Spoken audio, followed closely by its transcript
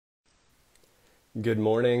Good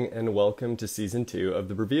morning and welcome to Season 2 of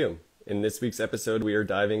the Brewview. In this week's episode, we are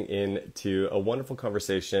diving into a wonderful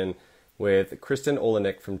conversation with Kristin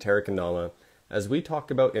Olinyk from Terra Kendama as we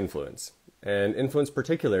talk about influence, and influence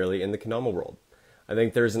particularly in the Kendama world. I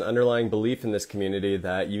think there's an underlying belief in this community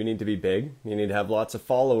that you need to be big, you need to have lots of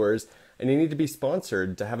followers, and you need to be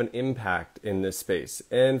sponsored to have an impact in this space.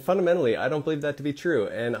 And fundamentally, I don't believe that to be true,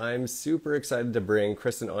 and I'm super excited to bring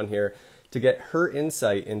Kristin on here to get her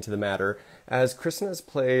insight into the matter, as Kristin has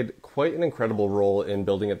played quite an incredible role in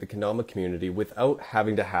building up the Kendama community without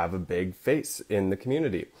having to have a big face in the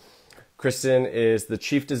community. Kristin is the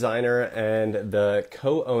chief designer and the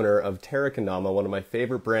co-owner of Terra Kendama, one of my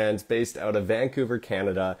favorite brands based out of Vancouver,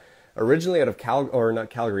 Canada, originally out of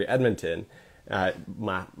Edmonton,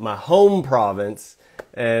 my home province.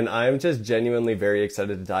 And I'm just genuinely very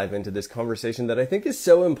excited to dive into this conversation that I think is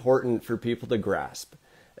so important for people to grasp.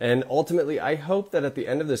 And ultimately, I hope that at the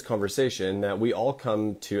end of this conversation that we all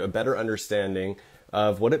come to a better understanding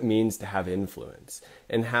of what it means to have influence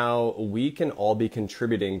and how we can all be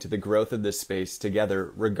contributing to the growth of this space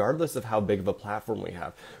together, regardless of how big of a platform we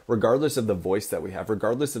have, regardless of the voice that we have,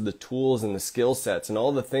 regardless of the tools and the skill sets and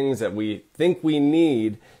all the things that we think we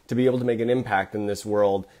need to be able to make an impact in this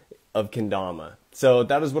world of Kendama. So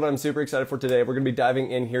that is what I'm super excited for today. We're going to be diving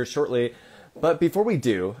in here shortly. But before we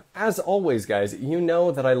do, as always, guys, you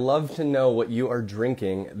know that I love to know what you are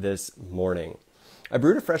drinking this morning. I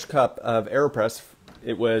brewed a fresh cup of AeroPress.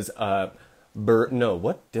 It was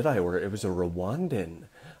what did I order? It was a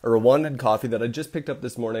Rwandan coffee that I just picked up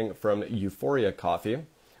this morning from Euphoria Coffee,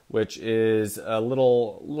 which is a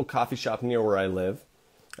little coffee shop near where I live.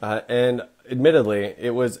 And admittedly,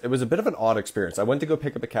 it was a bit of an odd experience. I went to go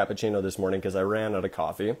pick up a cappuccino this morning because I ran out of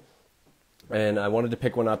coffee. And I wanted to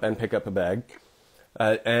pick one up and pick up a bag.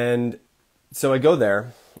 And so I go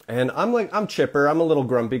there, and I'm chipper. I'm a little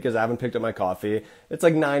grumpy because I haven't picked up my coffee. It's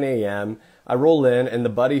like 9 a.m. I roll in, and the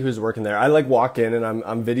buddy who's working there, I walk in, and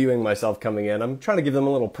I'm videoing myself coming in. I'm trying to give them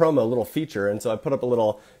a little promo, a little feature. And so I put up a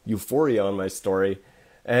little Euphoria on my story.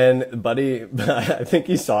 And the buddy, I think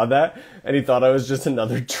he saw that, and he thought I was just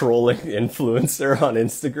another trolling influencer on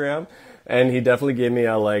Instagram. And he definitely gave me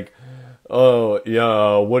a oh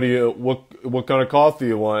yeah, what kind of coffee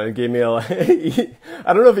you want? And gave me I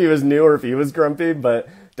don't know if he was new or if he was grumpy, but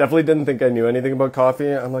definitely didn't think I knew anything about coffee.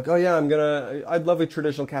 I'm like, oh yeah, I'd love a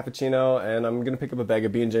traditional cappuccino, and I'm gonna pick up a bag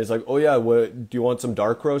of beans. And he's like, oh yeah, do you want some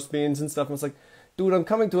dark roast beans and stuff? And I was like, dude, I'm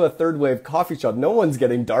coming to a third wave coffee shop. No one's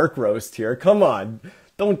getting dark roast here. Come on.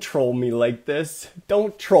 Don't troll me like this.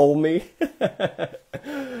 Don't troll me.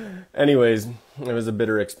 Anyways, it was a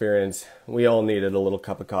bitter experience. We all needed a little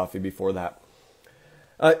cup of coffee before that.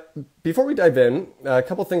 Before we dive in, a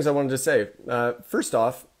couple things I wanted to say. First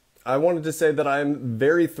off, I wanted to say that I'm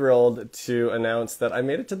very thrilled to announce that I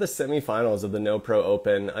made it to the semifinals of the No Pro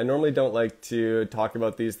Open. I normally don't like to talk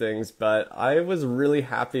about these things, but I was really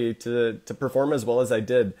happy to perform as well as I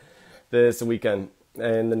did this weekend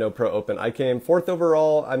in the No Pro Open. I came fourth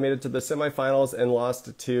overall. I made it to the semifinals and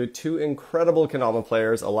lost to two incredible Kendama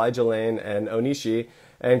players, Elijah Lane and Onishi.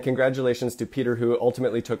 And congratulations to Peter, who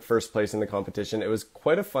ultimately took first place in the competition. It was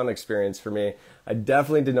quite a fun experience for me. I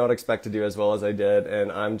definitely did not expect to do as well as I did, and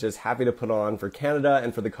I'm just happy to put on for Canada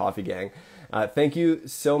and for the Coffee Gang. Thank you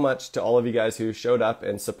so much to all of you guys who showed up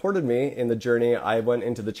and supported me in the journey. I went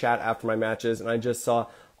into the chat after my matches, and I just saw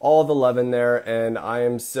all the love in there, and I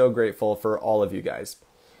am so grateful for all of you guys.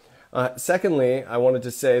 Secondly, I wanted to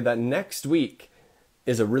say that next week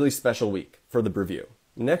is a really special week for the Brewview.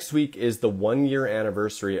 Next week is the 1-year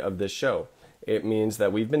anniversary of this show. It means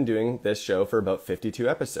that we've been doing this show for about 52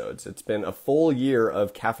 episodes. It's been a full year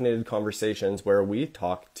of caffeinated conversations where we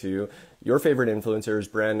talk to your favorite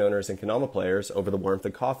influencers, brand owners, and Kendama players over the warmth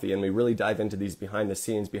of coffee, and we really dive into these behind the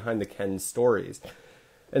scenes, behind the Ken stories.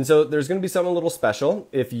 And so there's going to be something a little special.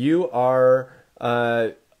 If you are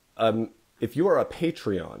a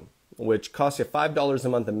Patreon, which costs you $5 a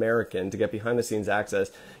month American to get behind the scenes access,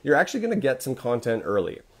 you're actually going to get some content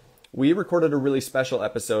early. We recorded a really special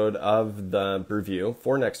episode of the Brewview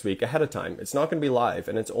for next week ahead of time. It's not going to be live,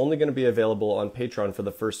 and it's only going to be available on Patreon for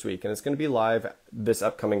the first week, and it's going to be live this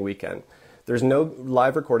upcoming weekend. There's no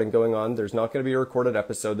live recording going on. There's not going to be a recorded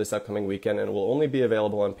episode this upcoming weekend, and it will only be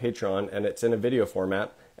available on Patreon, and it's in a video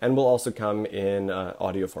format, and will also come in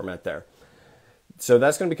audio format there. So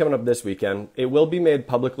that's going to be coming up this weekend. It will be made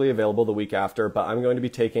publicly available the week after, but I'm going to be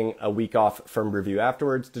taking a week off from Brewview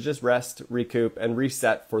afterwards to just rest, recoup, and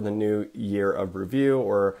reset for the new year of Brewview,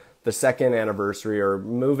 or the second anniversary, or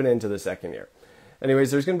moving into the second year.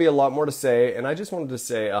 Anyways, there's going to be a lot more to say, and I just wanted to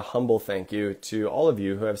say a humble thank you to all of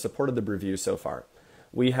you who have supported the Brewview so far.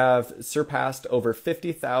 We have surpassed over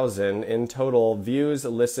 50,000 in total views,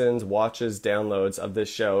 listens, watches, downloads of this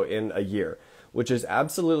show in a year, which is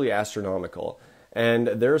absolutely astronomical. And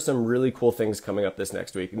there are some really cool things coming up this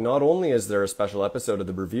next week. Not only is there a special episode of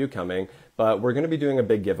the Brewview coming, but we're going to be doing a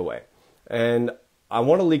big giveaway. And I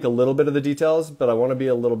want to leak a little bit of the details, but I want to be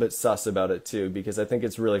a little bit sus about it too, because I think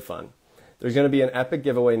it's really fun. There's going to be an epic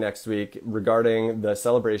giveaway next week regarding the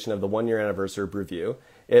celebration of the 1-year anniversary of Brewview.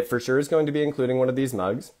 It for sure is going to be including one of these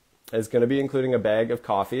mugs. It's going to be including a bag of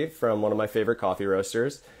coffee from one of my favorite coffee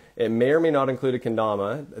roasters. It may or may not include a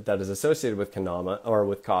kendama that is associated with kendama or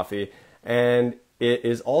with coffee. And it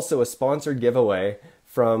is also a sponsored giveaway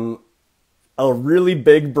from a really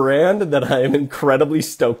big brand that I am incredibly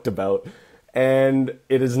stoked about. And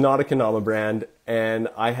it is not a kendama brand. And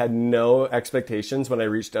I had no expectations when I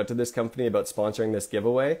reached out to this company about sponsoring this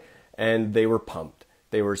giveaway. And they were pumped.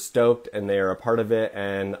 They were stoked and they are a part of it.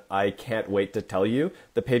 And I can't wait to tell you.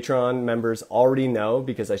 The Patreon members already know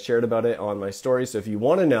because I shared about it on my story. So if you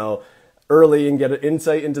want to know early and get an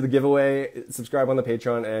insight into the giveaway, subscribe on the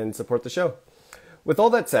Patreon and support the show. With all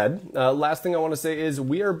that said, last thing I want to say is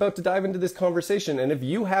we are about to dive into this conversation. And if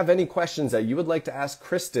you have any questions that you would like to ask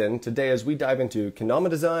Kristin today as we dive into kendama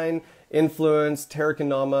design, influence, Terra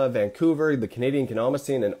Kendama, Vancouver, the Canadian kendama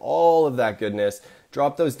scene, and all of that goodness,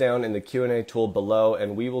 drop those down in the Q&A tool below,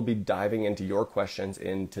 and we will be diving into your questions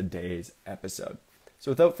in today's episode.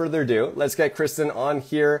 So without further ado, let's get Kristin on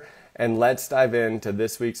here and let's dive into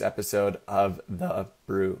this week's episode of the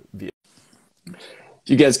Brewview. If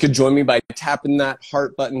you guys could join me by tapping that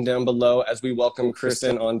heart button down below as we welcome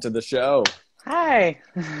Kristin onto the show. Hi.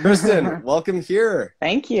 Kristin, welcome here.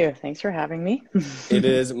 Thank you. Thanks for having me. It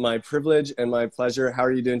is my privilege and my pleasure. How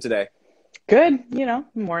are you doing today? Good.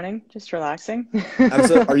 Morning, just relaxing.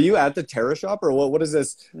 Absolutely. Are you at the Terra shop or what is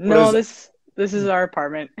this? This is our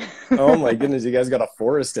apartment. Oh my goodness, you guys got a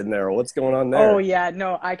forest in there. What's going on there? Oh yeah,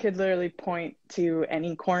 no, I could literally point to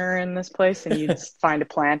any corner in this place and you'd find a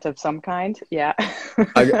plant of some kind. Yeah.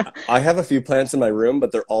 I have a few plants in my room,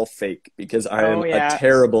 but they're all fake because I am a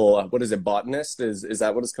terrible, botanist? Is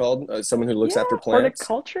that what it's called? Someone who looks after plants?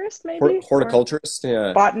 Horticulturist maybe? Horticulturist,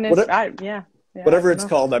 yeah. Botanist, whatever it's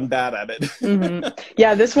called, I'm bad at it. Mm-hmm.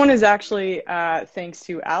 Yeah, this one is actually thanks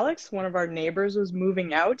to Alex. One of our neighbors was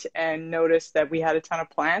moving out and noticed that we had a ton of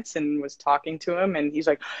plants and was talking to him. And he's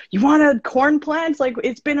like, "You want a corn plant? Like,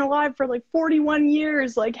 it's been alive for like 41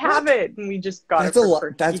 years. Like, have it." And we just got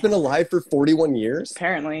it. That's been alive for 41 years?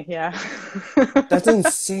 Apparently, yeah. That's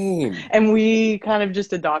insane. And we kind of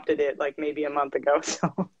just adopted it like maybe a month ago,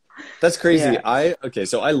 so... That's crazy. Yeah.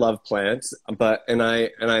 So I love plants, so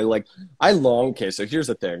here's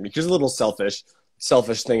the thing. Here's a little selfish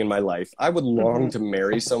thing in my life. I would long to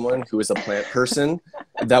marry someone who is a plant person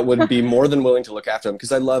that would be more than willing to look after them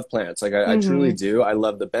because I love plants. Like I truly do. I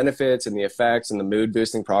love the benefits and the effects and the mood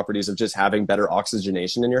boosting properties of just having better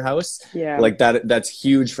oxygenation in your house. Yeah. Like that's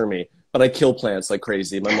huge for me. But I kill plants like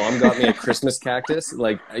crazy. My mom got me a Christmas cactus.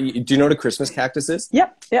 Like, do you know what a Christmas cactus is?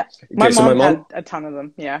 Yep. Yeah. My mom had a ton of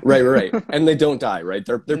them. Yeah. Right. And they don't die, right?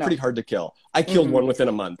 They're pretty hard to kill. I killed one within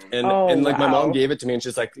a month. And my mom gave it to me and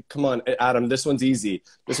she's like, "Come on, Adam, this one's easy.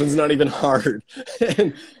 This one's not even hard."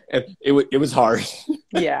 and it was hard.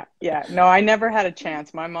 Yeah. No, I never had a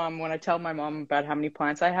chance. My mom, when I tell my mom about how many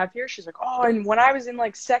plants I have here, she's like, "Oh, and when I was in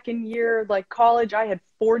like second year, like college, I had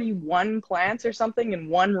 41 plants or something in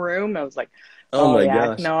one room." I was like, oh my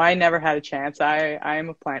gosh. No, I never had a chance. I am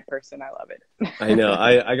a plant person. I love it. I know.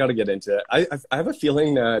 I got to get into it. I have a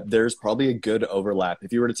feeling that there's probably a good overlap.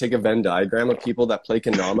 If you were to take a Venn diagram of people that play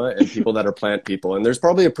kendama and people that are plant people, and there's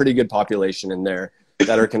probably a pretty good population in there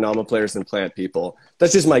that are kendama players and plant people.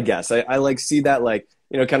 That's just my guess. I like see that like,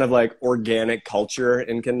 kind of like organic culture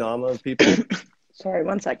in kendama of people. Sorry,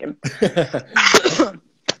 1 second.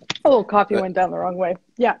 Oh, coffee went down the wrong way.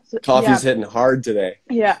 Yeah. Coffee's hitting hard today.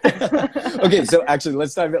 Yeah. Okay, so actually,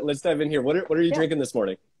 let's dive in here. What are you drinking this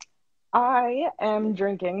morning? I am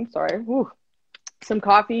drinking, some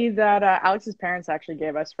coffee that Alex's parents actually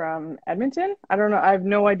gave us from Edmonton. I don't know. I have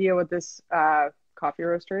no idea what this coffee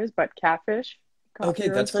roaster is, but Catfish. Okay,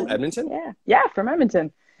 that's from Edmonton? Yeah, from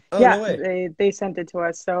Edmonton. Oh, no way. They sent it to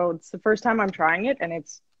us. So it's the first time I'm trying it, and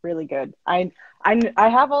it's really good. I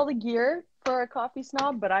have all the gear for a coffee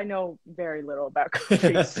snob, but I know very little about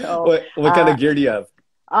coffee. So what kind of gear do you have?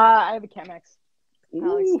 I have a Chemex. Ooh.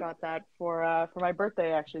 Alex got that for my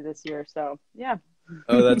birthday actually this year. So yeah.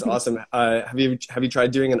 Oh, that's awesome. Have you tried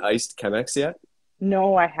doing an iced Chemex yet?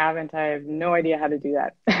 No, I haven't. I have no idea how to do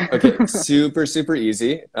Okay, that. super, super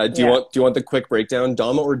easy. Yeah, Do you want the quick breakdown?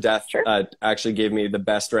 Dama or Death sure. actually gave me the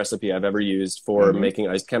best recipe I've ever used for Mm-hmm. making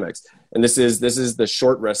iced Chemex. And this is the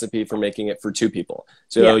short recipe for making it for two people.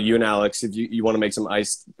 So Yeah. you and Alex, if you want to make some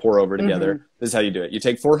ice pour over Mm-hmm. together, this is how you do it. You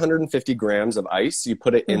take 450 grams of ice, you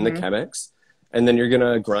put it in the Mm-hmm. Chemex, and then you're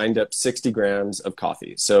gonna grind up 60 grams of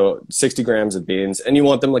coffee. So 60 grams of beans, and you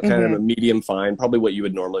want them like kind of Mm-hmm. a medium fine, probably what you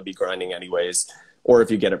would normally be grinding anyways, or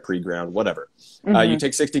if you get it pre-ground, whatever. You Mm-hmm.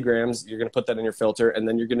 take 60 grams, you're going to put that in your filter, and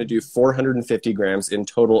then you're going to do 450 grams in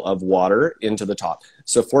total of water into the top.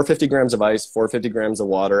 So 450 grams of ice, 450 grams of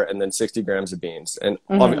water, and then 60 grams of beans, and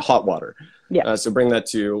Mm-hmm. hot water. Yeah. So bring that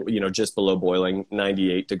to, just below boiling,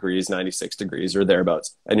 98 degrees, 96 degrees, or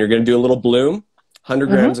thereabouts. And you're going to do a little bloom, 100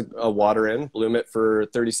 Mm-hmm. grams of water in, bloom it for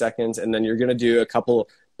 30 seconds, and then you're going to do a couple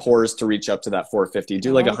pours to reach up to that 450.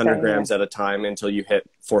 Do like 100 Okay, grams yeah. at a time until you hit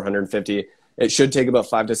 450. It should take about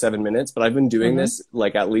 5 to 7 minutes, but I've been doing Mm-hmm. this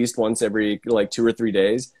like at least once every like 2 or 3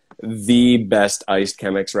 days. The best iced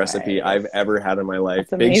Chemex recipe I've Nice. ever had in my life.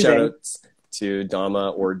 That's Big shout amazing. outs to Dama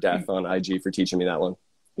or Death on IG for teaching me that one.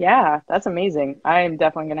 Yeah, that's amazing. I'm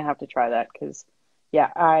definitely going to have to try that because,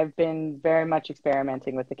 yeah, I've been very much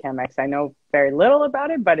experimenting with the Chemex. I know very little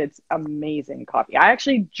about it, but it's amazing coffee. I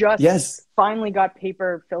actually just Yes. finally got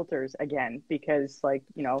paper filters again because, like,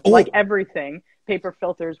 like Oh, everything, paper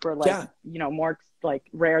filters were like, yeah. more like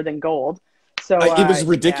rare than gold. So, It was yeah,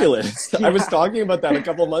 ridiculous. I was yeah, talking about that a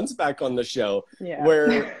couple months back on the show yeah,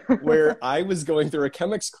 where I was going through a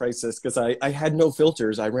Chemex crisis because I had no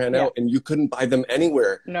filters. I ran yeah. out and you couldn't buy them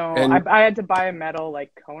anywhere. No, And I had to buy a metal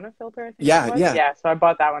like Kona filter, I think it yeah, was. yeah, Yeah, so I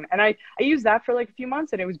bought that one, and I used that for like a few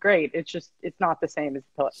months, and it was great. It's not the same as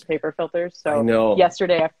paper filters. I So know.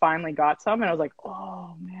 yesterday I finally got some, and I was like,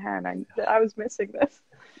 oh man, I was missing this.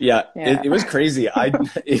 Yeah, Yeah, it was crazy.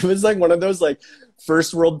 It was like one of those like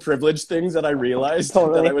first world privilege things that I realized that I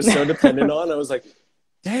totally. was so dependent on. I was like,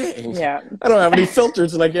 dang, Yeah, I don't have any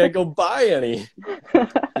filters and I can't go buy any.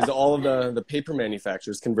 Because all of the paper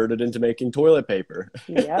manufacturers converted into making toilet paper.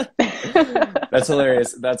 yeah, That's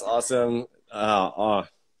hilarious. That's awesome.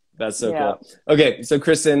 That's so yeah. cool. Okay, so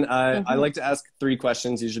Kristin, I Hmm. like to ask 3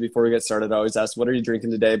 questions usually before we get started. I always ask, what are you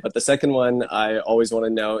drinking today? But the second one I always want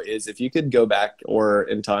to know is if you could go back or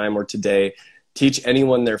in time or today, teach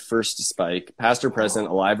anyone their first spike, past or present,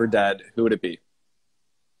 alive or dead, who would it be?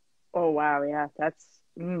 Oh wow, yeah, that's.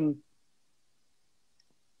 I'm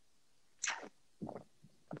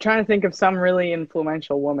trying to think of some really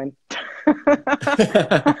influential woman. Do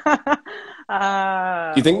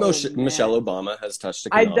you think Oh Michelle man. Obama has touched a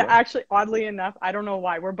Kendama? Actually, oddly enough, I don't know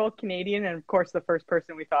why. We're both Canadian, and of course, the first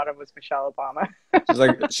person we thought of was Michelle Obama.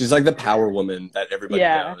 She's like the power woman that everybody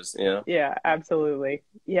Yeah, knows, you know? yeah, absolutely.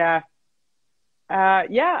 Yeah.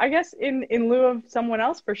 Yeah, I guess in lieu of someone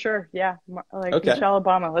else for sure. Yeah, like Okay. Michelle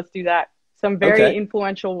Obama. Let's do that. Some very Okay.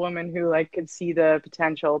 influential woman who like could see the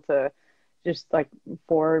potential to just like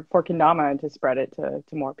for kendama and to spread it to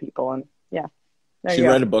more people. And yeah, there She'd you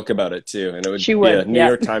write go. a book about it too, and it would She be a would. New Yeah.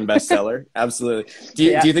 York Times bestseller. Absolutely.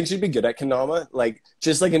 Yeah. Do you think she'd be good at kendama? Like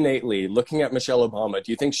just like innately, looking at Michelle Obama,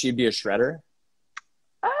 do you think she'd be a shredder?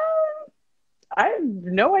 Um, I have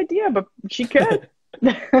no idea, but she could.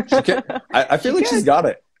 She could. I feel She like she's could. got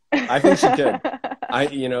it. I think she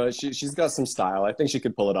could. She's got some style. I think she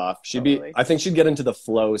could pull it off. Totally. I think she'd get into the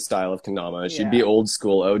flow style of kendama. She'd be Yeah. old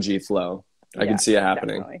school OG flow. I Yeah, could see it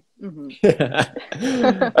happening. definitely.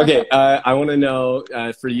 Hmm. Okay, I want to know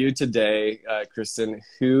for you today, Kristin,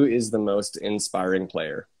 who is the most inspiring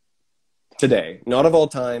player today? Not of all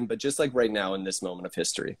time, but just like right now in this moment of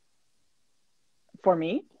history. For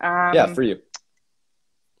me, Yeah, for you.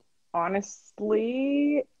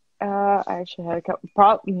 honestly, I actually had a couple.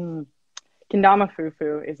 Kendama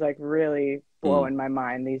Fufu is like really blowing my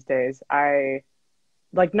mind these days. I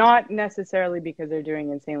like not necessarily because they're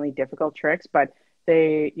doing insanely difficult tricks, but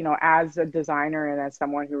they, as a designer and as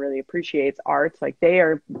someone who really appreciates art, like they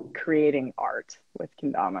are creating art with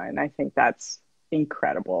kendama, and I think that's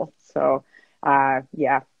incredible. So,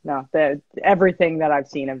 yeah, no, everything that I've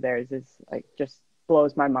seen of theirs is like just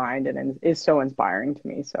blows my mind and is so inspiring to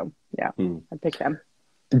me. So, yeah, I pick them.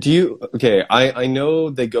 Okay, I know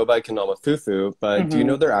they go by Kendama Fufu, but do you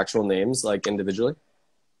know Hmm. their actual names, like individually?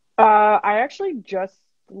 I actually just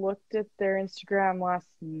looked at their Instagram last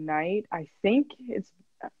night. I think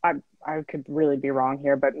I could really be wrong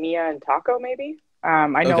here, but Mia and Taco maybe. I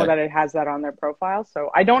know Okay. that it has that on their profile, so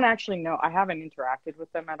I don't actually know. I haven't interacted with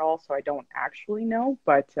them at all, so I don't actually know.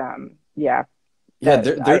 But yeah, Yeah,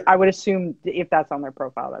 they're I would assume if that's on their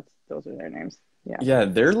profile, those are their names. Yeah,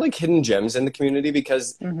 they're like hidden gems in the community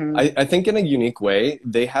because Mm-hmm. I think in a unique way,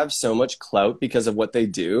 they have so much clout because of what they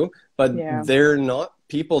do, but Yeah. they're not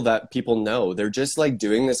people that people know. They're just like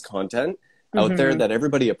doing this content out there Mm-hmm. that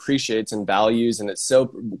everybody appreciates and values, and it's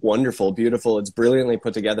so wonderful, beautiful, it's brilliantly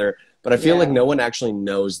put together, but I feel like Yeah. no one actually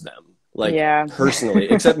knows them, like Yeah. personally,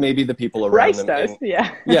 except maybe the people around Rice them does. in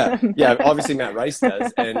Yeah. yeah, obviously Matt Rice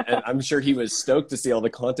does, and I'm sure he was stoked to see all the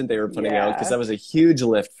content they were putting out because Yeah. that was a huge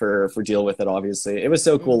lift for Deal With It. Obviously, it was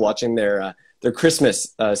so cool Mm. watching their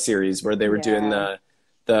Christmas series where they were doing Yeah.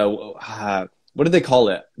 the what did they call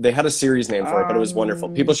it? They had a series name for it, but it was wonderful.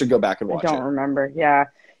 People Um, should go back and I watch don't it. remember. Yeah.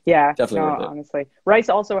 Yeah. Definitely No, worth it. honestly. Rice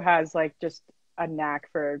also has like just a knack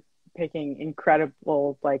for picking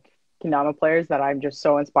incredible like kendama players that I'm just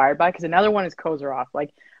so inspired by. Because another one is Kozarov.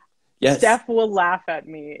 Like Yes. Steph will laugh at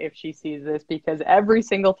me if she sees this because every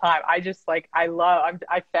single time I just like I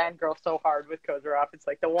fangirl so hard with Kozarov. It's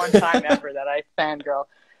like the one time ever that I fangirl.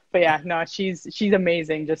 But yeah, no, she's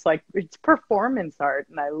amazing. Just like it's performance art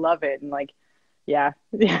and I love it. And like yeah.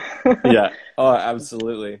 Yeah. Yeah. Oh,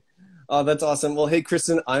 absolutely. Oh, that's awesome. Well, hey,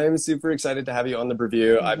 Kristin, I am super excited to have you on the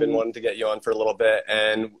review. I've been Hmm. wanting to get you on for a little bit,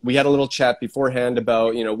 and we had a little chat beforehand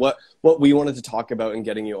about, what we wanted to talk about in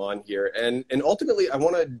getting you on here. And ultimately, I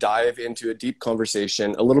want to dive into a deep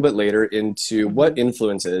conversation a little bit later into what Hmm.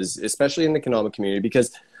 influence is, especially in the Kendama community,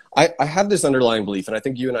 because I have this underlying belief, and I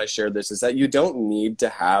think you and I share this, is that you don't need to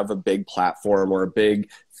have a big platform or a big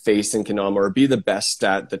face in Kendama or be the best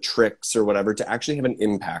at the tricks or whatever to actually have an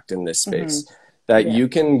impact in this Hmm. space. That Yeah. you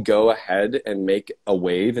can go ahead and make a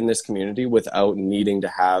wave in this community without needing to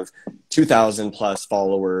have 2,000 plus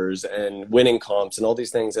followers and winning comps and all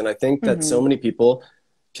these things. And I think that Hmm. so many people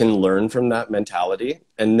can learn from that mentality.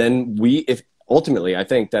 And then if ultimately, I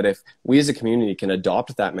think that if we as a community can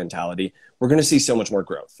adopt that mentality, we're going to see so much more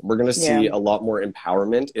growth. We're going to Yeah. see a lot more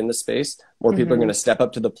empowerment in the space. More people are going Hmm. to step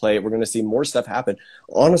up to the plate. We're going to see more stuff happen.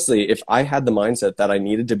 Honestly, if I had the mindset that I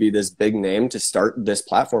needed to be this big name to start this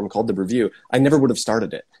platform called the Brewview, I never would have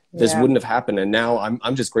started it. This Yeah. wouldn't have happened. And now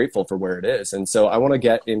I'm just grateful for where it is. And so I want to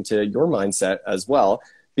get into your mindset as well,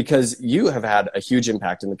 because you have had a huge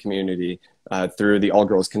impact in the community through the All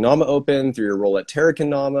Girls Kendama Open, through your role at Terra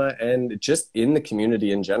Kendama, and just in the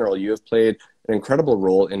community in general. You have played an incredible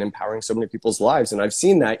role in empowering so many people's lives. And I've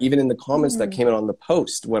seen that even in the comments that Mm. came in on the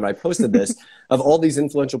post when I posted this of all these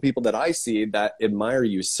influential people that I see that admire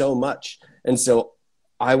you so much. And so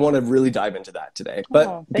I want to really dive into that today. But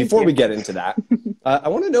Oh, thank before you. we get into that, I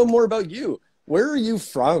want to know more about you. Where are you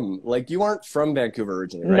from? Like, you aren't from Vancouver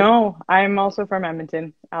originally, right? No, I'm also from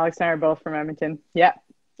Edmonton. Alex and I are both from Edmonton. Yeah,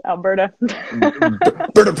 Alberta.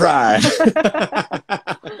 Bird of pride.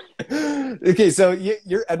 Okay, so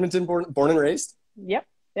you're Edmonton born and raised? Yep,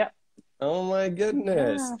 yep. Oh my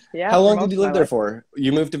goodness. Yeah, yeah, How for long did most you of my live there life. for?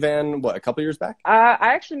 You moved to Van, what, a couple years back? I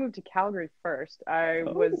actually moved to Calgary first.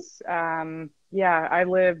 Oh, Yeah, I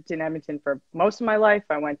lived in Edmonton for most of my life.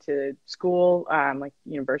 I went to school, like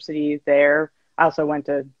university there. I also went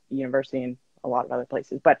to university in a lot of other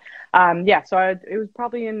places. But yeah, so it was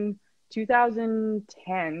probably in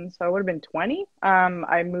 2010, so I would have been 20.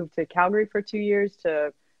 I moved to Calgary for 2 years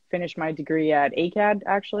to finish my degree at ACAD,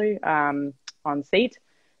 actually, on state.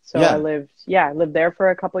 So yeah. I lived there for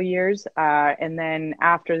a couple of years. And then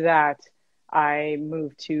after that, I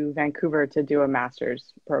moved to Vancouver to do a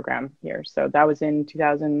master's program here. So that was in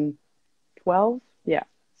 2012. Yeah.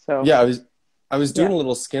 So Yeah, I was doing yeah. a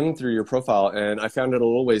little skim through your profile and I found it a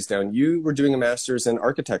little ways down. You were doing a master's in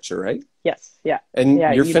architecture, right? Yes. Yeah. And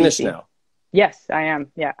Yeah. you're finished UBC. now. Yes, I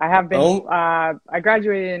am. Yeah. I have been, Oh, I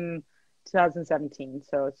graduated in 2017.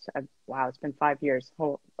 So wow, it's been 5 years,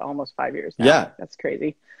 almost 5 years now. yeah, That's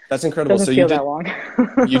crazy. that's incredible. So Doesn't feel that long.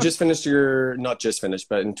 you just finished your, not just finished,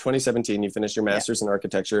 but in 2017 you finished your Yeah. master's in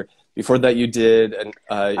architecture. Before that you did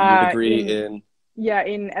your degree In in Yeah,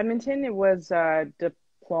 in Edmonton, it was a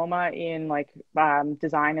diploma in like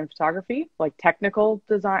design and photography, like technical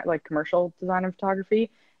design, like commercial design and photography.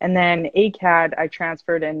 And then ACAD, I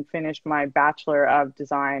transferred and finished my Bachelor of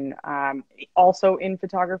Design, also in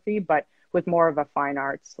photography, but with more of a fine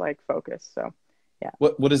arts like focus. So, yeah.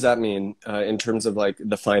 what does that mean in terms of like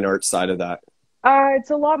the fine art side of that? It's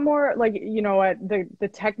a lot more like, what the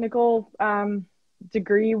technical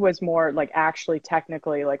degree was more like actually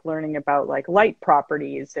technically like learning about like light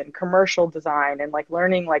properties and commercial design and like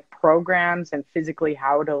learning like programs and physically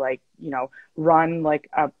how to like, run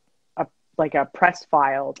like a press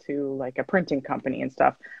file to like a printing company and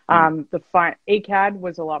stuff. Mm. ACAD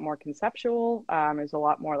was a lot more conceptual. It was a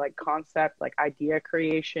lot more like concept, like idea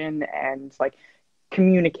creation and like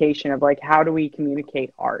communication of like how do we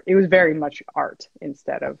communicate art. It was very much art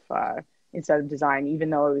instead of design, even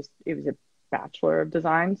though it was a Bachelor of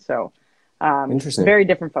Design. So Interesting. very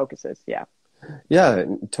different focuses. Yeah. Yeah,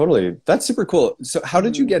 totally. That's super cool. So how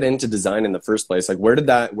did you get into design in the first place? Like where did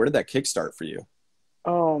that kickstart for you?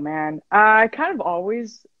 Oh man, I kind of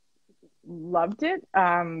always loved it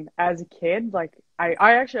as a kid. Like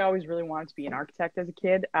I actually always really wanted to be an architect as a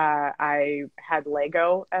kid. I had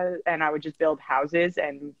Lego and I would just build houses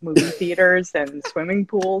and movie theaters and swimming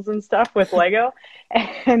pools and stuff with Lego.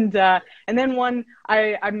 And then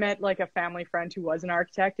I met like a family friend who was an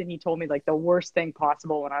architect, and he told me like the worst thing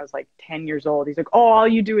possible when I was like 10 years old. He's like, "Oh, all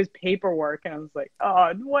you do is paperwork." And I was like,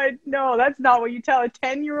 "Oh, what? No, that's not what you tell a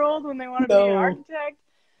 10-year-old when they want to be an No. architect."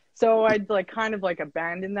 So I'd like kind of like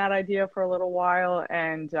abandoned that idea for a little while,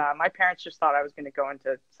 and my parents just thought I was going to go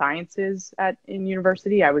into sciences in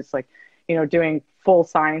university. I was like, doing full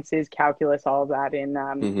sciences, calculus, all of that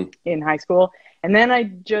in high school, and then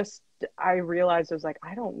I realized I was like,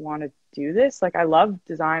 I don't want to do this. Like, I love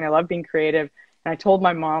design, I love being creative, and I told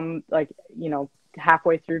my mom like,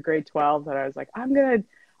 halfway through grade 12 that I was like, I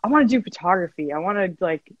want to do photography. I want to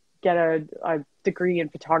like get a degree in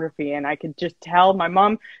photography. And I could just tell my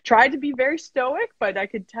mom tried to be very stoic, but I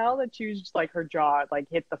could tell that she was just like, her jaw like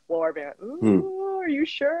hit the floor, being like, "Ooh, are you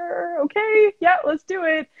sure? Okay, yeah, let's do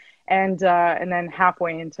it." And then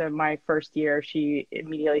halfway into my first year, she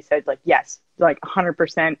immediately said like, "Yes, like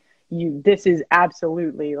 100%, this is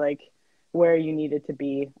absolutely like where you needed to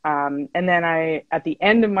be." And then at the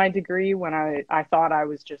end of my degree, when I thought I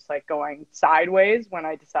was just like going sideways, when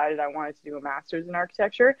I decided I wanted to do a master's in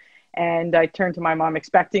architecture, and I turned to my mom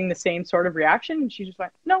expecting the same sort of reaction, and she just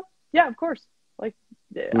went, "No, yeah, of course. Like,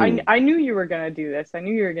 I knew you were going to do this. I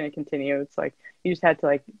knew you were going to continue. It's like, you just had to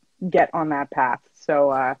like get on that path."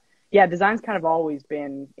 So, yeah, design's kind of always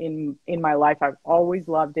been in my life. I've always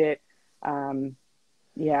loved it.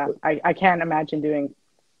 Yeah, I can't imagine doing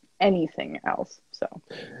anything else. So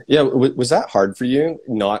Yeah, was that hard for you?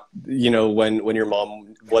 Not, when your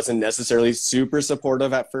mom wasn't necessarily super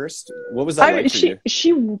supportive at first? What was that like for you?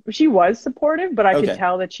 She was supportive, but I could Okay.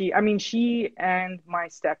 tell that she and my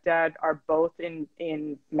stepdad are both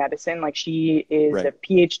in medicine. Like, she is Right. a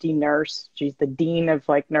PhD nurse. She's the dean of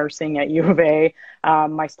like nursing at U of A.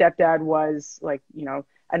 My stepdad was like,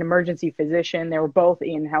 an emergency physician. They were both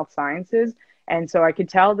in health sciences. And so I could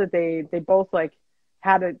tell that they both like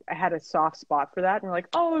had a soft spot for that, and we're like,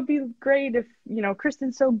 "Oh, it'd be great if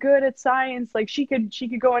Kristin's so good at science, like she could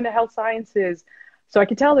go into health sciences." So I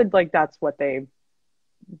could tell that like that's what they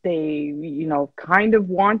kind of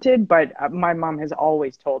wanted. But my mom has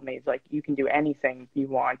always told me like, "You can do anything you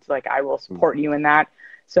want, like I will support you in that."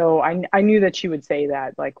 So I knew that she would say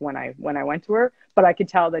that like when I went to her, but I could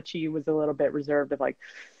tell that she was a little bit reserved of like,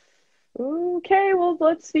 "Okay, well,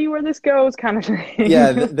 let's see where this goes," kind of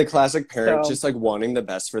Yeah, thing. the classic parent So just like wanting the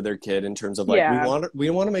best for their kid in terms of like yeah. we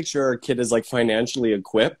want to make sure our kid is like financially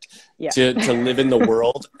equipped Yeah. to live in the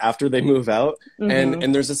world after they move out. Hmm.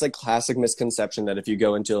 And there's this like classic misconception that if you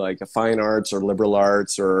go into like a fine arts or liberal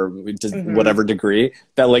arts or just Hmm. whatever degree,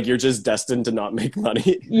 that like you're just destined to not make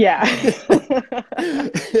money. Yeah.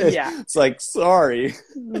 Yeah. It's like, sorry.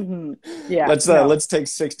 Hmm. Yeah. No, Let's take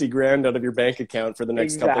 60 grand out of your bank account for the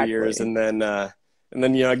next couple of years, exactly. and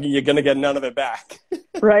then you're gonna get none of it back.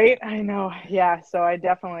 Right. I know. Yeah. So I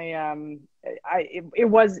definitely, it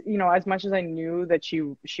was, as much as I knew that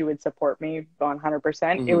she would support me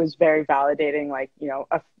 100%, it Hmm. was very validating, like,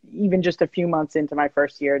 even just a few months into my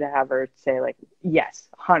first year to have her say like, "Yes,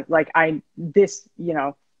 like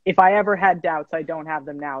if I ever had doubts, I don't have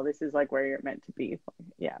them now. This is like where you're meant to be."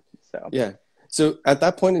 Yeah. So. Yeah. So at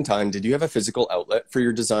that point in time, did you have a physical outlet for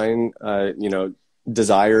your design,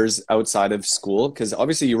 desires outside of school? Because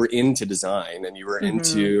obviously you were into design and you were Hmm.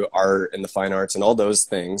 into art and the fine arts and all those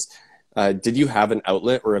things. Did you have an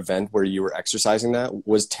outlet or event where you were exercising that?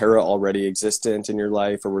 Was Terra already existent in your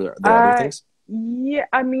life, or were there other Uh, things? yeah,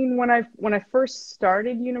 I mean, when I first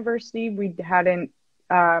started university, we hadn't.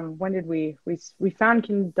 When did we found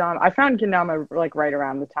Kendama? I found Kendama like right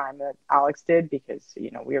around the time that Alex did, because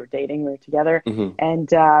we were dating, we were together, Hmm. and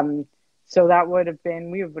so that we would have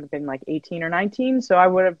been like 18 or 19. So I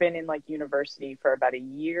would have been in like university for about a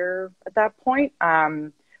year at that point.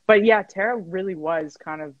 But yeah, Terra really was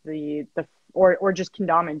kind of or just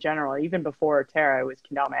Kendama in general. Even before Terra, it was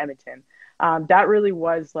Kendama Edmonton. That really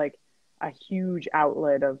was like a huge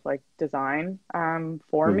outlet of like design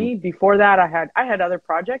for Hmm. me. Before that, I had other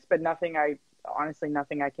projects, but nothing I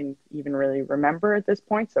can even really remember at this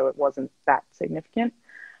point. So it wasn't that significant.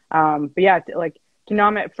 But yeah, like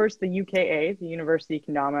Kendama at first, the UKA, the University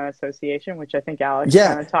Kendama Association, which I think Alex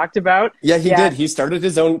kind Yeah. of talked about. Yeah, he Yeah, did. He started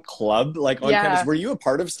his own club like on campus. yeah. Were you a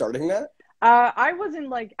part of starting that? I wasn't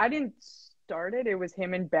like, I didn't started. It was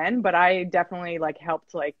him and Ben, but I definitely like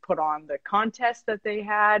helped like put on the contest that they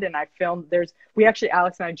had, and I filmed.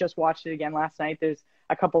 Alex and I just watched it again last night. There's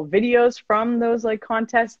a couple videos from those like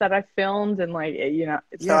contests that I filmed, and like, you know,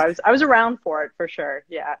 so I was around for it for sure.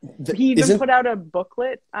 Yeah. He even put out a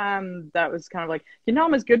booklet that was kind of like,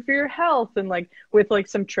 Kendama's good for your health, and like with like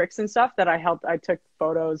some tricks and stuff that I took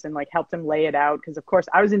photos and like helped him lay it out, because of course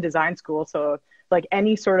I was in design school, so like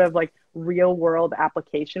any sort of like real world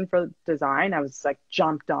application for design, I was like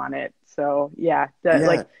jumped on it. So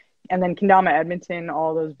like, and then Kendama Edmonton,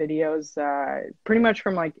 all those videos, pretty much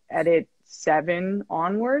from like edit 7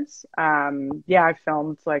 onwards. I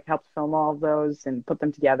helped film all of those and put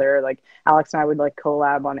them together. Like Alex and I would like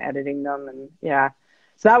collab on editing them, and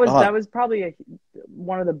so that was probably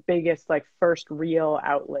one of the biggest like first real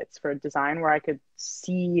outlets for design, where I could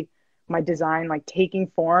see my design like taking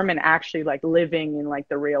form and actually like living in like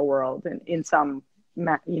the real world and in some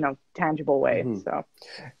tangible way. So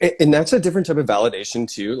and that's a different type of validation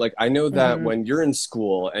too. Like I know that when you're in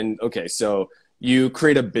school and so you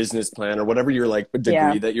create a business plan or whatever your like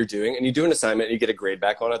degree that you're doing, and you do an assignment and you get a grade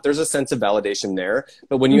back on it, there's a sense of validation there.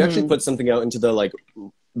 But when you actually put something out into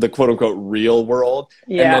the quote unquote real world,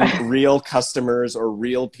 and then real customers or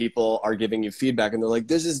real people are giving you feedback and they're like,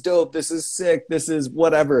 this is dope, this is sick, this is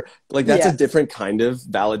whatever. Like that's a different kind of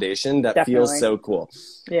validation that feels so cool.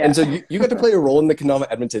 Yeah. And so you got to play a role in the Kendama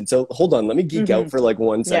Edmonton. So hold on, let me geek out for like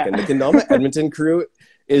 1 second. The Kendama Edmonton crew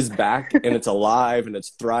is back and it's alive and it's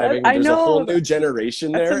thriving. There's a whole new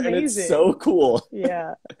generation there, and it's so cool.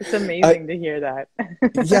 Yeah, it's amazing to hear that.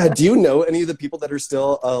 Do you know any of the people that are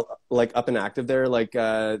still like up and active there? Like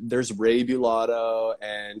there's Ray Bulato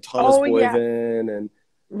and Thomas Boyven and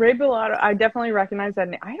Ray Bulato. I definitely recognize that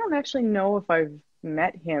name. I don't actually know if I've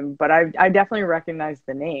met him, but I definitely recognize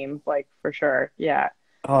the name, like for sure. Yeah.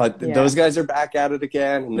 Those guys are back at it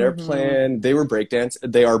again, and they're playing. They are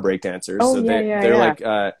breakdancers. They're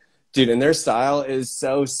like, dude, and their style is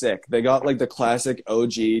so sick. They got like the classic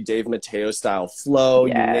OG Dave Mateo style flow,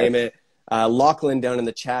 you name it. Lachlan down in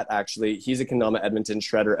the chat, actually, he's a Kendama Edmonton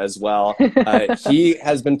shredder as well. He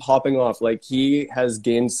has been popping off. Like he has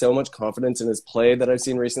gained so much confidence in his play that I've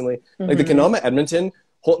seen recently. Like the Kendama Edmonton,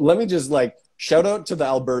 let me just like shout out to the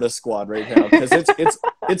Alberta squad right now, because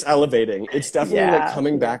it's elevating. It's definitely like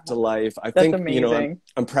coming back to life. I think amazing.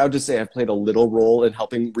 I'm proud to say I've played a little role in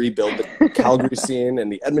helping rebuild the Calgary scene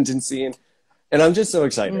and the Edmonton scene, and I'm just so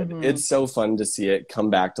excited. It's so fun to see it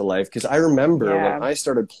come back to life, because I remember when I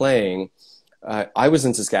started playing, I was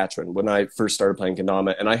in Saskatchewan when I first started playing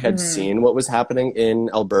Kendama, and I had seen what was happening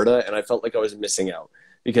in Alberta, and I felt like I was missing out.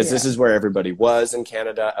 Because this is where everybody was in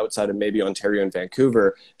Canada, outside of maybe Ontario and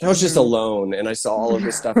Vancouver. And I was just alone, and I saw all of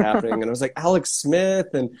this stuff happening, and I was like, Alex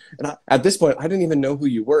Smith, and at this point, I didn't even know who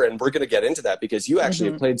you were, and we're going to get into that, because you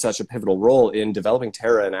actually have played such a pivotal role in developing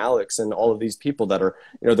Terra and Alex and all of these people that are,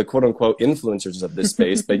 the quote-unquote influencers of this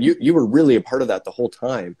space, but you were really a part of that the whole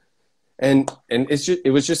time. And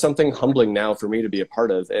it was just something humbling now for me to be a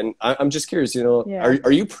part of, and I'm just curious,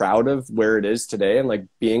 are you proud of where it is today and like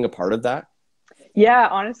being a part of that? Yeah,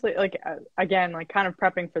 honestly, like, again, like kind of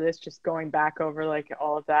prepping for this, just going back over like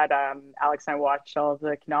all of that. Alex and I watched all of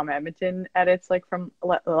the Kendama Edmonton edits like from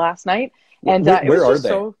last night. And where are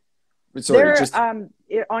they? Sorry,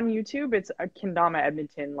 on YouTube, it's Kendama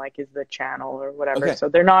Edmonton, like is the channel or whatever. Okay. So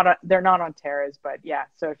they're not on Terra's, but yeah.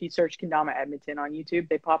 So if you search Kendama Edmonton on YouTube,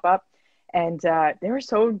 they pop up. And they were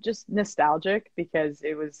so just nostalgic, because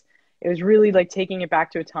it was really like taking it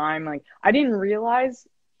back to a time. Like I didn't realize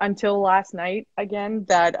until last night again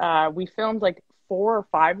that we filmed like 4 or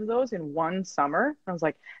 5 of those in one summer. I was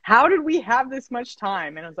like, how did we have this much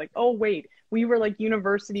time? And I was like, oh wait, we were like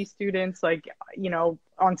university students, like,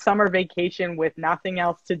 on summer vacation with nothing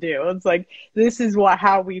else to do. It's like, this is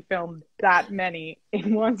how we filmed that many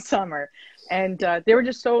in one summer. And they were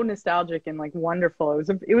just so nostalgic and like wonderful.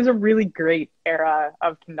 It was a really great era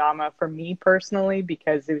of Kendama for me personally,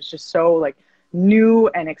 because it was just so like new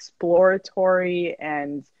and exploratory,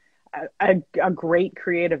 and a great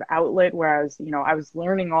creative outlet where I was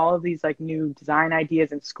learning all of these like new design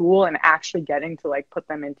ideas in school, and actually getting to like put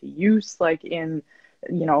them into use, like in,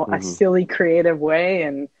 a silly creative way.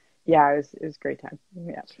 And yeah, it was a great time.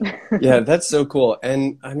 Yeah. Yeah, that's so cool.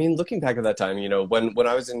 And I mean, looking back at that time, when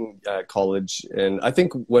I was in college, and I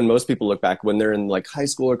think when most people look back when they're in like high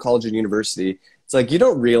school or college and university, it's like you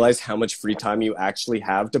don't realize how much free time you actually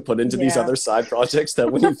have to put into these other side projects,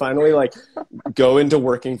 that when you finally like go into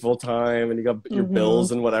working full time and you got your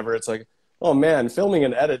bills and whatever, it's like, oh man, filming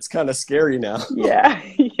and edit's kind of scary now. Yeah.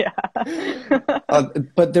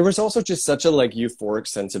 But there was also just such a like euphoric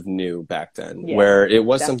sense of new back then, Yeah, where it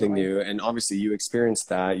was definitely. something new, and obviously you experienced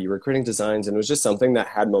that. You were creating designs, and it was just something that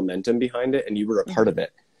had momentum behind it, and you were a part of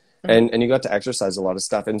it, and you got to exercise a lot of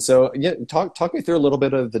stuff. And so, yeah, talk me through a little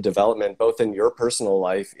bit of the development, both in your personal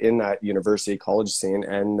life in that university college scene,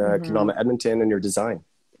 and Kendama Edmonton, and your design.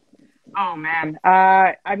 Oh man.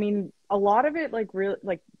 I mean, a lot of it, like real,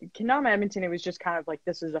 like Kendama Edmonton, it was just kind of like,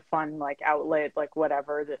 this is a fun like outlet, like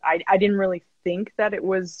whatever. That I didn't really think that it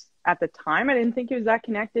was at the time. I didn't think it was that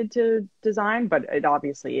connected to design, but it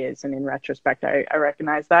obviously is. And in retrospect, I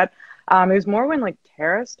recognize that. It was more when like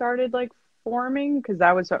Terra started like forming, because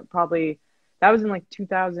that was probably, that was in like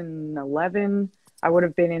 2011. I would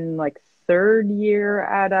have been in like third year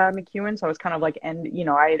at McEwen, so I was kind of like, and you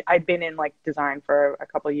know, I'd been in like design for a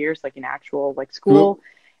couple of years, like in actual like school.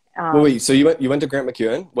 Wait, so you went to Grant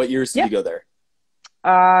McEwen? What years did Yeah, you go there?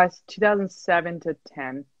 2007 to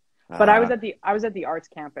 10. But I was at the arts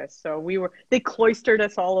campus, so they cloistered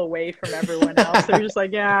us all away from everyone else. They're just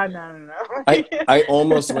like, yeah, no. I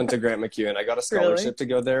almost went to Grant McEwen. I got a scholarship Really? to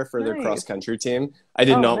go there for their Nice. cross country team. I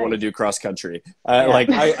did Oh, not want to nice. do cross country. Yeah. Like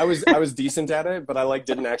I was decent at it, but I like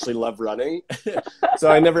didn't actually love running, so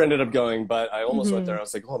I never ended up going. But I almost went there. I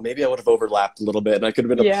was like, oh, maybe I would have overlapped a little bit, and I could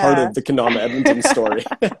have been a part Yeah. of the Kendama Edmonton story.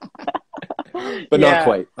 But not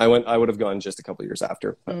quite. I would have gone just a couple years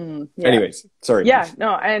after. Yeah. Anyways, sorry. Yeah,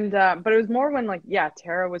 no, and but it was more when like, yeah,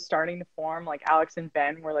 Terra was starting to form, like Alex and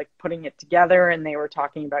Ben were like putting it together, and they were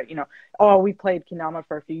talking about, you know, oh, we played Kendama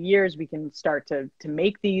for a few years, we can start to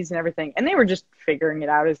make these and everything. And they were just figuring it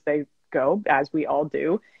out as they go, as we all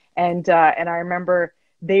do. And I remember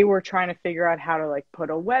they were trying to figure out how to like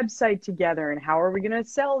put a website together, and how are we going to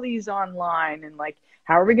sell these online, and like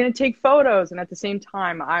how are we going to take photos. And at the same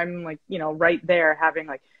time, I'm like, you know, right there having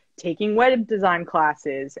like taking web design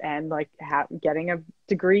classes and like getting a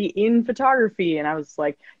degree in photography. And I was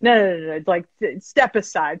like, no, like step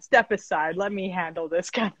aside, let me handle this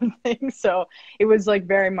kind of thing. So it was like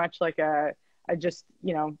very much like a just,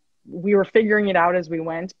 you know, we were figuring it out as we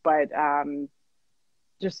went, but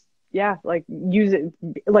just, yeah, like use it,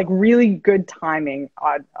 like really good timing,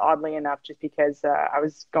 oddly enough, just because I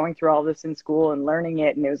was going through all this in school and learning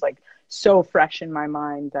it, and it was like so fresh in my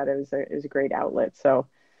mind that it was a great outlet. So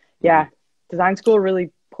yeah, design school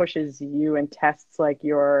really pushes you and tests like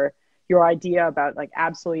your idea about like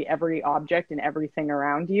absolutely every object and everything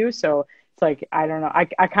around you. So it's like, I don't know, I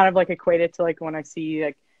kind of like equate it to like when I see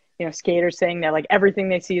like, you know, skaters saying that like everything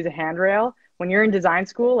they see is a handrail. When you're in design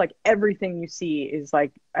school, like everything you see is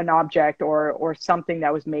like an object or something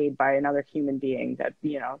that was made by another human being that,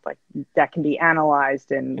 you know, like that can be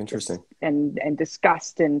analyzed and Interesting. and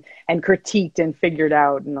discussed and critiqued and figured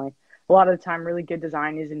out. And like a lot of the time, really good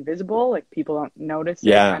design is invisible. Like people don't notice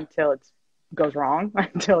it until it goes wrong,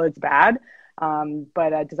 until it's bad.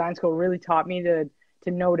 But design school really taught me to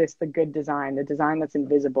notice the good design, the design that's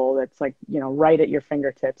invisible, that's like, you know, right at your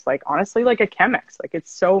fingertips. Like honestly, like a Chemex, like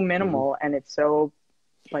it's so minimal and it's so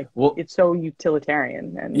like, it's so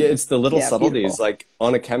utilitarian. And yeah, it's the little subtleties. Beautiful. Like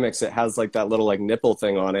on a Chemex, it has like that little like nipple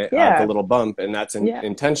thing on it, the little bump, and that's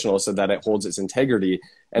intentional so that it holds its integrity.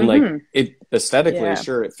 And like it aesthetically,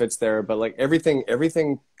 sure, it fits there, but like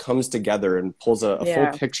everything comes together and pulls a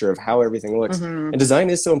full picture of how everything looks. And design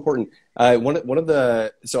is so important.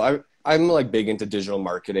 I'm like big into digital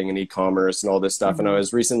marketing and e-commerce and all this stuff. And I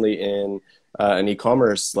was recently in an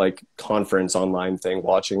e-commerce like conference online thing,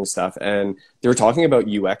 watching stuff, and they were talking about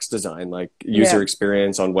UX design, like user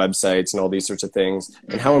experience on websites and all these sorts of things,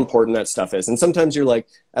 and how important that stuff is. And sometimes you're like,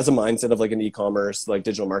 as a mindset of like an e-commerce, like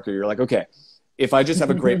digital marketer, you're like, okay, if I just have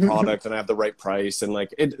a great product and I have the right price and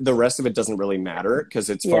like the rest of it doesn't really matter because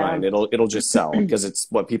it's fine. It'll just sell because it's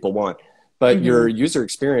what people want. But your user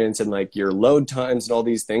experience and like your load times and all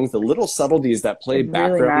these things, the little subtleties that play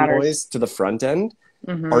background noise to the front end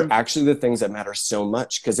are actually the things that matter so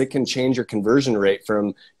much, because it can change your conversion rate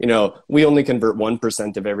from, you know, we only convert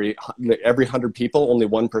 1% of every 100 people, only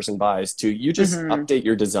one person buys, to you just update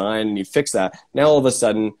your design and you fix that. Now all of a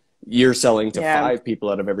sudden you're selling to 5 people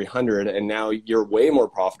out of every 100, and now you're way more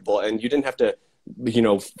profitable, and you didn't have to, you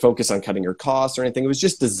know, focus on cutting your costs or anything. It was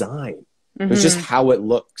just design. It was just how it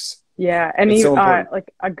looks. Yeah, and so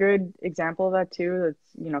like a good example of that too,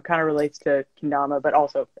 that's, you know, kind of relates to Kendama, but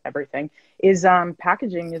also everything, is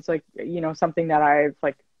packaging is like, you know, something that I've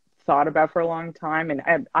like thought about for a long time,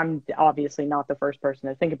 and I'm obviously not the first person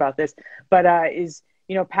to think about this, but is,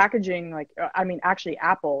 you know, packaging, like, I mean, actually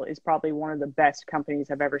Apple is probably one of the best companies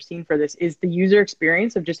I've ever seen for this, is the user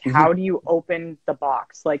experience of just how do you open the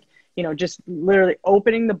box? Like, you know, just literally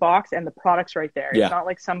opening the box and the product's right there. Yeah. It's not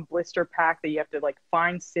like some blister pack that you have to like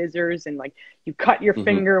find scissors and like you cut your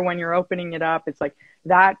finger when you're opening it up. It's like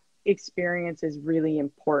that experience is really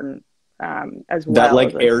important as well. That like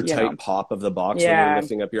as, airtight pop of the box when you're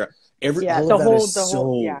lifting up your all of that is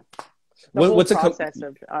so. The whole process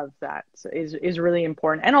of that is really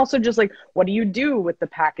important. And also just like, what do you do with the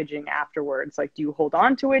packaging afterwards? Like, do you hold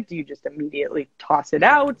on to it? Do you just immediately toss it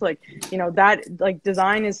out? Like, you know, that like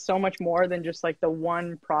design is so much more than just like the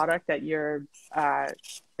one product that you're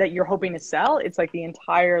hoping to sell. It's like the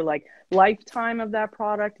entire like lifetime of that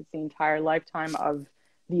product. It's the entire lifetime of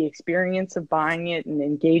the experience of buying it and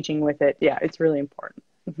engaging with it. Yeah, it's really important.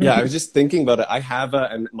 Yeah, I was just thinking about it. I have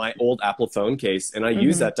my old Apple phone case, and I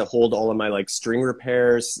use that to hold all of my like string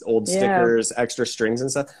repairs, old stickers, extra strings and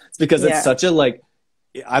stuff. It's because it's such a like,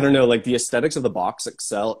 I don't know, like the aesthetics of the box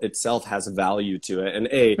itself has value to it. And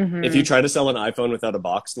if you try to sell an iPhone without a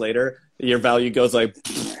box later, your value goes like,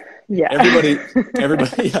 everybody,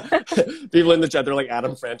 people in the chat, they're like,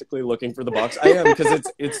 Adam frantically looking for the box. I am, because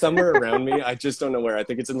it's somewhere around me. I just don't know where. I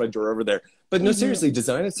think it's in my drawer over there. But no, seriously,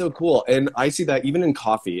 design is so cool. And I see that even in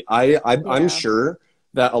coffee. I'm sure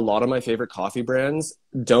that a lot of my favorite coffee brands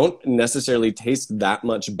don't necessarily taste that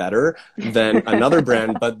much better than another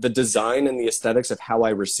brand, but the design and the aesthetics of how I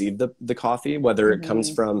receive the coffee, whether it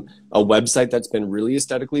comes from a website that's been really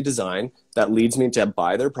aesthetically designed, that leads me to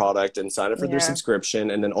buy their product and sign up for their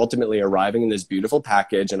subscription, and then ultimately arriving in this beautiful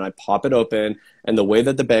package, and I pop it open, and the way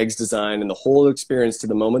that the bag's designed and the whole experience to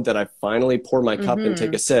the moment that I finally pour my cup and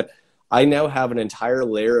take a sip, I now have an entire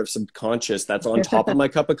layer of subconscious that's on top of my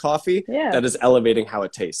cup of coffee that is elevating how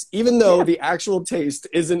it tastes. Even though the actual taste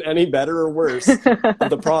isn't any better or worse of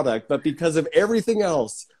the product, but because of everything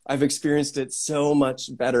else, I've experienced it so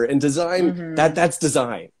much better. And design, that's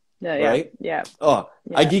design, right? Yeah. Oh,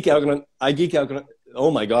 yeah. I geek out on,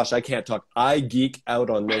 oh my gosh, I can't talk. I geek out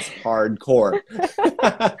on this hardcore.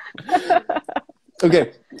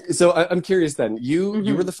 Okay, so I'm curious then.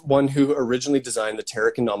 You were the one who originally designed the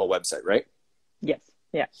Terra Kendama website, right? Yes.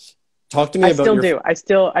 Yeah. Talk to me about I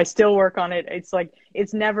still work on it. It's like,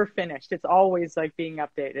 it's never finished. It's always like being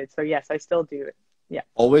updated. So yes, I still do it. Yeah.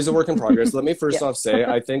 Always a work in progress. Let me first off say,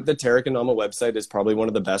 I think the Terra Kendama website is probably one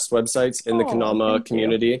of the best websites in the Kendama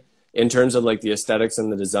community. In terms of like the aesthetics and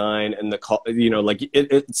the design and like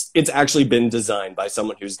it's actually been designed by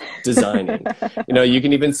someone who's designing. You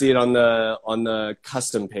can even see it on the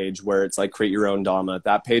custom page where it's like create your own Dama.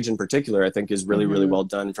 That page in particular, I think, is really, really well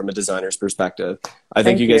done from a designer's perspective. I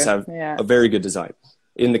think you guys have a very good design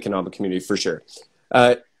in the Kendama community for sure.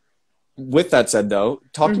 With that said though,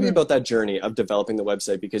 talk to me about that journey of developing the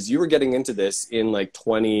website, because you were getting into this in like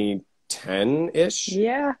 2010-ish.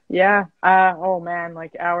 Yeah. Oh man,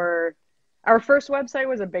 like our first website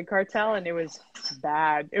was a big cartel, and it was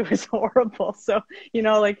bad. It was horrible. So,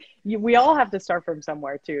 like we all have to start from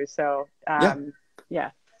somewhere too. So,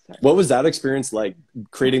 yeah. What was that experience like,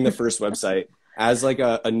 creating the first website as like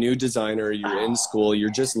a new designer? You're in school,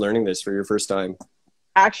 you're just learning this for your first time.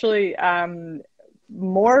 Actually,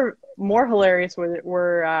 more hilarious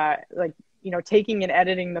were like, taking and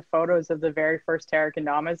editing the photos of the very first Terra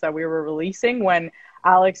Kendamas that we were releasing, when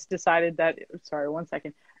Alex decided that, sorry, one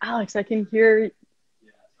second. Alex, I can hear,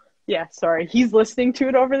 sorry. He's listening to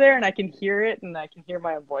it over there, and I can hear it, and I can hear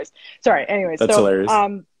my own voice. Sorry. Anyways, that's hilarious.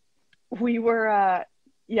 We were,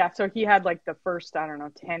 so he had like the first, 10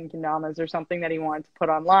 Kendamas or something that he wanted to put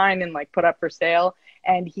online and like put up for sale.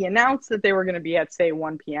 And he announced that they were going to be at, say,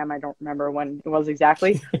 1 p.m. I don't remember when it was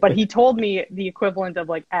exactly, but he told me the equivalent of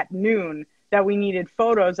like at noon that we needed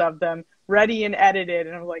photos of them ready and edited.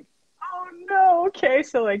 And I was like, oh no, okay.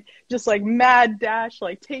 So like, just like mad dash,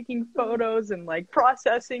 like taking photos and like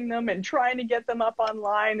processing them and trying to get them up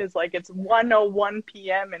online is like, it's 1:01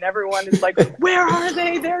 p.m. and everyone is like, where are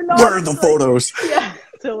they? They're not. Where are the photos? Yeah.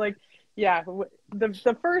 So like,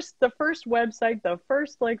 the first website, the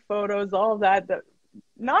first like photos, all of that,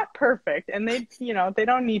 not perfect, and they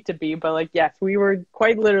don't need to be, but like, yes, we were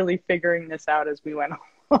quite literally figuring this out as we went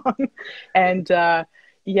along. And a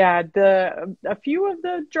few of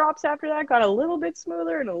the drops after that got a little bit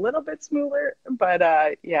smoother, but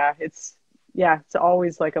it's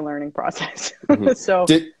always like a learning process. So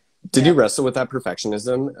did you wrestle with that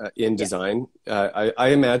perfectionism in design? I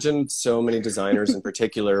imagine so many designers in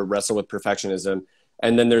particular wrestle with perfectionism.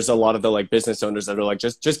 And then there's a lot of the like business owners that are like,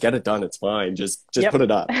 just get it done. It's fine. Just put it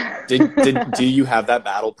up. Do you have that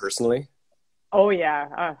battle personally? Oh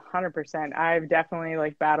yeah, 100%. I've definitely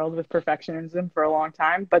like battled with perfectionism for a long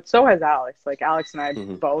time, but so has Alex. Like Alex and I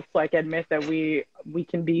both like admit that we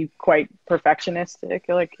can be quite perfectionistic,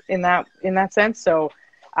 like in that sense. So,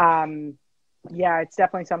 yeah, it's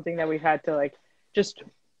definitely something that we've had to like just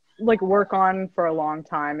like work on for a long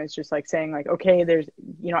time. It's just like saying like, okay, there's,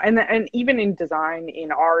 you know, and even in design,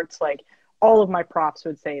 in art, like all of my props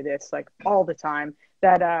would say this like all the time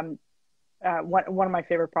that one of my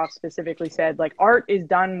favorite props specifically said like art is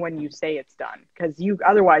done when you say it's done, because you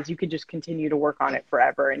otherwise you could just continue to work on it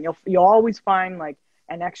forever, and you'll always find like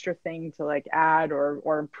an extra thing to like add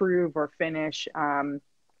or improve or finish.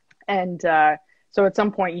 And so at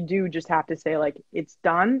some point you do just have to say like it's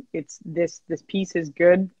done, it's this piece is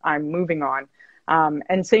good, I'm moving on.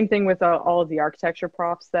 And same thing with all of the architecture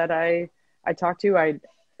props that I talked to.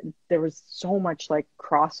 There was so much like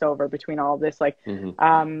crossover between all of this. Like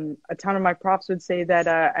a ton of my props would say that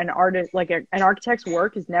an artist, like an architect's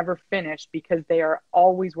work is never finished because they are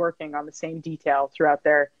always working on the same detail throughout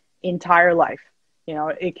their entire life. You know,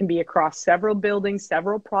 it can be across several buildings,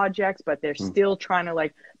 several projects, but they're still trying to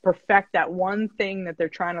like perfect that one thing that they're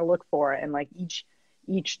trying to look for. And like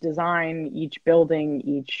each design, each building,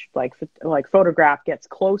 each like photograph gets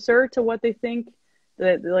closer to what they think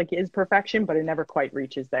that like is perfection, but it never quite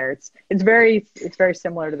reaches there. It's very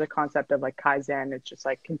similar to the concept of like Kaizen. It's just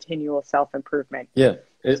like continual self-improvement. Yeah.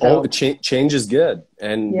 Change is good,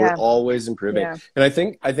 and we're always improving. Yeah.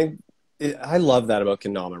 And I love that about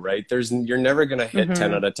Kendama, right? You're never going to hit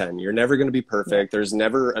 10 out of 10. You're never going to be perfect. There's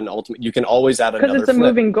never an ultimate. You can always add another because it's a flip.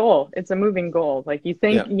 moving goal. It's a moving goal. Like you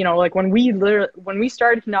think, you know, like when we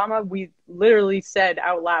started Kendama, we literally said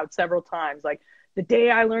out loud several times, like the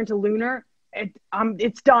day I learned to lunar,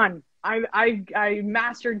 it's done. I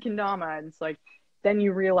mastered Kendama. And it's like, then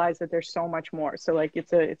you realize that there's so much more. So like,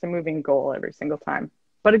 it's a moving goal every single time.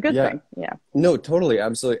 But a good thing. Yeah. No, totally.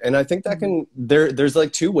 Absolutely. And I think that there's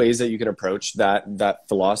like two ways that you can approach that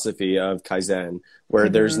philosophy of Kaizen, where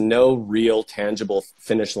there's no real tangible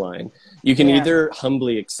finish line. You can either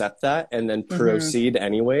humbly accept that and then proceed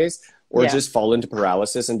anyways, or just fall into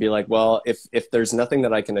paralysis and be like, well, if there's nothing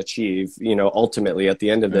that I can achieve, you know, ultimately at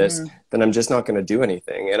the end of this, then I'm just not going to do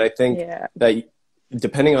anything. And I think that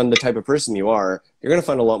depending on the type of person you are, you're going to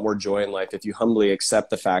find a lot more joy in life if you humbly accept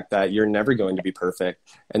the fact that you're never going to be perfect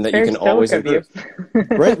and that you can always improve.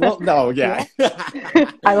 Right? Well, no, yeah.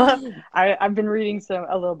 I've been reading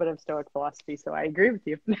a little bit of Stoic philosophy, so I agree with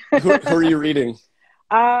you. Who are you reading?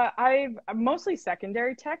 I'm mostly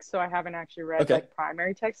secondary text, so I haven't actually read like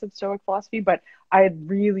primary texts of Stoic philosophy, but I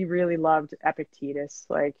really, really loved Epictetus,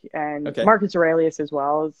 and Marcus Aurelius as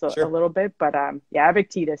well, a little bit, but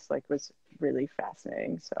Epictetus was really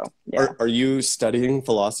fascinating. So Are you studying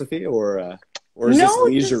philosophy or is this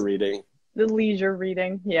leisure reading? The leisure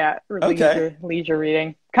reading, leisure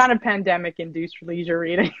reading, kind of pandemic induced leisure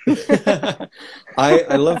reading.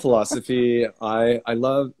 I love philosophy.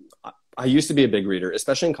 I used to be a big reader,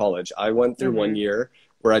 especially in college. I went through 1 year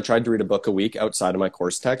where I tried to read a book a week outside of my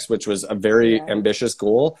course text, which was a very ambitious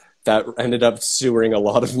goal that ended up sewering a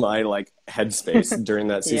lot of my headspace during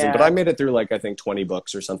that season. But I made it through I think 20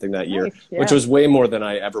 books or something that year, which was way more than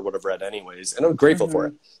I ever would have read anyways. And I'm grateful for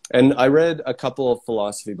it. And I read a couple of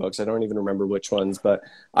philosophy books. I don't even remember which ones, but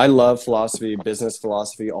I love philosophy, business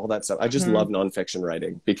philosophy, all that stuff. I just love nonfiction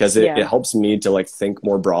writing because it helps me to think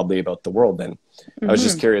more broadly about the world. And I was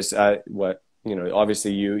just curious what,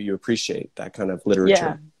 obviously you appreciate that kind of literature.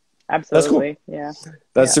 Yeah, absolutely. That's cool.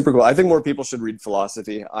 That's super cool. I think more people should read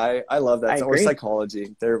philosophy. I love that. Or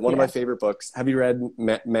psychology. They're one of my favorite books. Have you read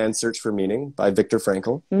Man's Search for Meaning by Viktor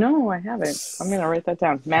Frankl? No, I haven't. I'm going to write that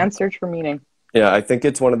down. Man's Search for Meaning. Yeah, I think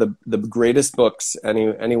it's one of the greatest books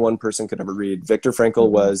any one person could ever read. Viktor Frankl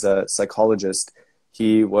was a psychologist.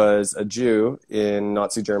 He was a Jew in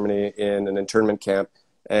Nazi Germany in an internment camp.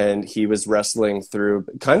 And he was wrestling through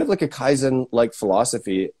kind of like a Kaizen-like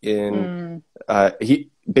philosophy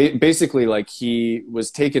basically he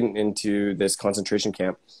was taken into this concentration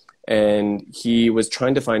camp and he was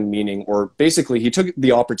trying to find meaning, or basically he took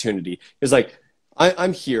the opportunity. He was like,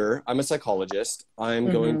 I'm here, I'm a psychologist,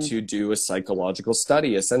 I'm going to do a psychological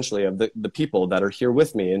study essentially of the people that are here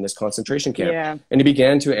with me in this concentration camp. Yeah. And he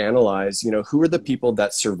began to analyze, who are the people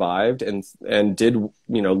that survived and did,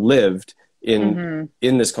 lived in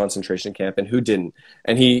this concentration camp and who didn't.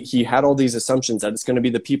 And he had all these assumptions that it's going to be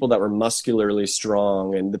the people that were muscularly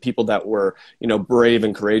strong and the people that were, brave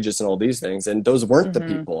and courageous and all these things. And those weren't the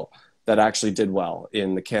people that actually did well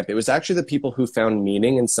in the camp. It was actually the people who found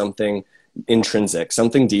meaning in something intrinsic,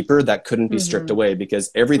 something deeper that couldn't be stripped away, because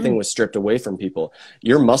everything was stripped away from people.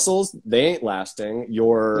 Your muscles, they ain't lasting.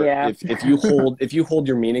 If you hold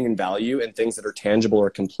your meaning and value in things that are tangible or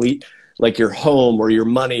complete, like your home or your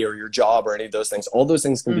money or your job or any of those things, all those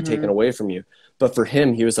things can be taken away from you. But for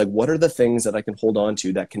him, he was like, what are the things that I can hold on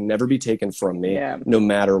to that can never be taken from me, no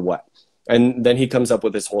matter what? And then he comes up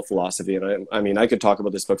with this whole philosophy. And I mean, I could talk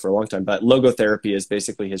about this book for a long time, but logotherapy is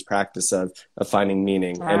basically his practice of finding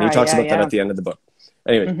meaning. And he talks about that at the end of the book.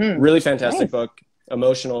 Anyway, really fantastic book,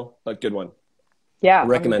 emotional, but good one. Yeah, I'm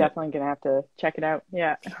definitely going to have to check it out.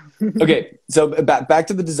 Yeah. Okay, so back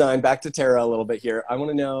to the design, back to Terra a little bit here. I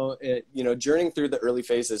want to know, journeying through the early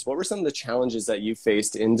phases, what were some of the challenges that you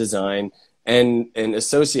faced in design and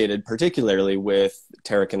associated particularly with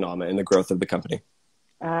Terra Kendama and the growth of the company?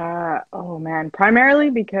 Oh man,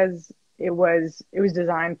 primarily because it was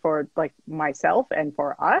designed for like myself and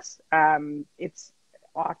for us. It's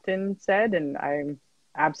often said, and I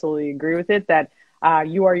absolutely agree with it, that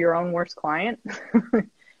you are your own worst client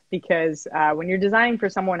because when you're designing for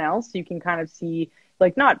someone else, you can kind of see,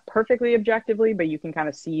 like, not perfectly objectively, but you can kind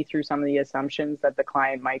of see through some of the assumptions that the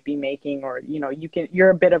client might be making, or, you're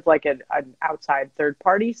a bit of like an outside third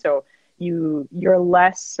party. So you're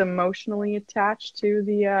less emotionally attached to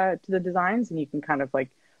the designs, and you can kind of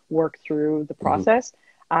like work through the process.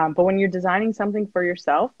 But when you're designing something for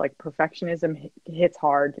yourself, like, perfectionism hits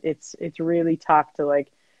hard. It's really tough to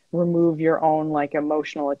like remove your own like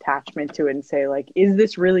emotional attachment to it and say, like, is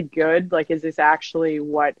this really good? Like, is this actually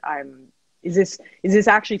is this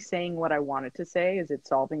actually saying what I want it to say? Is it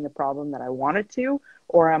solving the problem that I want it to?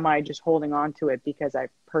 Or am I just holding on to it because I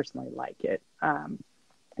personally like it?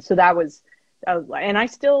 So that was, and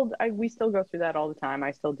we still go through that all the time.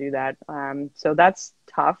 I still do that. So that's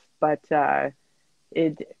tough, but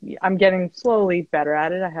I'm getting slowly better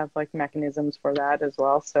at it. I have like mechanisms for that as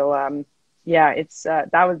well. So yeah, it's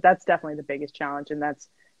that's definitely the biggest challenge, and that's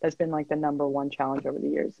been like the number one challenge over the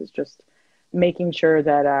years, is just making sure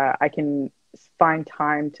that I can find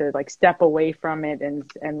time to like step away from it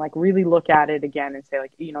and like really look at it again and say,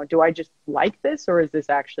 like, do I just like this, or is this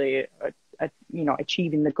actually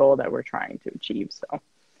achieving the goal that we're trying to achieve? So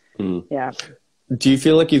yeah. Do you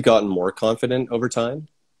feel like you've gotten more confident over time?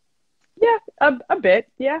 Yeah, a bit.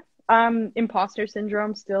 Yeah. Imposter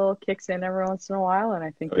syndrome still kicks in every once in a while, and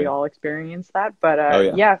I think we all experience that.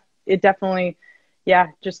 But yeah, it definitely,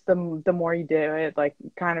 just the more you do it, like,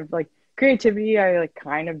 kind of like creativity, I like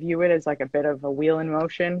kind of view it as like a bit of a wheel in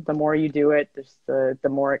motion. The more you do it, just the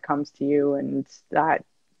more it comes to you, and that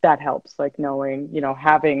helps, like, knowing,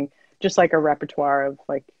 having just like a repertoire of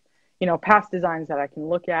like, past designs that I can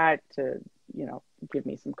look at to, give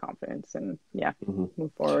me some confidence and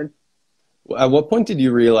move forward. At what point did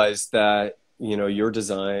you realize that, your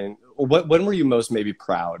design, or when were you most maybe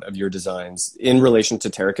proud of your designs in relation to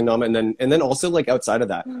Terra Kendama? And then also, like, outside of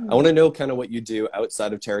that, I want to know kind of what you do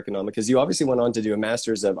outside of Terra Kendama, because you obviously went on to do a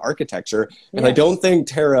master's of architecture, and I don't think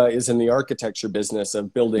Terra is in the architecture business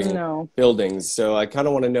of building buildings. So I kind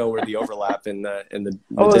of want to know where the overlap in the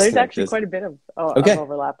there's actually quite a bit of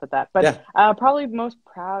overlap with that, but probably most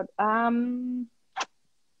proud.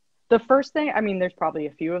 The first thing, I mean, there's probably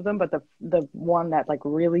a few of them, but the one that like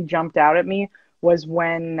really jumped out at me was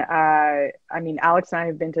when, Alex and I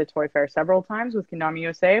have been to Toy Fair several times with Kendama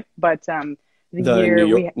USA, but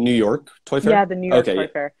New York Toy Fair? Yeah, the New York Toy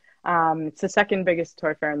Fair. It's the second biggest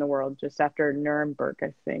toy fair in the world, just after Nuremberg,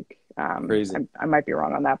 I think. Crazy. I might be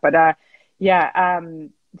wrong on that, but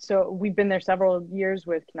so we've been there several years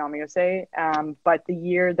with Kendama USA, but the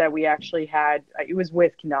year that we actually had, it was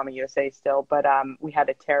with Kendama USA still, but we had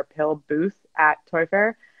a Terra Pill booth at Toy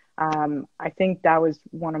Fair. I think that was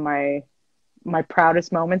one of my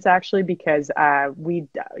proudest moments, actually, because I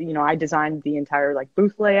designed the entire like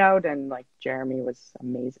booth layout, and like Jeremy was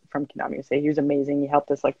amazing from Kendama USA. He was amazing. He helped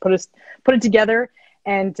us like put it together.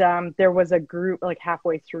 And there was a group, like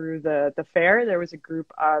halfway through the fair, there was a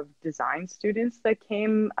group of design students that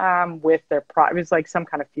came with their it was like some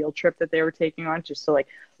kind of field trip that they were taking on, just to like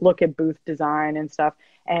look at booth design and stuff.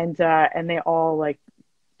 And they all like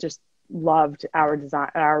just loved our design,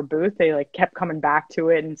 our booth. They like kept coming back to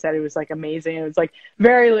it and said it was like amazing. It was like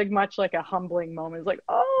very like much like a humbling moment. It's like,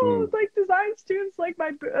 it's like design students like my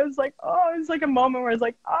booth. It was like, it was like a moment where it's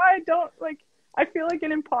like, I feel like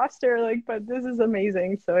an imposter, like, but this is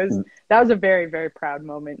amazing. So that was a very, very proud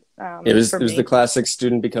moment. It was the classic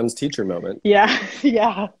student becomes teacher moment. Yeah,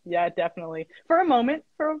 definitely. For a moment.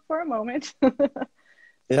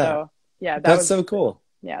 So that's so cool.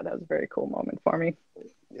 Yeah, that was a very cool moment for me.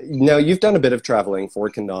 Now, you've done a bit of traveling for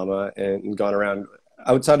Kendama and gone around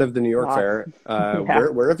outside of the New York Fair.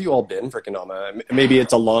 Where have you all been for Kendama? Maybe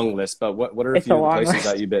it's a long list, but what are a few of the places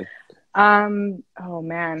that you've been? Oh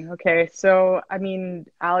man. Okay. So, I mean,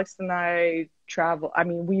 Alex and I travel. I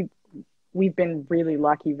mean, we've been really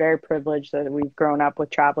lucky, very privileged that we've grown up with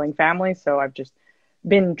traveling families. So I've just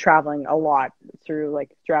been traveling a lot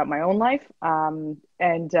throughout my own life. And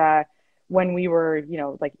when we were, you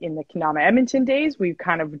know, like in the Kendama Edmonton days, we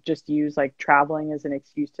kind of just used like traveling as an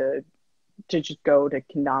excuse to just go to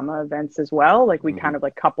Kendama events as well. Like we kind of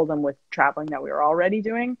like coupled them with traveling that we were already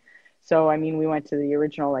doing. So, I mean, we went to the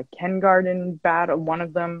original like Ken Garden battle, one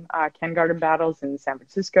of them, Ken Garden battles in San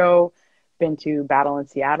Francisco, been to battle in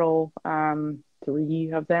Seattle,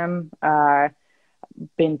 3 of them. I've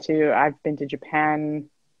been to Japan.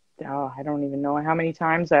 Oh, I don't even know how many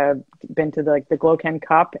times. I've been to the Gloken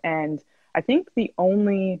Cup, and I think the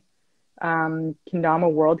only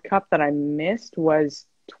Kendama World Cup that I missed was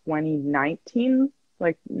 2019.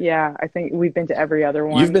 Like, yeah, I think we've been to every other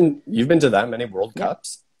one. You've been to that many World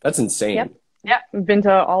Cups? That's insane. Yep. Yeah, we've been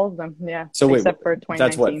to all of them. Yeah. So except for 2019.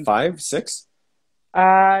 That's what, 5, 6?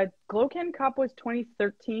 Gloken Cup was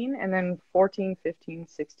 2013, and then 14, 15,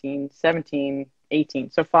 16, 17,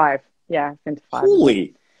 18. So 5. Yeah, I've been to 5.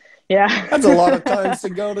 Holy. Yeah. That's a lot of times to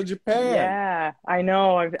go to Japan. Yeah, I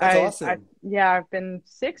know. That's awesome. I've been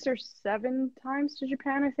 6 or 7 times to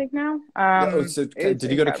Japan, I think now. So did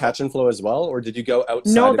you go to Catch and Flow as well, or did you go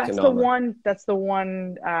outside No, of that's Kendama? that's the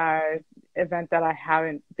one event that I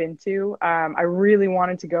haven't been to. I really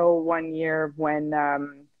wanted to go one year when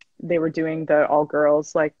they were doing the all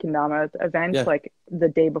girls like Kendama event like the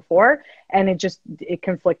day before, and it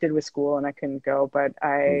conflicted with school and I couldn't go, but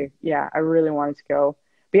I really wanted to go.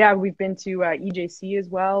 But yeah, we've been to EJC as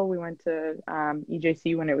well. We went to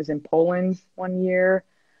EJC when it was in Poland one year.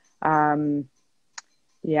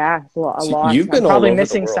 Yeah, a lot. You've been I'm probably all over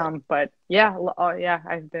missing the world. some, but yeah,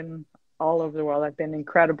 I've been all over the world. I've been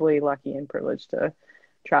incredibly lucky and privileged to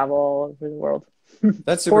travel all over the world.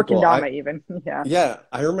 That's super for cool. Kendama even. Yeah,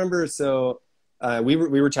 I remember. So we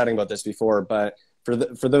were chatting about this before, but for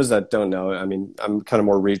those that don't know, I mean, I'm kind of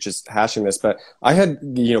more just hashing this, but I had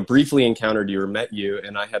briefly encountered you or met you,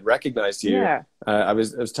 and I had recognized you. Yeah. I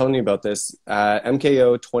was telling you about this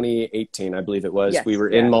MKO 2018, I believe it was. Yes, we were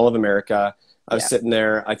in Mall of America. I was sitting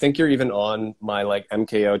there. I think you're even on my like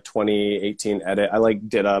MKO 2018 edit. I like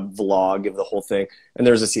did a vlog of the whole thing, and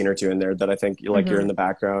there's a scene or two in there that I think you're in the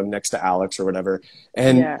background next to Alex or whatever.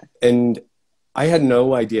 And I had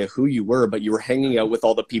no idea who you were, but you were hanging out with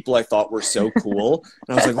all the people I thought were so cool.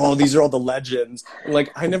 And I was like, oh, these are all the legends. And like,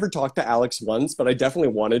 I never talked to Alex once, but I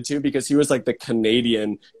definitely wanted to because he was like the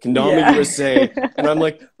Canadian, Kendama USA. And I'm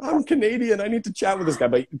like, I'm Canadian. I need to chat with this guy.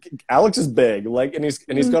 But Alex is big, like, and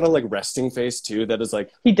he's got a like resting face too. That is like,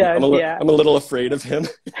 he does. I'm a little afraid of him.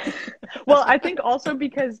 Well, I think also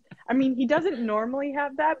because, I mean, he doesn't normally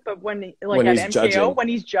have that, but when at MKO, judging. when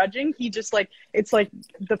he's judging, he just like, it's like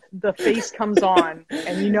the face comes on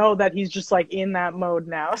and you know that he's just like in that mode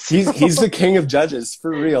now. So. He's the king of judges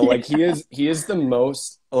for real. Like he is the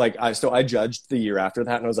most like I judged the year after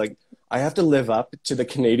that and I was like, I have to live up to the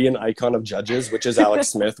Canadian icon of judges, which is Alex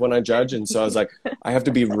Smith when I judge. And so I was like, I have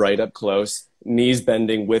to be right up close, knees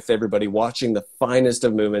bending with everybody, watching the finest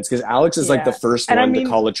of movements. Because Alex is like the first one to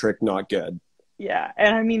call a trick not good. Yeah.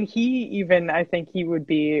 And I mean, I think he would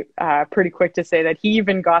be pretty quick to say that he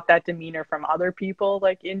even got that demeanor from other people,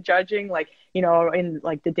 like in judging, like, in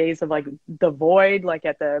like the days of like the Void, like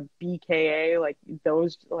at the BKA, like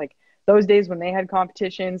those days when they had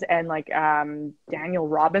competitions, and like Daniel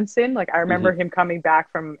Robinson, like I remember him coming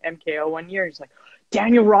back from MKO one year. He's like,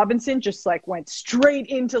 Daniel Robinson just like went straight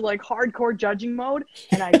into like hardcore judging mode,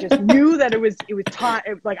 and I just knew that it was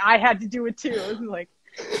time. Like I had to do it too. It was like,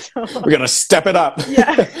 so, we're gonna step it up.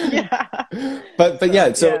 But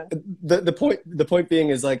the point being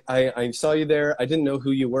is like I saw you there. I didn't know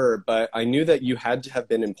who you were, but I knew that you had to have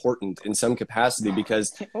been important in some capacity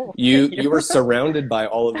because you were surrounded by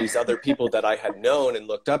all of these other people that I had known and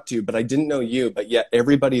looked up to, but I didn't know you. But yet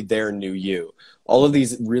everybody there knew you. All of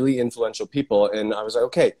these really influential people, and I was like,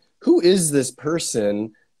 okay, who is this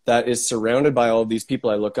person that is surrounded by all of these people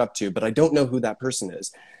I look up to, but I don't know who that person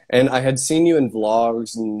is. And I had seen you in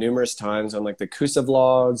vlogs numerous times on like the Kusa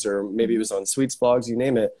vlogs, or maybe it was on Sweets vlogs, you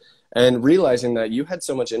name it. And realizing that you had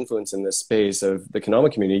so much influence in this space of the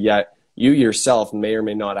Kendama community, yet you yourself may or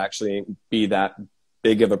may not actually be that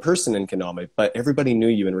big of a person in Kendama, but everybody knew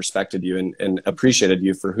you and respected you and appreciated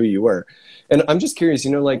you for who you were. And I'm just curious,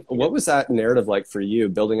 like what was that narrative like for you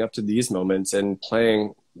building up to these moments and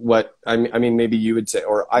playing what I mean, maybe you would say,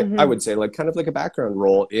 or I would say like kind of like a background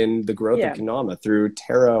role in the growth of Kendama through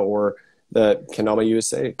Terra or the Kendama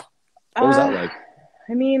USA. What was that like?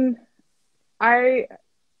 I mean, I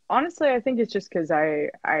think it's just because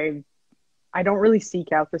I don't really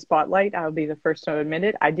seek out the spotlight. I'll be the first to admit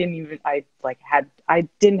it. I didn't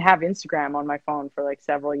have Instagram on my phone for like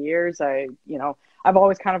several years. I've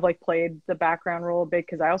always kind of like played the background role a bit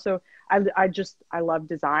because I love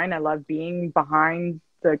design. I love being behind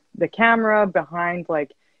the camera, behind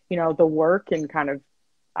like the work and kind of,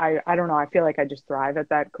 I don't know, I feel like I just thrive at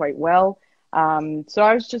that quite well. So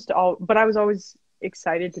I was but I was always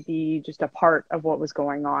excited to be just a part of what was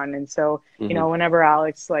going on. And so, whenever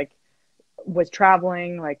Alex like was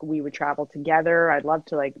traveling, like we would travel together, I'd love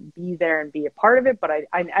to like be there and be a part of it. But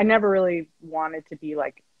I never really wanted to be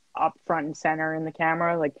like up front and center in the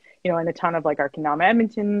camera, like, in a ton of like our Kendama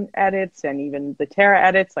Edmonton edits and even the Terra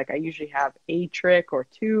edits, like I usually have a trick or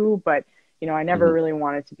two, but I never really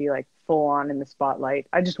wanted to be like full on in the spotlight.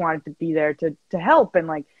 I just wanted to be there to help and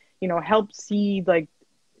like, help see like,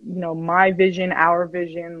 my vision, our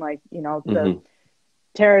vision, like, the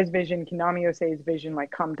Terra's vision, Kendama USA's vision,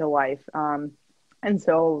 like come to life. And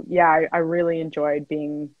so, yeah, I really enjoyed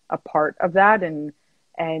being a part of that and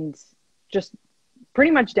just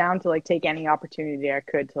pretty much down to like take any opportunity I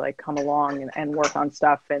could to like come along and work on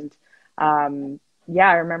stuff. And yeah,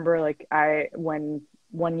 I remember like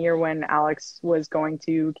one year when Alex was going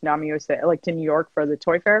to Kendama USA, like to New York for the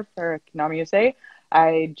toy fair for Kendama USA,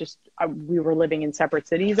 we were living in separate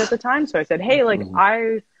cities at the time. So I said, hey, like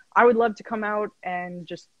I would love to come out and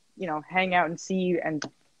just, hang out and see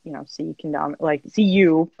see Kendama, like see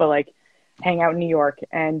you, but like hang out in New York.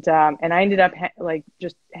 And I ended up like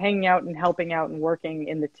just hanging out and helping out and working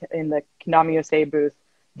in the Kendama USA booth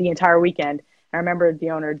the entire weekend. I remember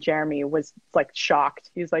the owner, Jeremy, was like shocked.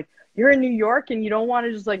 He was like, you're in New York and you don't want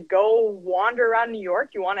to just like go wander around New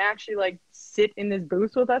York. You want to actually like sit in this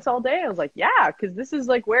booth with us all day. I was like, yeah, because this is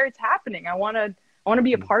like where it's happening. I want to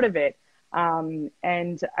be a part of it. And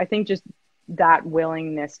I think just that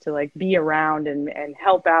willingness to like be around and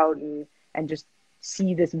help out and just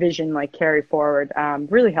see this vision like carry forward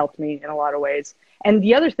really helped me in a lot of ways. And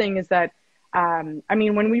the other thing is that I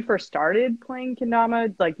mean, when we first started playing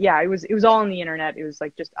Kendama, like, yeah, it was all on the internet. It was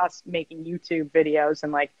like just us making YouTube videos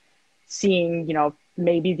and like seeing,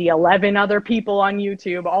 maybe the 11 other people on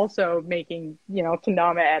YouTube also making,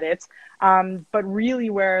 Kendama edits. But really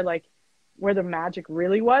where the magic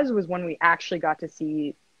really was when we actually got to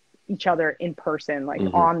see each other in person, like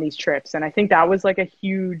on these trips. And I think that was like a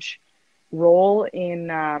huge role in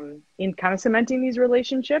kind of cementing these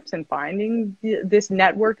relationships and finding this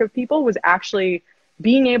network of people, was actually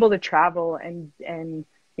being able to travel and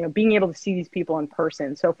being able to see these people in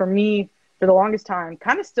person. So for me, for the longest time,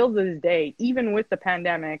 kind of still to this day, even with the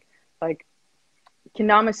pandemic, like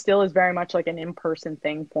Kendama still is very much like an in-person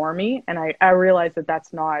thing for me. And I realize that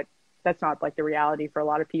that's not like the reality for a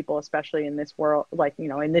lot of people, especially in this world, like,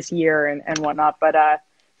 in this year and whatnot. But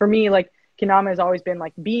for me, like, Kendama has always been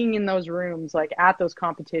like being in those rooms, like at those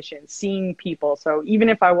competitions, seeing people. So even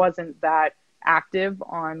if I wasn't that active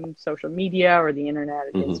on social media or the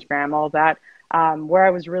internet, Instagram, all that, where I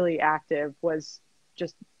was really active was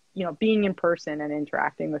just, being in person and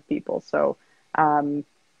interacting with people. So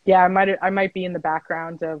yeah, I might be in the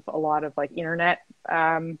background of a lot of like internet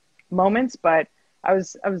moments, but I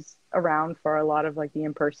was around for a lot of like the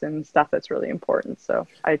in-person stuff that's really important. So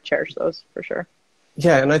I cherish those for sure.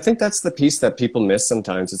 Yeah, and I think that's the piece that people miss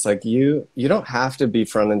sometimes. It's like you don't have to be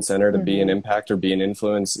front and center to be an impact or be an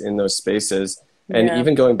influence in those spaces. And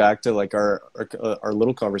even going back to like our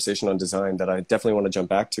little conversation on design that I definitely want to jump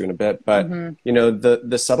back to in a bit. But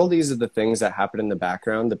the subtleties of the things that happen in the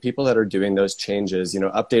background, the people that are doing those changes,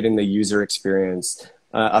 updating the user experience,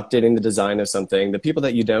 updating the design of something, the people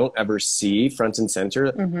that you don't ever see front and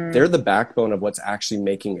center, they're the backbone of what's actually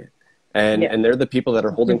making it. And they're the people that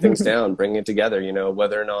are holding things down, bringing it together,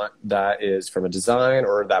 whether or not that is from a design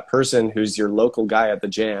or that person who's your local guy at the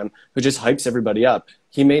jam who just hypes everybody up.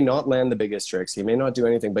 He may not land the biggest tricks. He may not do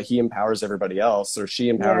anything, but he empowers everybody else, or she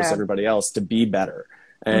empowers everybody else to be better.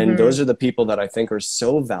 And those are the people that I think are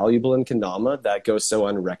so valuable in Kendama that go so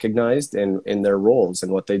unrecognized in their roles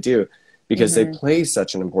and what they do, because they play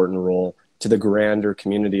such an important role to the grander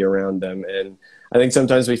community around them. And I think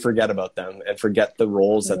sometimes we forget about them and forget the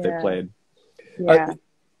roles that they played.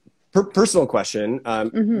 Personal question.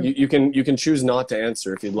 You can choose not to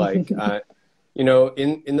answer if you'd like. In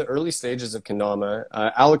the early stages of Kendama,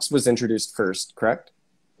 Alex was introduced first, correct?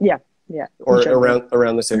 Yeah. Or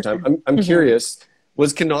around the same time. I'm curious,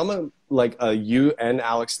 was Kendama like a you and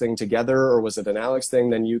Alex thing together, or was it an Alex thing,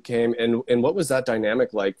 then you came? And what was that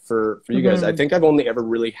dynamic like for you guys? I think I've only ever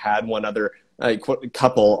really had one other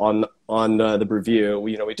couple on the Brewview.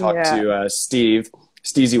 We talked to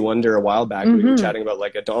Steezy Wonder a while back. We were chatting about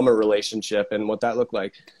like a Dama relationship and what that looked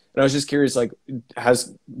like. And I was just curious, like,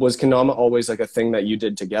 was Kendama always like a thing that you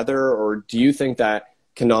did together, or do you think that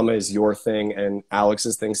Kendama is your thing and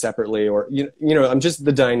Alex's thing separately, or I'm just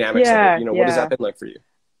the dynamics of it. What has that been like for you?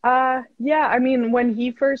 Yeah, I mean, when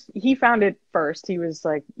he found it first, he was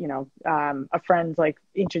like, a friend like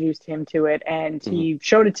introduced him to it and Hmm. he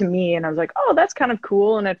showed it to me and I was like, oh, that's kind of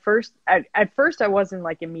cool. And at first I wasn't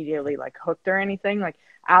like immediately like hooked or anything. Like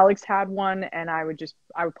Alex had one and I would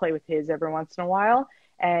play with his every once in a while.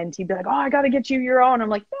 And he'd be like, "Oh, I got to get you your own." I'm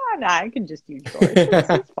like, "Nah, nah, I can just use yours.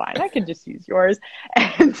 It's fine. I can just use yours."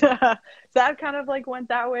 And so that kind of like went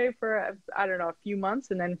that way for I don't know, a few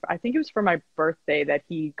months, and then I think it was for my birthday that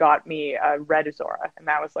he got me a red Azora, and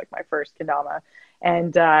that was like my first kendama.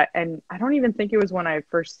 And I don't even think it was when I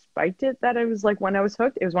first spiked it that it was like when I was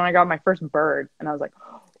hooked. It was when I got my first bird, and I was like,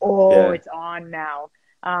 "Oh, Yeah. it's on now."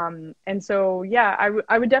 And so yeah,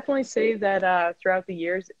 I would definitely say that throughout the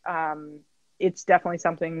years, it's definitely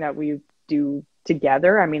something that we do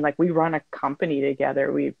together. I mean, like we run a company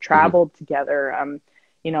together. We've Hmm. traveled together.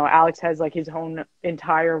 Alex has like his own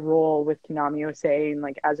entire role with Kendama USA and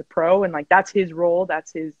like as a pro, and like that's his role.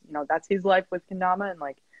 That's his life with Kendama, and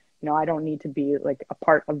like, I don't need to be like a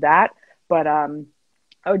part of that. But I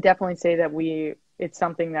would definitely say that it's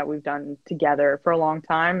something that we've done together for a long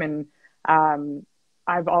time, and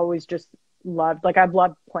I've always just I've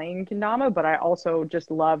loved playing Kendama, but I also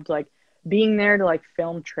just loved like being there to like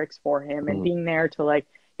film tricks for him and Hmm. being there to like,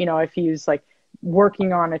 if he's like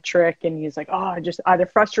working on a trick and he's like, oh, just either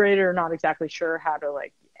frustrated or not exactly sure how to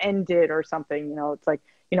like end it or something, it's like,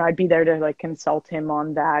 I'd be there to like consult him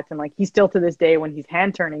on that. And like, he still to this day, when he's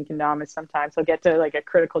hand turning kendamas, sometimes he'll get to like a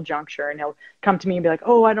critical juncture and he'll come to me and be like,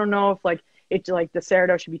 oh, I don't know if like it's like the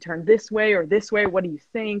Cerdo should be turned this way or this way. What do you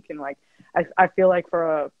think? And like, I feel like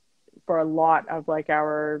for a lot of like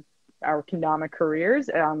our kendama careers,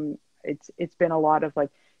 it's been a lot of like,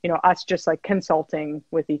 us just like consulting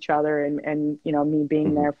with each other and me being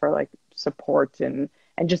Hmm. there for like support and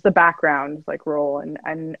just the background like role.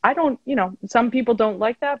 And I don't, some people don't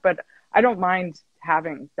like that, but I don't mind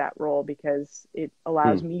having that role because it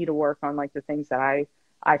allows me to work on like the things that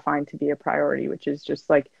I find to be a priority, which is just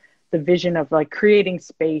like the vision of like creating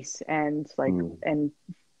space and like, Hmm. and,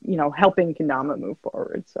 helping kendama move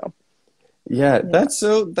forward. So, Yeah, yeah.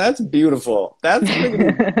 that's beautiful. That's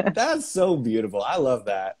so beautiful. I love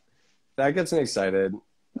that. That gets me excited.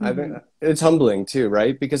 I think Hmm. it's humbling too,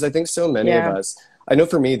 right? Because I think so many of Yeah. us, I know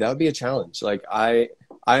for me that would be a challenge. Like I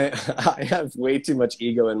I have way too much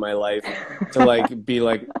ego in my life to like be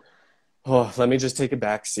like, oh, let me just take a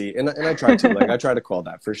back seat. And I try to. Like I try to call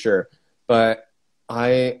that for sure. But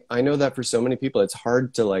I know that for so many people it's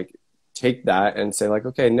hard to like take that and say like,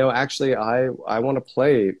 okay, no, actually I want to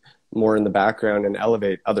play more in the background and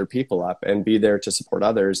elevate other people up and be there to support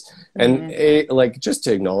others. And Hmm. like just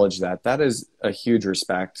to acknowledge that, that is a huge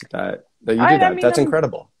respect that you do I that. mean, That's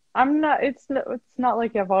incredible. I'm not, it's not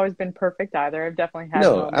like I've always been perfect either. I've definitely had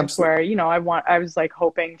No, moments absolutely. where, I was like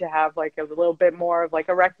hoping to have like a little bit more of like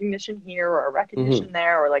a recognition here or a Hmm. recognition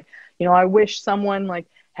there, or like, I wish someone like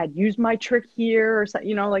had used my trick here or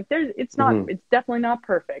something, like Hmm. it's definitely not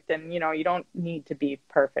perfect. And, you don't need to be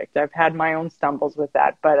perfect. I've had my own stumbles with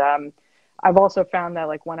that, but, I've also found that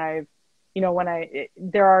like when I've,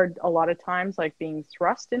 there are a lot of times like being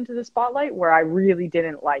thrust into the spotlight where I really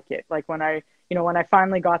didn't like it. Like when I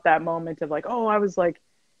finally got that moment of like, oh, I was like,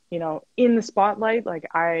 in the spotlight, like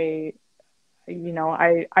I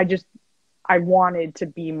just, I wanted to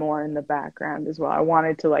be more in the background as well. I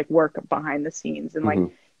wanted to like work behind the scenes and like,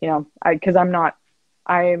 Hmm. cause I'm,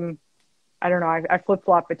 I don't know, I flip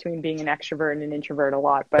flop between being an extrovert and an introvert a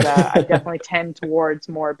lot, but I definitely tend towards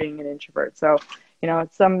more being an introvert. So,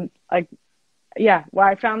 it's some like, yeah, well,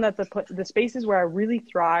 I found that the spaces where I really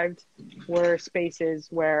thrived were spaces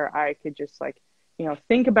where I could just like,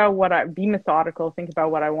 think about be methodical, think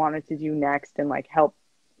about what I wanted to do next, and like help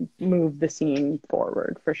move the scene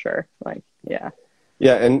forward for sure. Like, yeah.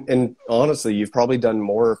 Yeah, and honestly, you've probably done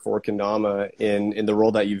more for Kendama in the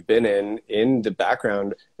role that you've been in the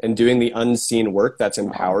background and doing the unseen work that's Oh,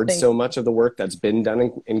 empowered thank so much of the work that's been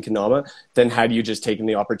done in Kendama than had you just taken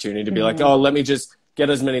the opportunity to you. be like, Hmm. oh, let me just get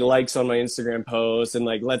as many likes on my Instagram posts and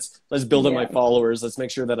like let's build up my Yeah. followers. Let's make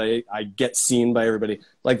sure that I get seen by everybody.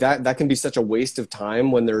 Like that can be such a waste of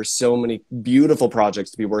time when there are so many beautiful projects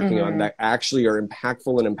to be working on Hmm. that actually are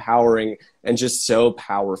impactful and empowering and just so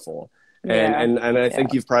powerful. and Yeah. and and I Yeah.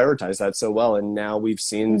 think you've prioritized that so well, and now we've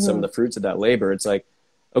seen some of Hmm. the fruits of that labor. It's like,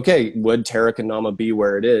 okay, would Terra Kendama be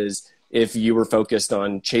where it is if you were focused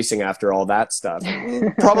on chasing after all that stuff?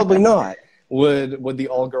 Probably not. Would the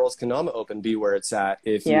all girls Kendama Open be where it's at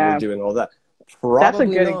if you were Yeah. doing all that? That's a Probably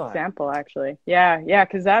good not. example, actually. Yeah. Yeah.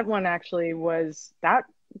 Cause that one actually was that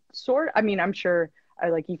I mean, I'm sure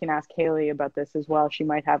like, you can ask Haley about this as well. She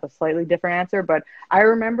might have a slightly different answer, but I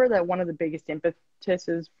remember that one of the biggest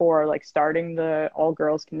impetuses for like starting the all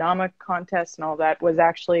girls kendama contest and all that was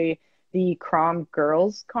actually the Crom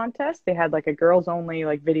Girls contest. They had like a girls only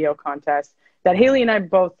like video contest that Haley and I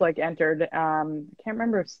both like entered. I can't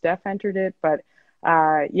remember if Steph entered it, but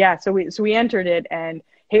yeah, so we entered it, and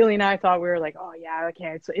Haley and I thought, we were like, oh yeah,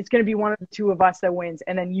 okay, it's gonna be one of the two of us that wins.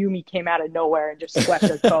 And then Yumi came out of nowhere and just swept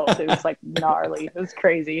us both. It was like gnarly. It was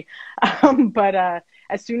crazy. But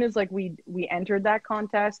as soon as like we entered that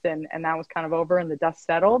contest, and that was kind of over and the dust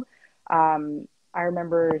settled, I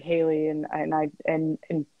remember Haley and I and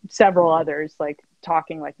several others like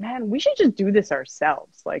talking like, man, we should just do this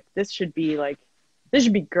ourselves. Like this should be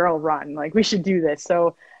girl run. Like we should do this.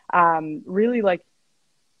 So really, like,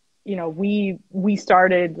 you know, we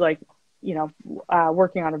started like, you know,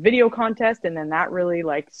 working on a video contest, and then that really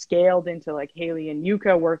like scaled into like Haley and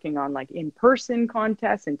Yuka working on like in-person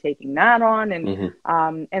contests and taking that on. And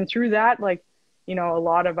and through that, like, you know, a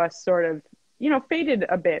lot of us sort of, you know, faded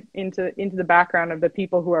a bit into the background of the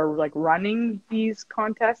people who are like running these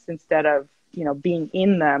contests instead of, you know, being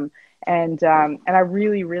in them. And I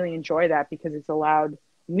really, really enjoy that, because it's allowed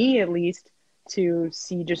me at least to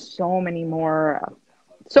see just so many more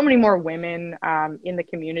women in the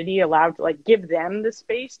community, allowed to like give them the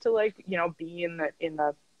space to like, you know, be in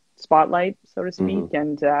the spotlight, so to speak.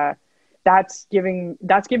 And that's given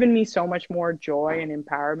me so much more joy and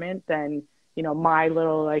empowerment than, you know, my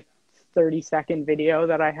little like 30-second video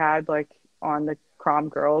that I had like on the Crom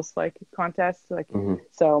Girls like contest. Like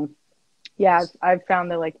so yeah, I've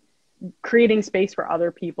found that like creating space for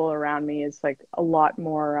other people around me is like a lot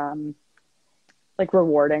more like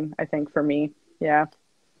rewarding, I think, for me. Yeah,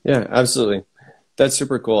 absolutely. That's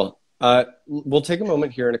super cool. We'll take a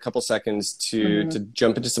moment here in a couple seconds to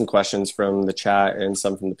jump into some questions from the chat and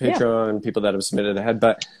some from the Patreon and people that have submitted ahead.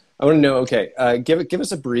 But I want to know, okay, give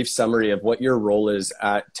us a brief summary of what your role is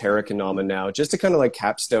at Terra Kendama now, just to kind of like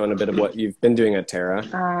capstone a bit of what you've been doing at Terra.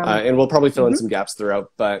 And we'll probably fill in some gaps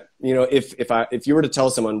throughout. But, you know, if you were to tell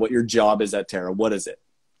someone what your job is at Terra, what is it?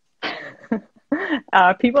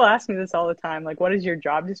 People ask me this all the time. Like, what is your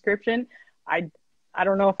job description? I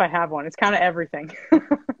don't know if I have one. It's kind of everything.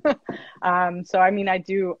 So, I mean, I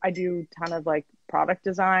do a ton of like product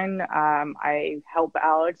design. I help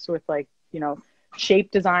Alex with like, you know,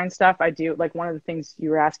 shape design stuff. I do like one of the things you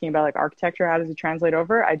were asking about, like architecture, how does it translate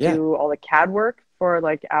over? I do all the CAD work for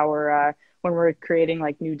like our, when we're creating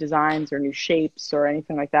like new designs or new shapes or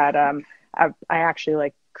anything like that. I actually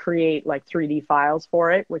like create like 3D files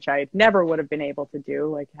for it, which I never would have been able to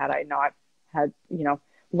do, like had I not had, you know,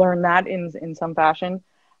 learned that in some fashion.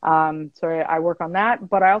 So I work on that,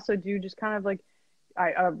 but I also do just kind of like,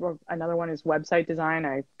 another one is website design.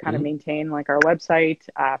 I kind of maintain like our website,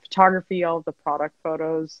 photography, all of the product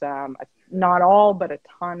photos, not all, but a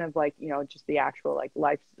ton of like, you know, just the actual like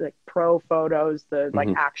life, like pro photos, the like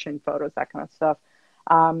action photos, that kind of stuff.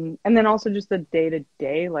 And then also just the day to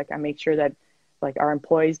day, like I make sure that like our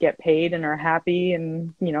employees get paid and are happy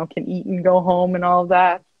and, you know, can eat and go home and all of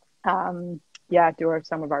that. Do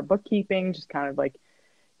some of our bookkeeping, just kind of like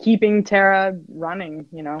keeping Terra running,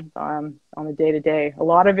 you know, on a day-to-day. A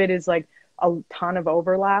lot of it is like a ton of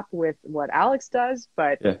overlap with what Alex does,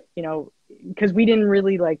 but you know, because we didn't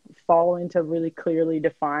really like fall into really clearly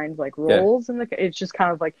defined like roles in it's just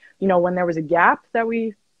kind of like, you know, when there was a gap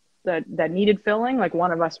that needed filling, like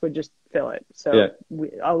one of us would just fill it. So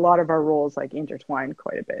a lot of our roles like intertwined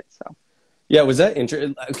quite a bit. So yeah, was that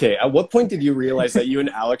interesting? Okay, at what point did you realize that you and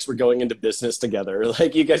Alex were going into business together?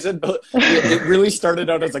 Like you guys had both, it really started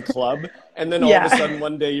out as a club, and then all of a sudden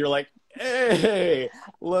one day you're like, hey,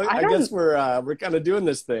 look, I guess we're kind of doing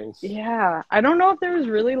this thing. Yeah, I don't know if there was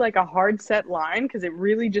really like a hard set line, because it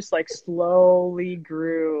really just like slowly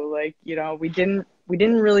grew. Like, you know, we didn't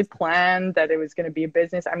really plan that it was going to be a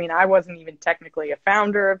business. I mean, I wasn't even technically a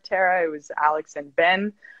founder of Terra. It was Alex and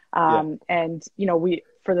Ben. And, you know,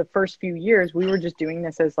 for the first few years, we were just doing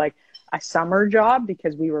this as like a summer job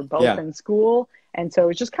because we were both in school. And so it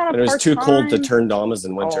was just kind of it was too cold to turn damas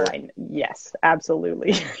in winter. Yes,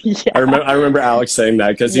 absolutely. I remember Alex saying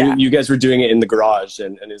that, because you guys were doing it in the garage,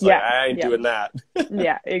 and he's like, I ain't doing that.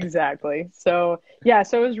 Yeah, exactly. So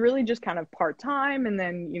so it was really just kind of part-time. And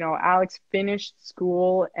then, you know, Alex finished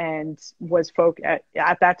school and was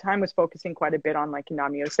at that time was focusing quite a bit on like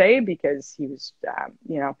Kendama USA, because he was,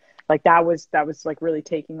 you know, like that was like really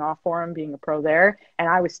taking off for him, being a pro there. And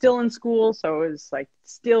I was still in school, so it was like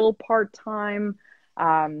still part-time.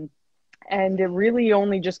 And it really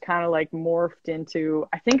only just kind of like morphed into,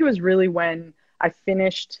 I think it was really when I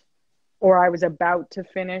finished, or I was about to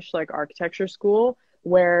finish like architecture school,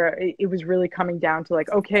 where it was really coming down to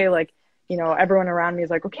like, okay, like, you know, everyone around me is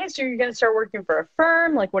like, okay, so you're going to start working for a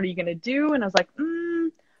firm. Like, what are you going to do? And I was like,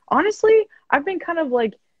 honestly, I've been kind of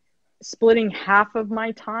like splitting half of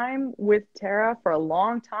my time with Terra for a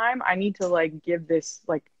long time. I need to like give this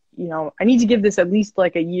like, you know, I need to give this at least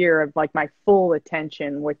like a year of like my full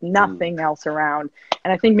attention with nothing else around.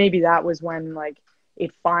 And I think maybe that was when like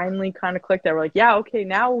it finally kind of clicked that we're like, yeah, okay,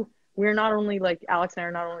 now we're not only like Alex and I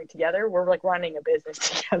are not only together, we're like running a business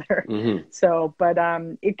together. So, but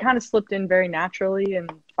it kind of slipped in very naturally,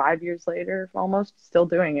 and 5 years later, almost still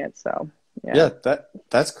doing it. So, yeah,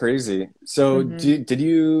 that's crazy. So,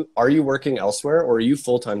 are you working elsewhere, or are you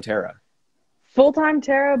full-time Terra? Full-time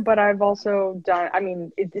Terra, but I've also done, I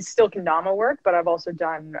mean, it's still Kendama work, but I've also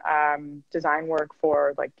done design work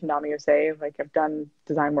for like Kendama USA. Like I've done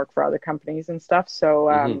design work for other companies and stuff.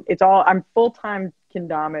 So it's all, I'm full-time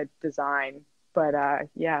Kendama design, but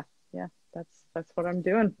yeah, that's what I'm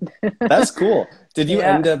doing. That's cool. Did you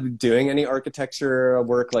end up doing any architecture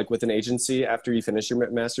work like with an agency after you finished your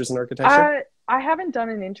master's in architecture? I haven't done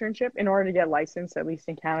an internship. In order to get licensed, at least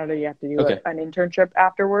in Canada, you have to do an internship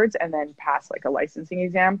afterwards and then pass like a licensing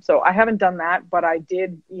exam. So I haven't done that, but I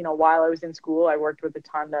did, you know, while I was in school, I worked with a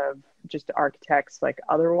ton of just architects, like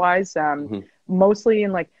otherwise, mostly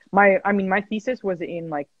in like my thesis was in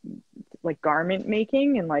like garment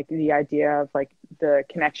making and like the idea of like the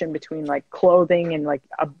connection between like clothing and like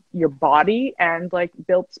your body and like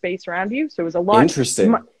built space around you. So it was a lot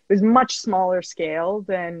interesting. It was much smaller scale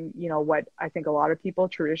than, you know, what I think a lot of people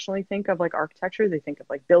traditionally think of like architecture. They think of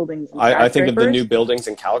like buildings. And I think of the new buildings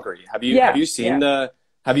in Calgary. Have you seen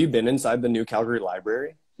have you been inside the new Calgary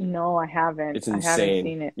library? No, I haven't. It's insane. I haven't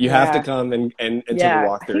seen it. You have to come and take a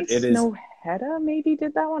walk through. It is. Hedda maybe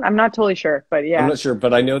did that one. I'm not totally sure, but yeah. I'm not sure,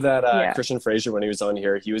 but I know that Kristin Fraser, when he was on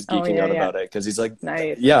here, he was geeking out about it because he's like,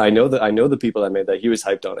 nice. Yeah, I know the people that made that. He was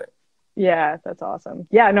hyped on it. Yeah, that's awesome.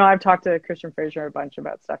 Yeah, no, I've talked to Kristin Fraser a bunch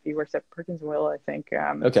about stuff. He works at Perkins & Will, I think,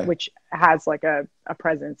 which has like a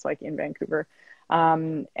presence like in Vancouver.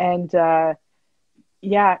 I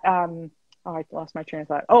lost my train of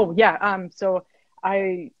thought. Oh yeah, so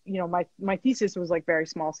I, you know, my thesis was like very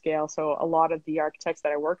small scale. So a lot of the architects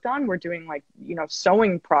that I worked on were doing like, you know,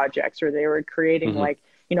 sewing projects, or they were creating like,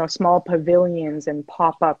 you know, small pavilions and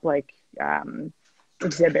pop up like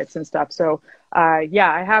exhibits and stuff. So I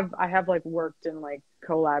have like worked and like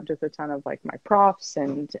collabed with a ton of like my profs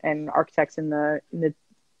and architects in the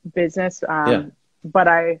business. But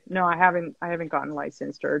I haven't gotten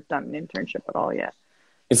licensed or done an internship at all yet.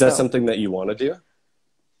 Is that something that you want to do?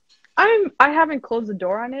 I haven't closed the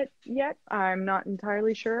door on it yet. I'm not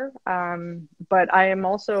entirely sure. But I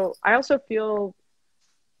also feel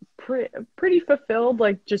pretty fulfilled,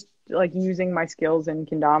 like just like using my skills in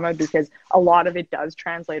Kendama, because a lot of it does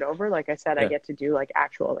translate over. Like I said, I get to do like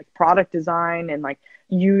actual like product design and like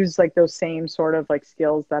use like those same sort of like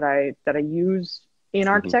skills that I use in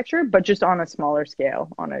architecture, but just on a smaller scale,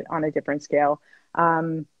 on a different scale.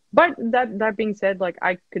 But that being said, like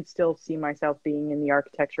I could still see myself being in the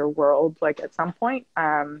architecture world, like at some point.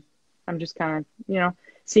 I'm just kind of, you know,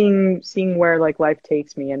 seeing where like life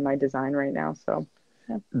takes me in my design right now. So,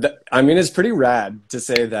 yeah. I mean, it's pretty rad to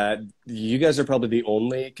say that you guys are probably the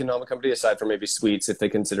only Kendama company, aside from maybe Sweets, if they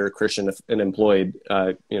consider Christian an employed,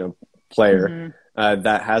 player,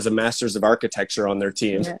 that has a master's of architecture on their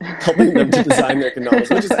team, helping them to design their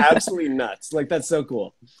Kendamas, which is absolutely nuts. Like, that's so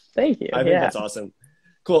cool. Thank you. I think that's awesome.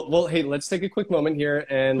 Cool. Well, hey, let's take a quick moment here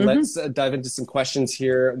and let's dive into some questions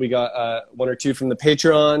here. We got one or two from the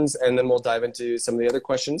Patrons, and then we'll dive into some of the other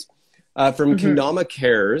questions. From Kendama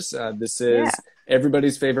Cares, this is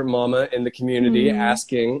everybody's favorite mama in the community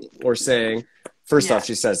asking or saying, first off,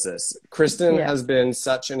 she says this: Kristin has been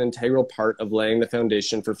such an integral part of laying the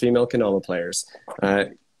foundation for female Kendama players.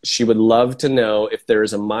 She would love to know if there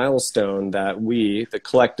is a milestone that we, the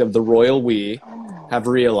collective, the royal we, have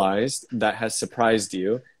realized that has surprised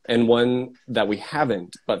you, and one that we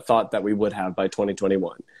haven't, but thought that we would have by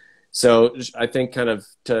 2021. So I think kind of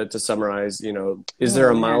to summarize, you know, is there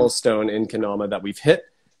a milestone in Kendama that we've hit,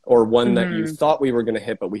 or one that you thought we were going to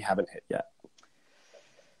hit, but we haven't hit yet?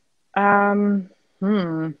 I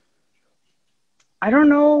don't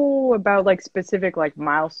know about like specific like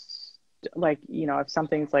milestones. Like, you know, if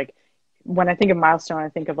something's like, when I think of milestone, I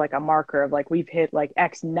think of like a marker of like we've hit like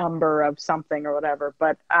X number of something or whatever.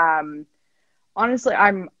 But honestly,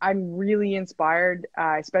 I'm really inspired,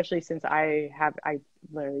 especially since I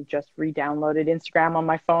literally just re-downloaded Instagram on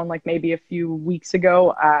my phone like maybe a few weeks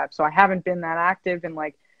ago. So I haven't been that active in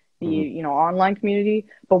like the you know, online community.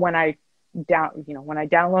 But when I when I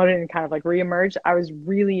downloaded and kind of like reemerged, I was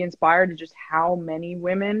really inspired to just how many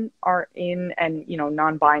women are in, and,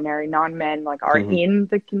 non-binary, non-men, like, are in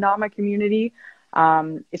the kendama community.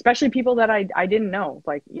 Especially people that I didn't know.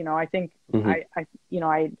 Like, I think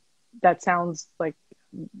that sounds like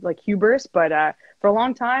hubris, but for a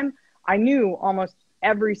long time, I knew almost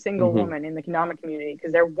every single woman in the kendama community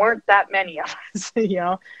because there weren't that many of us,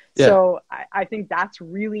 Yeah. So I think that's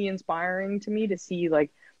really inspiring to me to see,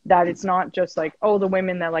 like, that it's not just like, oh, the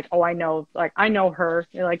women that, like, oh, I know her.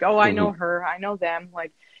 You're like, oh, I know her. I know them.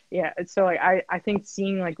 Like, yeah. So, like, I think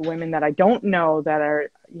seeing, like, women that I don't know that are,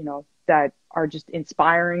 that are just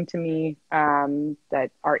inspiring to me, that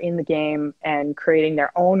are in the game and creating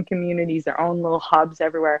their own communities, their own little hubs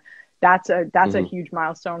everywhere. That's a huge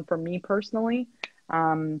milestone for me personally.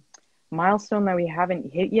 Milestone that we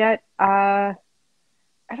haven't hit yet. I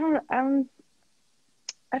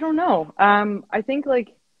don't know. I think,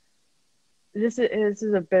 like, this is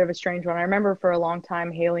a bit of a strange one. I remember for a long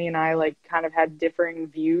time, Haley and I, like, kind of had differing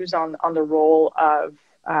views on the role of,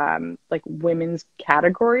 like, women's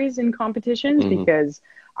categories in competitions, because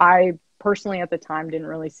I personally at the time didn't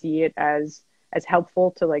really see it as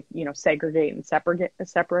helpful to, like, segregate and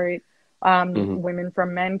separate women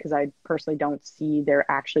from men, because I personally don't see there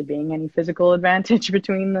actually being any physical advantage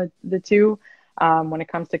between the two when it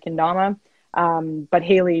comes to kendama. But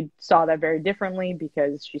Haley saw that very differently,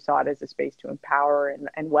 because she saw it as a space to empower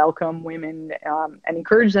and welcome women, and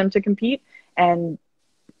encourage them to compete. And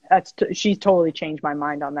she's totally changed my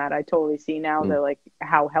mind on that. I totally see now that, like,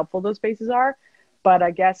 how helpful those spaces are. But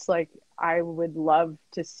I guess, like, I would love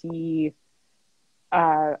to see,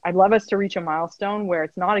 I'd love us to reach a milestone where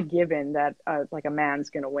it's not a given that like, a man's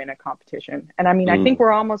going to win a competition. And I mean, I think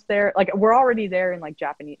we're almost there. Like, we're already there in, like,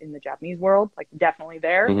 in the Japanese world, like, definitely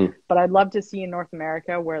there. But I'd love to see in North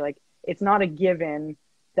America where, like, it's not a given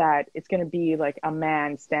that it's going to be, like, a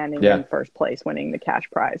man standing in first place winning the cash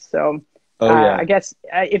prize. So I guess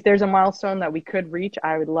if there's a milestone that we could reach,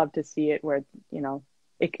 I would love to see it where,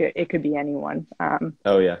 it could be anyone.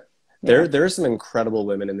 There are some incredible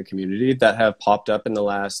women in the community that have popped up in the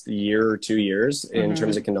last year or 2 years in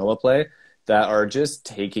terms of kendama play that are just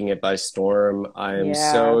taking it by storm. I am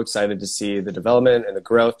so excited to see the development and the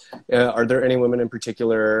growth. Are there any women in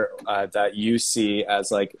particular that you see as,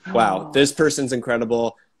 like, wow, this person's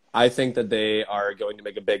incredible. I think that they are going to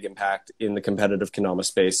make a big impact in the competitive kendama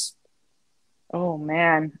space? Oh,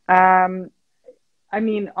 man. I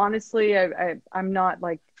mean, honestly, I'm not,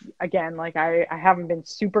 like, again, like, I haven't been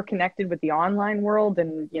super connected with the online world,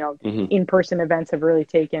 and, in-person events have really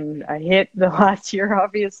taken a hit the last year,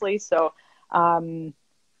 obviously. So, honestly,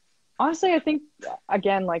 I think,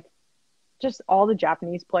 again, like, just all the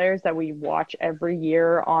Japanese players that we watch every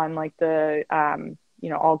year on, like, the,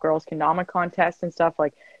 all girls kendama contests and stuff,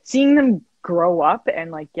 like, seeing them grow up and,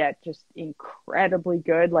 like, get just incredibly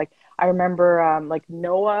good. Like, I remember like,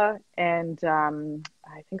 Noah and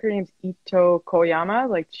I think her name's Ito Koyama.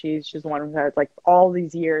 Like, she's the one who had, like, all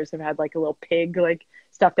these years have had, like, a little pig, like,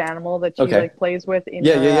 stuffed animal that she like plays with in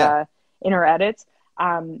in her edits.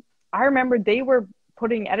 I remember they were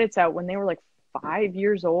putting edits out when they were, like, 5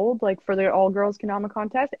 years old, like, for the all girls kendama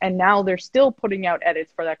contest, and now they're still putting out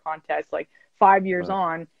edits for that contest, like, 5 years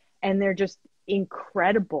on, and they're just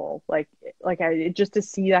incredible. Like just to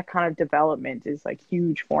see that kind of development is, like,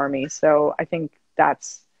 huge for me. So I think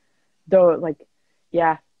that's the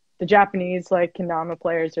Japanese, like, kendama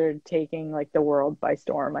players are taking, like, the world by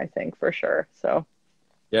storm, I think, for sure. So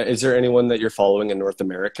is there anyone that you're following in North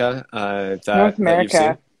America North America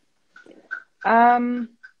that you've seen?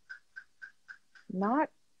 Not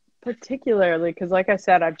particularly, because, like I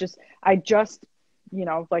said, I just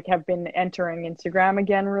like, have been entering Instagram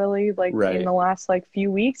again, really, like, in the last, like, few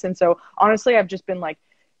weeks. And so, honestly, I've just been, like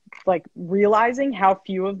realizing how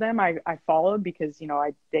few of them I followed, because,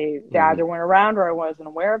 they either went around or I wasn't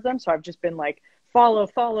aware of them. So I've just been, like, follow,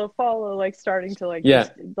 like, starting to, like,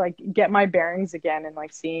 just, like, get my bearings again, and,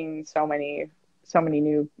 like, seeing so many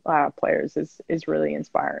new players is really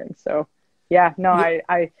inspiring. So yeah, no,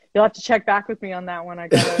 you'll have to check back with me on that one. I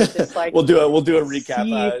gotta just, like, we'll do a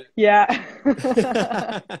recap.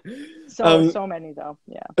 So many though.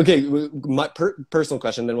 Yeah. Okay, my personal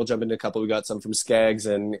question. Then we'll jump into a couple. We got some from Skaggs,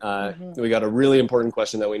 and we got a really important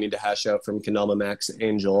question that we need to hash out from Kendama Max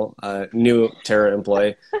Angel, new Terra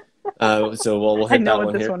employee. So we'll hit that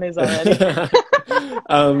one here. I know what this one is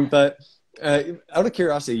already. But out of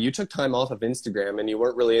curiosity, you took time off of Instagram and you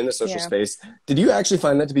weren't really in the social space. Did you actually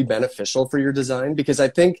find that to be beneficial for your design? Because I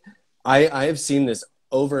think I have seen this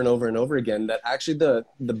over and over and over again that actually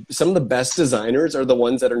some of the best designers are the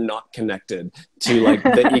ones that are not connected to like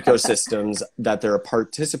the ecosystems that they're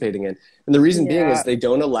participating in. And the reason being is they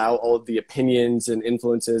don't allow all of the opinions and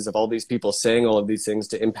influences of all these people saying all of these things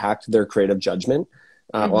to impact their creative judgment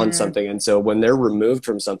on something. And so when they're removed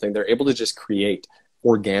from something, they're able to just create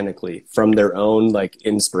organically from their own like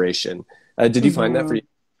inspiration. Did you find that for you?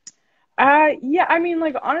 Yeah, I mean,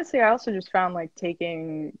 like, honestly, I also just found like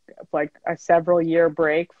taking like a several year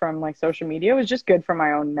break from like social media was just good for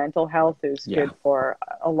my own mental health. It was good for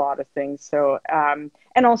a lot of things. So,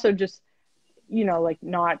 and also just, you know, like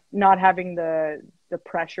not having the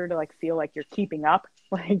pressure to like feel like you're keeping up.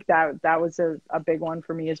 Like that was a big one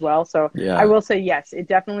for me as well. So I will say, yes, it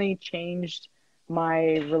definitely changed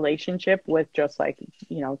my relationship with just like,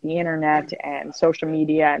 you know, the internet and social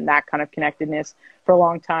media and that kind of connectedness. For a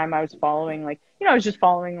long time, I was following like, you know, I was just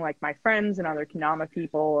following like my friends and other Kendama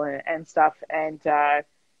people and stuff. And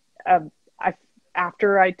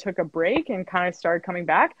after I took a break and kind of started coming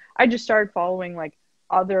back, I just started following like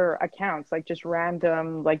other accounts, like just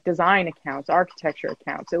random like design accounts, architecture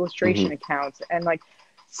accounts, illustration accounts, and like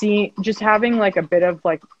just having like a bit of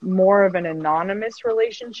like more of an anonymous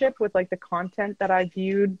relationship with like the content that I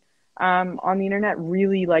viewed on the internet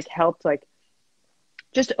really like helped like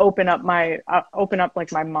just open up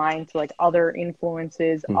like my mind to like other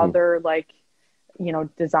influences, other like, you know,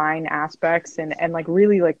 design aspects, and like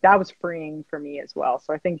really like that was freeing for me as well.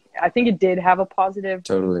 So I think it did have a positive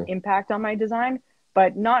impact on my design,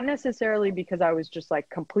 but not necessarily because I was just like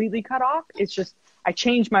completely cut off. It's just I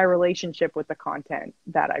changed my relationship with the content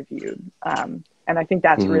that I viewed. And I think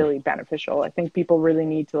that's really beneficial. I think people really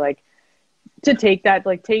need to like, to take that,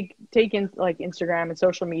 like take in like Instagram and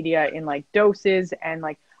social media in like doses and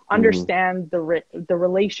like understand the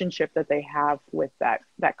relationship that they have with that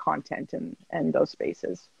content and those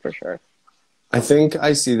spaces for sure. I think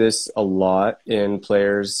I see this a lot in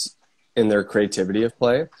players in their creativity of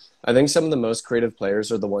play. I think some of the most creative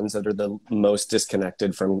players are the ones that are the most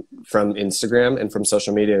disconnected from Instagram and from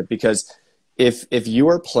social media, because if you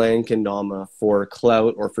are playing Kendama for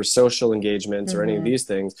clout or for social engagements or any of these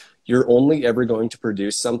things, you're only ever going to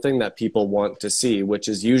produce something that people want to see, which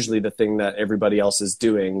is usually the thing that everybody else is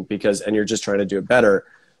doing, and you're just trying to do it better.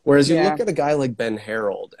 Whereas you look at a guy like Ben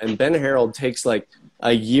Harold, and Ben Harold takes like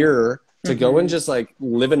a year to go and just like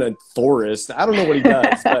live in a forest. I don't know what he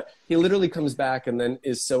does, but he literally comes back and then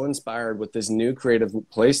is so inspired with this new creative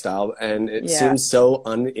play style. And it seems so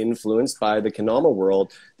uninfluenced by the Kendama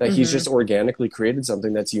world that he's just organically created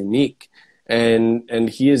something that's unique. And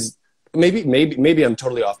he is maybe I'm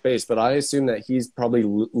totally off base, but I assume that he's probably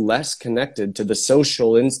less connected to the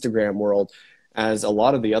social Instagram world as a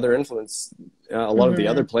lot of the other of the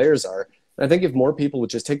other players are. I think if more people would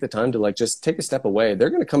just take the time to like just take a step away, they're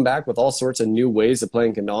going to come back with all sorts of new ways of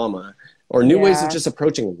playing Kendama or new ways of just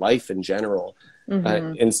approaching life in general,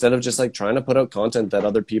 instead of just like trying to put out content that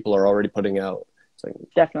other people are already putting out. Like,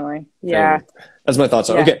 definitely. Yeah. Anyway, that's my thoughts.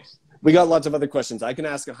 Okay. We got lots of other questions. I can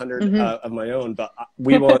ask 100 of my own, but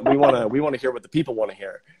we want to hear what the people want to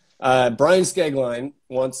hear. Brian Skegline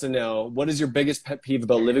wants to know, what is your biggest pet peeve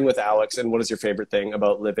about living with Alex, and what is your favorite thing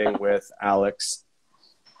about living with Alex?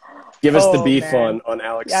 Give us the beef on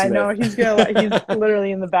Alex Smith. I know he's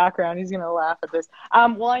literally in the background. He's gonna laugh at this.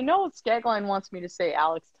 Well, I know Skagline wants me to say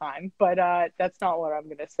Alex time, but that's not what I'm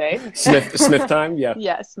gonna say. Smith time, yeah.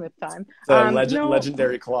 Yeah, Smith time.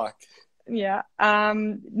 Legendary clock. Yeah.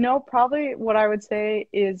 No, probably what I would say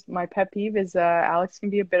is my pet peeve is Alex can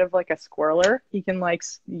be a bit of like a squirreler.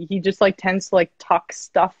 He just like tends to like tuck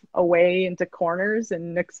stuff away into corners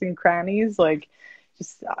and nooks and crannies, like.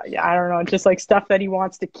 I don't know, just like stuff that he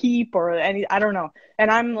wants to keep or I don't know. And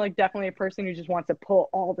I'm like definitely a person who just wants to pull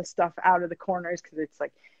all the stuff out of the corners because it's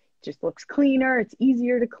like, just looks cleaner. It's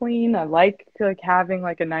easier to clean. I like having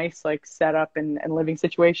like a nice like setup and living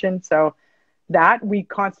situation. So that we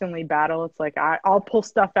constantly battle. It's like, I'll pull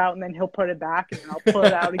stuff out and then he'll put it back, and then I'll pull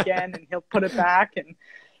it out again and he'll put it back. And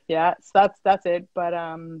yeah, so that's it. But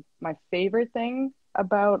my favorite thing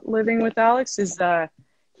about living with Alex is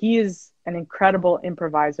he is an incredible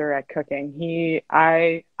improviser at cooking.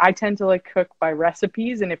 I tend to like cook by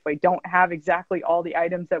recipes, and if we don't have exactly all the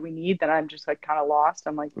items that we need, then I'm just like kind of lost.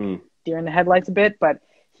 I'm like deer in the headlights a bit, but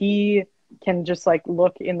he can just like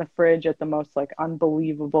look in the fridge at the most like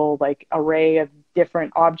unbelievable like array of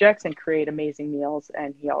different objects and create amazing meals,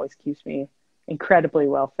 and he always keeps me incredibly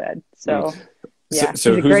well fed. So yeah,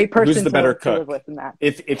 so he's a great person who's the better to live cook with in that.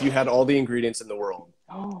 If you had all the ingredients in the world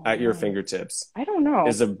at your fingertips? I don't know.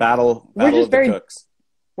 Is a battle of the cooks.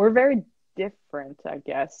 We're very different, I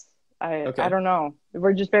guess. I don't know.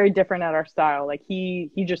 We're just very different at our style. Like he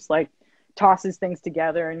just like tosses things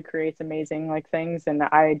together and creates amazing like things. And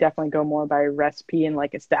I definitely go more by recipe and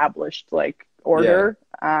like established like order.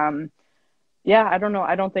 Yeah, I don't know.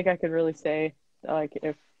 I don't think I could really say like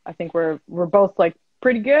if I think we're both like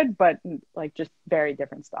pretty good, but like just very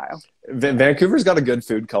different style. Vancouver's got a good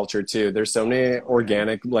food culture too. There's so many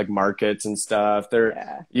organic like markets and stuff.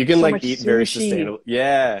 You can so like eat sushi. Very sustainable.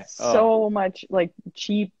 Yeah. So much like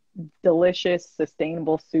cheap, delicious,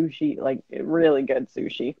 sustainable sushi, like really good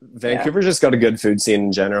sushi. Vancouver's just got a good food scene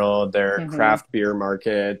in general. Their craft beer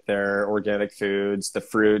market, their organic foods, the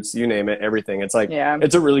fruits, you name it, everything. It's like,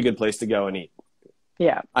 it's a really good place to go and eat.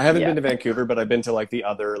 Yeah. I haven't been to Vancouver, but I've been to like the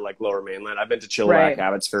other like lower mainland. I've been to Chilliwack,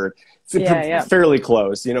 Abbotsford. It's fairly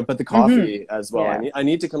close, you know, but the coffee as well. I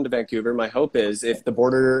need to come to Vancouver. My hope is if the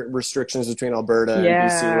border restrictions between Alberta and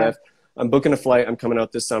BC lift, I'm booking a flight. I'm coming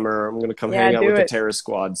out this summer. I'm going to come hang out with the Terra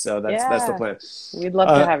squad. So that's the plan. We'd love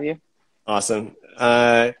to have you. Awesome.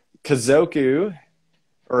 Kazoku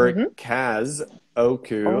or Kaz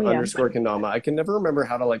Oku _ Kendama. I can never remember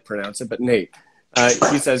how to like pronounce it, but Nate,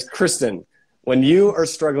 he says, Kristin, when you are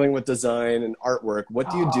struggling with design and artwork,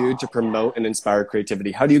 what do you do to promote and inspire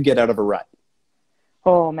creativity? How do you get out of a rut?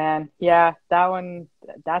 Oh man. Yeah.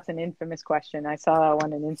 That's an infamous question. I saw that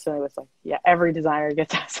one and instantly was like, every designer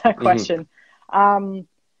gets asked that question. So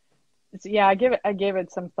I gave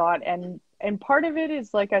it some thought, and part of it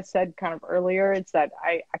is, like I said kind of earlier, it's that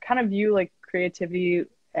I kind of view like creativity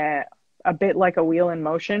a bit like a wheel in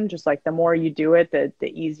motion. Just like the more you do it, the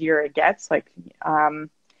easier it gets. Like,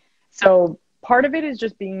 so part of it is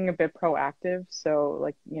just being a bit proactive. So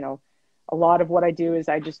like, you know, a lot of what I do is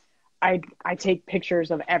I take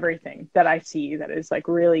pictures of everything that I see that is like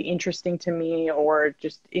really interesting to me or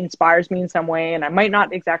just inspires me in some way. And I might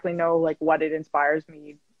not exactly know like what it inspires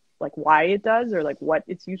me, like why it does or like what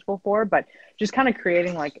it's useful for, but just kind of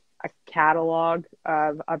creating like a catalog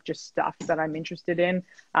of just stuff that I'm interested in.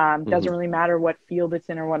 Doesn't really matter what field it's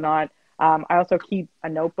in or whatnot. I also keep a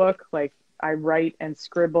notebook, like I write and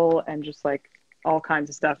scribble and just like all kinds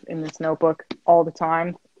of stuff in this notebook all the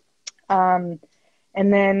time. And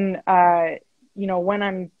then, you know, when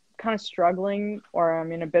I'm kind of struggling or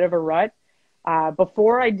I'm in a bit of a rut,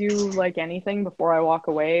 before I do like anything, before I walk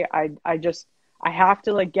away, I have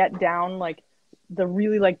to like get down like the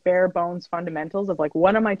really like bare bones fundamentals of like,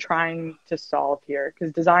 what am I trying to solve here?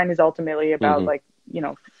 Because design is ultimately about like, you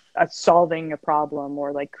know, solving a problem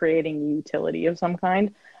or like creating utility of some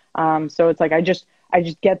kind. So it's like, I just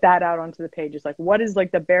get that out onto the page. It's like, what is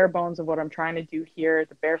like the bare bones of what I'm trying to do here,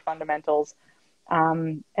 the bare fundamentals.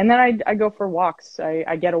 And then I go for walks.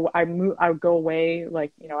 I go away,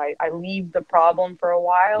 like, you know, I leave the problem for a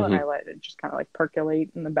while and I let it just kind of like percolate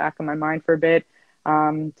in the back of my mind for a bit.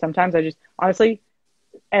 Sometimes I just, honestly,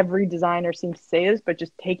 every designer seems to say this, but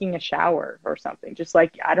just taking a shower or something, just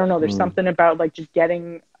like, I don't know, there's something about like just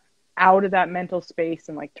getting out of that mental space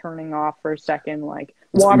and like turning off for a second, like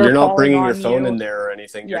water. You're not bringing your phone in there or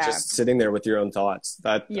anything. You're just sitting there with your own thoughts.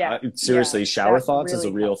 Seriously, shower thoughts really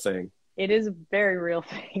is a real thing. It is a very real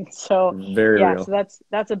thing. So very real. So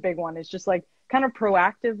that's a big one. It's just like kind of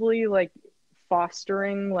proactively like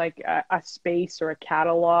fostering like a space or a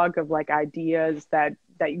catalog of like ideas that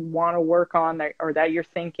you want to work on or that you're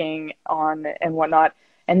thinking on and whatnot.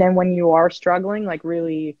 And then when you are struggling, like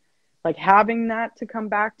really like having that to come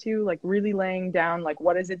back to, like really laying down, like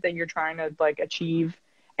what is it that you're trying to like achieve,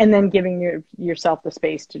 and then giving yourself the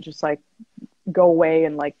space to just like go away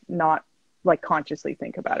and like not like consciously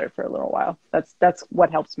think about it for a little while. That's what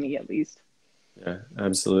helps me at least. Yeah,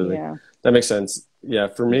 absolutely. Yeah. That makes sense. Yeah.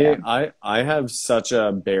 For me, I have such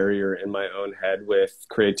a barrier in my own head with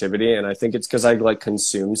creativity. And I think it's because I like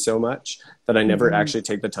consume so much that I never actually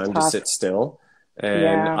take the time to sit still. And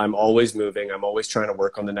I'm always moving. I'm always trying to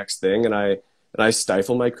work on the next thing. And I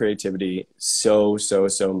stifle my creativity so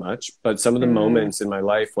much. But some of the moments in my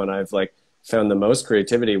life when I've like found the most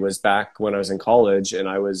creativity was back when I was in college, and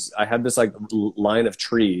I had this like line of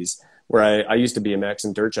trees where I used to BMX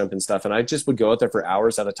and dirt jump and stuff. And I just would go out there for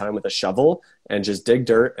hours at a time with a shovel and just dig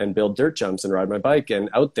dirt and build dirt jumps and ride my bike. And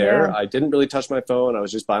out there, I didn't really touch my phone. I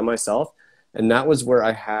was just by myself. And that was where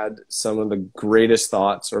I had some of the greatest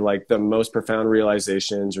thoughts, or like the most profound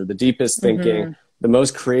realizations, or the deepest thinking, the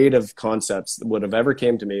most creative concepts that would have ever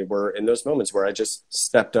came to me were in those moments where I just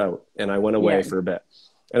stepped out and I went away for a bit.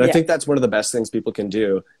 And I think that's one of the best things people can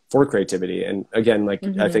do for creativity. And again, like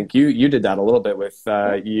I think you did that a little bit with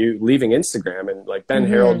you leaving Instagram and like Ben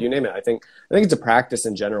Harold, you name it. I think it's a practice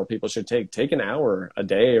in general. People should take an hour a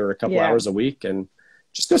day or a couple hours a week and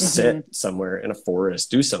just go sit somewhere in a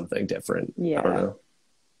forest, do something different. I don't know.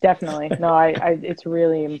 Definitely. No, I it's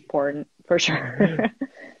really important for sure.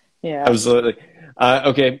 Absolutely.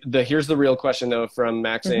 Okay, here's the real question though from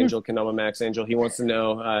Max Angel, Kendama Max Angel. He wants to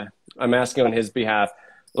know, I'm asking on his behalf.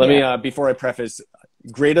 Let me, before I preface,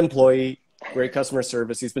 great employee, great customer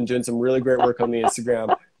service. He's been doing some really great work on the Instagram.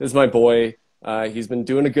 This is my boy. He's been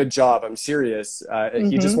doing a good job. I'm serious.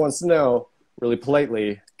 He just wants to know, really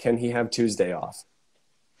politely, can he have Tuesday off?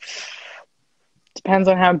 Depends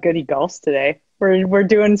on how good he golfs today. We're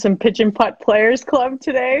doing some pitch and putt players club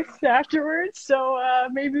today afterwards, so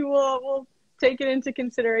maybe we'll take it into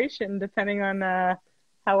consideration depending on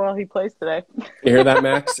how well he plays today. You hear that,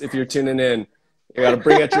 Max? If you're tuning in, you got to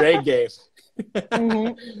bring out your A game.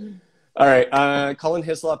 All right. Colin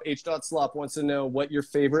Hislop, H.Slop wants to know what your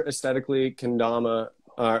favorite aesthetically kendama,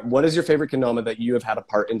 what is your favorite kendama that you have had a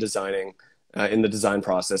part in designing in the design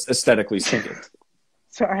process, aesthetically speaking?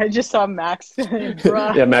 Sorry, I just saw Max.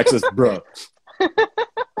 Bruh. Yeah, Max is bruh.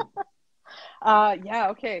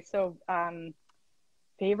 Okay. So,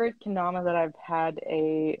 favorite kendama that I've had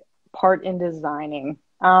a part in designing.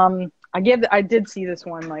 I did see this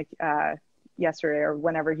one like yesterday or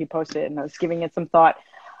whenever he posted it, and I was giving it some thought.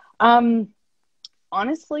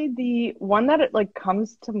 Honestly, the one that it like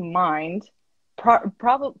comes to mind,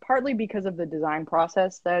 probably partly because of the design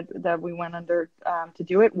process that we went under to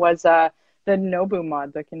do it, was the Nobu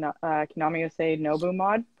mod, the Kendama USA Nobu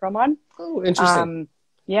mod, pro mod. Oh, interesting.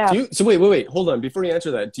 Yeah. So wait, hold on. Before you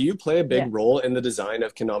answer that, do you play a big role in the design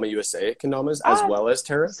of Kendama USA kendamas as well as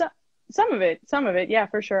Terra? Some of it, yeah,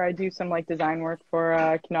 for sure. I do some like design work for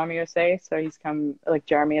Kendama USA, so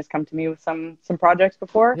Jeremy has come to me with some projects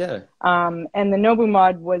before. Yeah. And the Nobu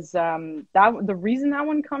mod was the reason that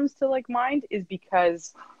one comes to like mind is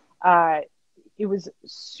because it was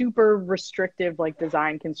super restrictive, like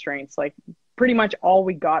design constraints. Like pretty much all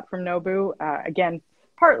we got from Nobu, again,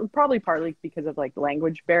 probably partly because of like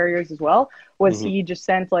language barriers as well, was he just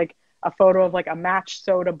sent like a photo of like a match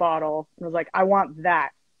soda bottle and was like, I want that.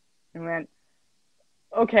 And went,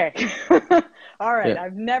 okay, all right. Yeah.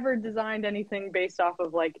 I've never designed anything based off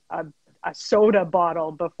of like a soda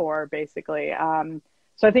bottle before, basically.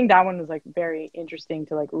 So I think that one was like very interesting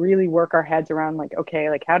to like really work our heads around like, okay,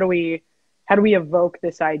 like how do we evoke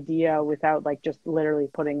this idea without like just literally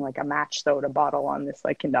putting like a match soda bottle on this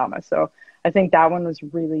like kendama. So I think that one was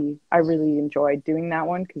I really enjoyed doing that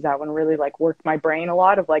one, because that one really like worked my brain a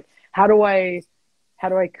lot of like, how do I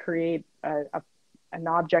create an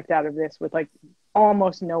object out of this with like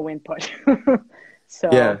almost no input. So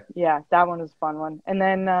yeah, that one was a fun one. And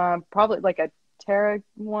then probably like a Terra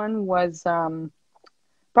one was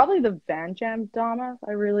probably the Van Jam Dama.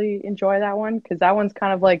 I really enjoy that one, because that one's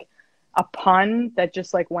kind of like a pun that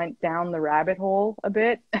just like went down the rabbit hole a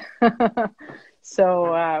bit.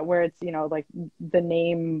 So where it's, you know, like the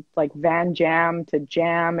name like Van Jam to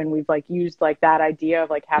jam, and we've like used like that idea of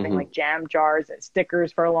like having like jam jars as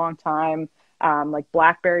stickers for a long time. Like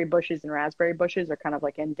blackberry bushes and raspberry bushes are kind of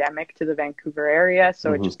like endemic to the Vancouver area.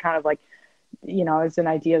 So it just kind of like, you know, it's an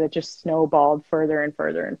idea that just snowballed further and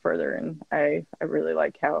further and further. And I really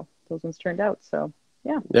like how those ones turned out. So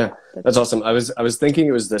yeah, that's awesome. I was thinking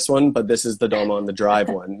it was this one, but this is the Doma on the Drive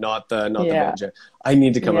one, not the Van Jam. I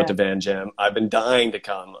need to come out to Van Jam. I've been dying to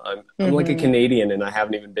come. I'm like a Canadian and I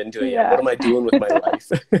haven't even been to it yet. What am I doing with my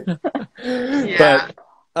life?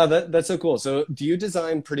 But that's so cool. So do you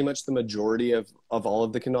design pretty much the majority of all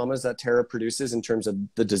of the kendamas that Terra produces in terms of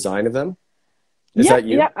the design of them? Is that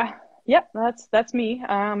you? Yep, that's me.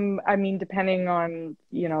 I mean, depending on,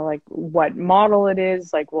 you know, like what model it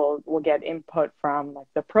is, like we'll get input from like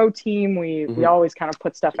the pro team. We always kind of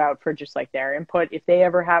put stuff out for just like their input. If they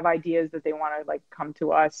ever have ideas that they want to like come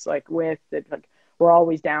to us like with that, like we're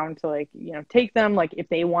always down to like, you know, take them. Like if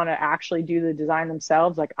they want to actually do the design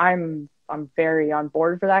themselves, like I'm very on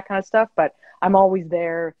board for that kind of stuff, but I'm always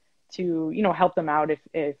there to, you know, help them out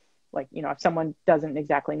if like, you know, if someone doesn't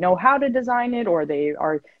exactly know how to design it, or they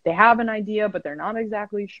have an idea, but they're not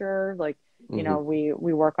exactly sure. Like, you know, we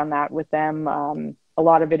work on that with them. A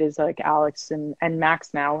lot of it is like Alex and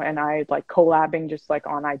Max now, and I like collabing just like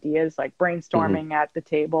on ideas, like brainstorming at the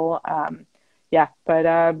table.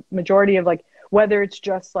 But majority of like, whether it's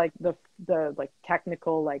just like the like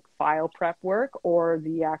technical like file prep work or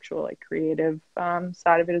the actual like creative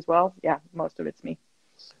side of it as well. Yeah, most of it's me.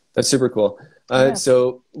 That's super cool.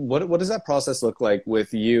 So what does that process look like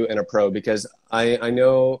with you and a pro? Because I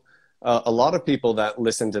know a lot of people that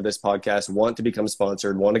listen to this podcast want to become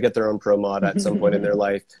sponsored, want to get their own pro mod at some point in their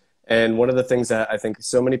life. And one of the things that I think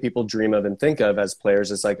so many people dream of and think of as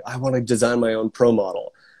players is like, I want to design my own pro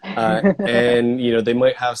model. And, you know, they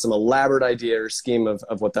might have some elaborate idea or scheme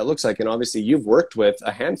of what that looks like. And obviously you've worked with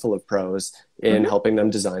a handful of pros in helping them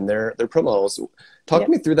design their pro models. Talk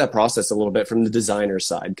me through that process a little bit from the designer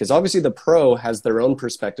side, because obviously the pro has their own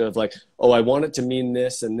perspective of like, oh, I want it to mean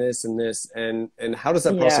this and this and this. And how does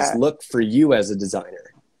that process look for you as a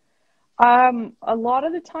designer? A lot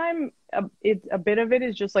of the time, a bit of it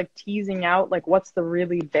is just like teasing out like what's the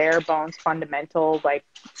really bare bones fundamental like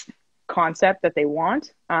concept that they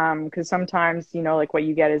want, because sometimes, you know, like what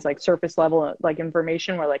you get is like surface level like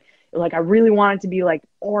information where like I really want it to be like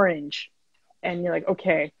orange, and you're like,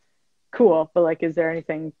 okay, cool, but like is there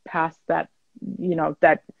anything past that,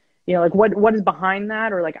 like what is behind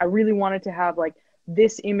that? Or like I really wanted to have like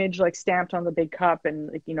this image like stamped on the big cup,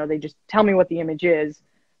 and like, you know, they just tell me what the image is,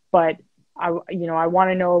 but I want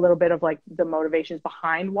to know a little bit of like the motivations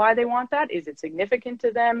behind why they want that. Is it significant to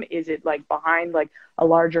them? Is it like behind like a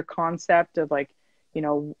larger concept of like, you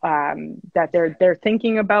know, that they're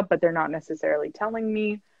thinking about, but they're not necessarily telling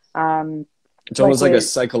me. It's almost like a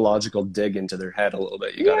psychological dig into their head a little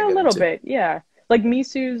bit. You gotta a little bit. Yeah. Like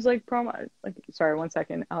Misu's like promo, like, sorry, 1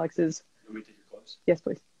 second. Alex's. Let me take your clothes. Yes,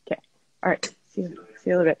 please. Okay. All right. See you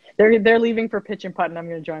a little bit. They're leaving for pitch and putt, and I'm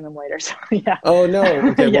going to join them later. So yeah. Oh no.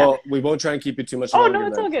 Okay. Well, we won't try and keep you too much longer. Oh no,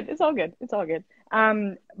 it's all good. It's all good. It's all good.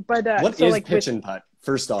 But what so is like pitch and putt?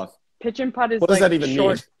 First off, pitch and putt is what does that even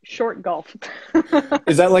mean? Short golf.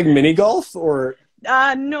 Is that like mini golf or?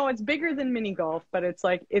 No, it's bigger than mini golf, but it's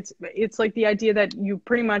like it's like the idea that you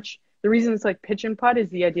pretty much, the reason it's like pitch and putt is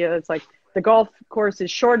the idea that it's like the golf course is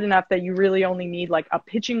short enough that you really only need like a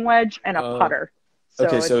pitching wedge and a putter. So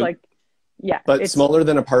okay, it's like, yeah, but it's smaller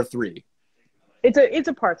than a par 3. It's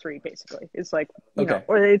a par 3 basically. It's like, you know,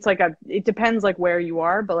 or it's like it depends like where you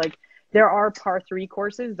are, but like there are par 3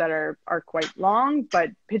 courses that are quite long, but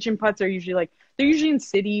pitch and putts are usually like, they're usually in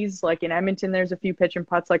cities. Like in Edmonton, there's a few pitch and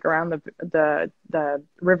putts like around the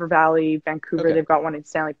River Valley, Vancouver. They've got one in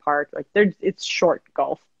Stanley Park. Like it's short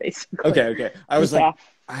golf basically. Okay. I was like,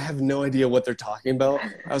 I have no idea what they're talking about.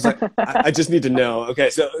 I was like, I just need to know. Okay.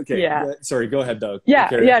 Sorry, go ahead, Doug.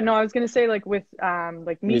 Yeah. No, I was going to say like with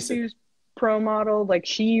like Misu's pro model, like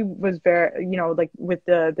she was very, you know, like with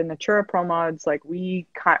the Natura pro mods, like we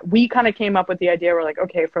kind of came up with the idea. We're like,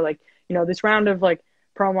 okay, for like, you know, this round of like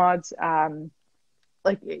pro mods,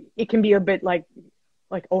 like it can be a bit like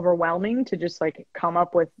overwhelming to just like come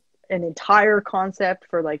up with an entire concept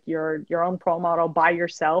for like your own pro model by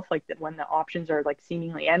yourself, like when the options are like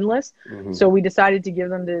seemingly endless. So we decided to give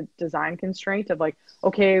them the design constraint of like,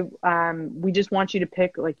 okay, we just want you to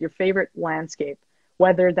pick like your favorite landscape,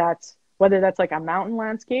 whether that's like a mountain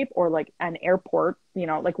landscape or like an airport, you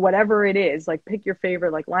know, like whatever it is, like pick your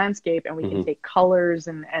favorite like landscape, and we can take colors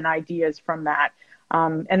and ideas from that.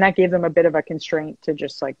 And that gave them a bit of a constraint to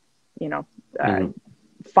just like, you know,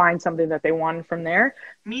 find something that they wanted from there.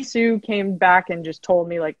 Misu came back and just told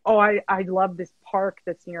me like, oh, I love this park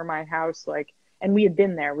that's near my house. Like, and we had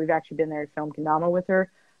been there. We've actually been there to film Kendama with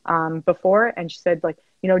her before. And she said like,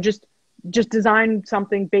 you know, just design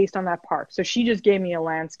something based on that park. So she just gave me a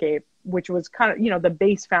landscape, which was kind of, you know, the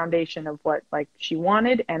base foundation of what like she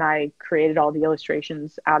wanted. And I created all the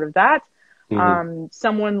illustrations out of that.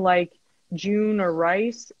 Someone like June or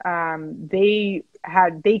Rice, they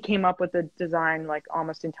came up with the design like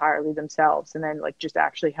almost entirely themselves, and then like just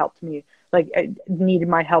actually helped me, like needed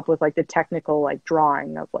my help with like the technical like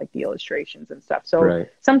drawing of like the illustrations and stuff. So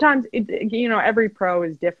sometimes it, you know, every pro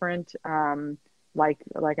is different. Like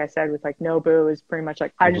I said with like Nobu is pretty much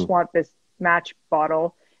like, I just want this match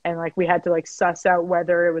bottle, and like we had to like suss out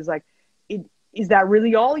whether it was like, is that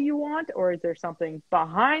really all you want, or is there something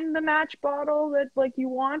behind the match bottle that like you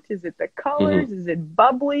want? Is it the colors? Is it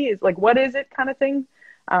bubbly? Is like, what is it kind of thing?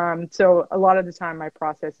 So a lot of the time my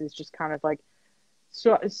process is just kind of like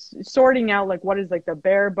sorting out like what is like the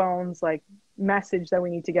bare bones like message that we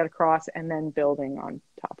need to get across, and then building on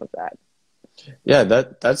top of that. Yeah,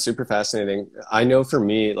 that's super fascinating. I know for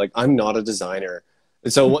me, like I'm not a designer.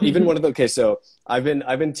 So even one of the, so I've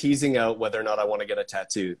been teasing out whether or not I want to get a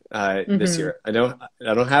tattoo this year. I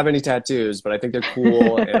don't have any tattoos, but I think they're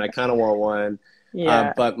cool and I kind of want one.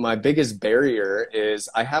 But my biggest barrier is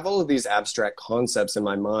I have all of these abstract concepts in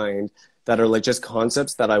my mind that are like just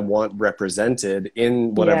concepts that I want represented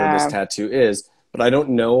in whatever this tattoo is, but I don't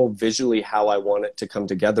know visually how I want it to come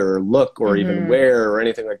together or look or even wear or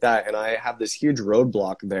anything like that. And I have this huge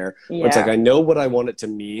roadblock there where it's like, I know what I want it to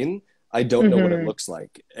mean. I don't know what it looks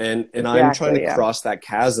like. And I'm trying to cross that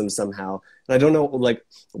chasm somehow. And I don't know, like,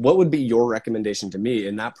 what would be your recommendation to me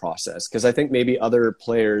in that process? Because I think maybe other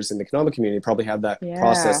players in the Kendama community probably have that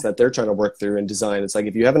process that they're trying to work through and design. It's like,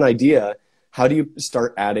 if you have an idea, how do you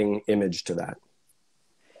start adding image to that?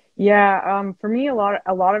 Yeah, for me, a lot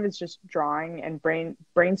of it's just drawing and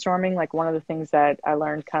brainstorming. Like one of the things that I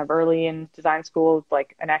learned kind of early in design school,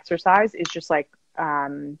 like an exercise, is just like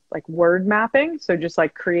word mapping. So just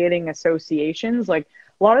like creating associations. Like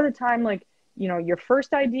a lot of the time, like your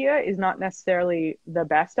first idea is not necessarily the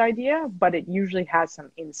best idea, but it usually has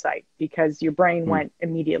some insight because your brain went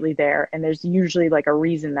immediately there, and there's usually like a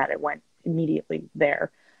reason that it went immediately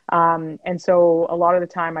there. And so a lot of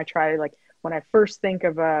the time, I try to like when I first think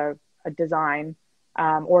of a design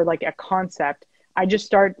or like a concept, I just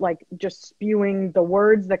start like just spewing the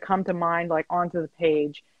words that come to mind like onto the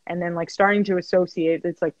page, and then like starting to associate.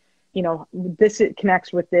 It's like, this it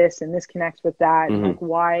connects with this and this connects with that. And like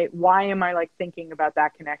why am I like thinking about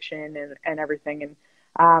that connection and everything.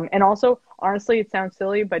 And also, honestly, it sounds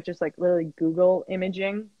silly, but just like literally Google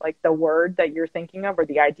imaging like the word that you're thinking of or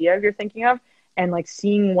the idea you're thinking of, and like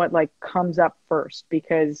seeing what like comes up first,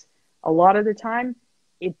 because a lot of the time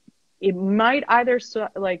it might either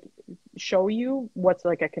like show you what's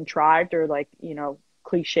like a contrived or like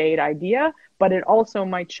cliched idea, but it also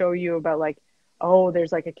might show you about like, oh,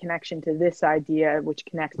 there's like a connection to this idea which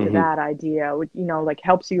connects to that idea, which like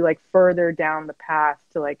helps you like further down the path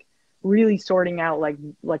to like really sorting out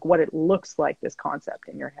like what it looks like, this concept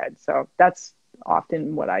in your head. So that's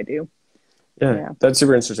often what I do. Yeah, that's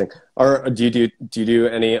super interesting. Or do you do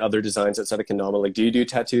any other designs outside of Kendama? Like, do you do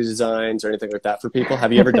tattoo designs or anything like that for people?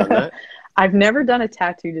 Have you ever done that? I've never done a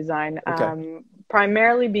tattoo design, Okay.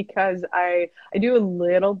 primarily because I do a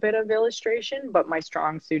little bit of illustration, but my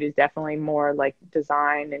strong suit is definitely more like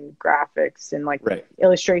design and graphics, and like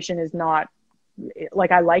illustration is not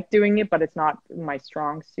like, I like doing it, but it's not my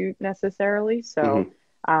strong suit necessarily. So,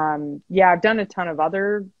 yeah, I've done a ton of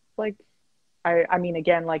other like. I mean,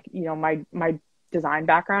 again, like, my design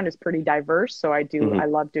background is pretty diverse. So I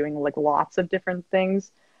love doing like lots of different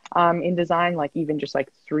things in design, like even just like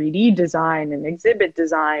 3D design and exhibit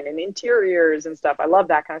design and interiors and stuff. I love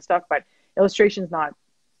that kind of stuff, but illustration's not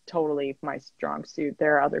totally my strong suit.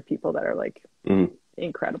 There are other people that are like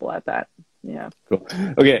incredible at that. Yeah. Cool.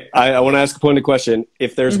 Okay. I want to ask a pointed question.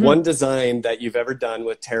 If there's one design that you've ever done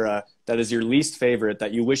with Terra that is your least favorite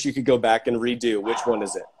that you wish you could go back and redo, which one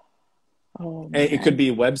is it? Oh, it could be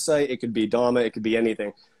a website, it could be Dama, it could be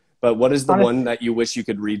anything. But what is the one that you wish you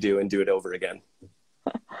could redo and do it over again?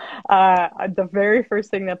 The very first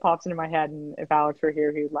thing that pops into my head, and if Alex were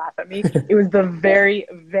here, he would laugh at me. It was the very,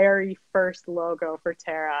 very first logo for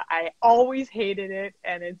Terra. I always hated it,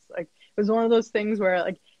 and it's like it was one of those things where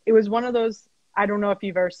like it was one of those. I don't know if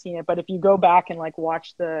you've ever seen it, but if you go back and like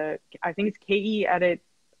watch I think it's KE Edit,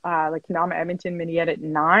 like Kendama Edmonton Mini Edit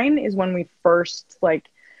 9 is when we first like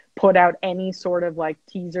put out any sort of like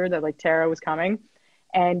teaser that like Terra was coming.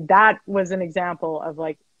 And that was an example of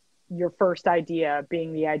like your first idea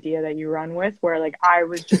being the idea that you run with, where like I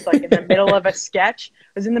was just like in the middle of a sketch.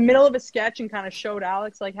 I was in the middle of a sketch and kind of showed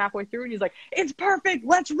Alex like halfway through, and he's like, "It's perfect.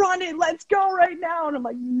 Let's run it. Let's go right now." And I'm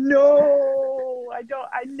like, "No,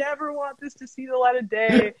 I never want this to see the light of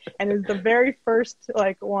day." And it was the very first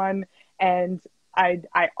like one. And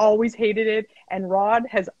I always hated it, and Rod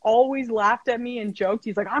has always laughed at me and joked.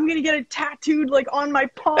 He's like, "I'm gonna get it tattooed like on my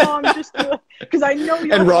palm just because I know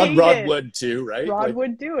you'll hate Rod it." would too, right? Rod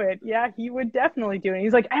would do it. Yeah, he would definitely do it.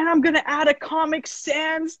 He's like, "And I'm gonna add a Comic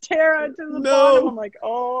Sans Terra to the bottom." I'm like,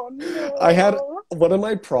 "Oh no!" I had one of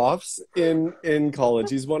my profs in college.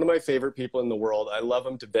 He's one of my favorite people in the world. I love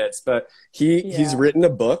him to bits, but he's written a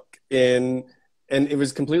book and it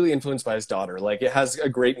was completely influenced by his daughter. Like, it has a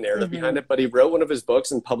great narrative behind it, but he wrote one of his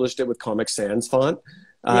books and published it with Comic Sans font.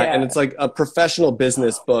 And it's like a professional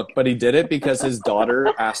business book, but he did it because his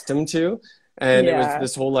daughter asked him to. And it was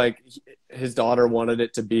this whole, like, his daughter wanted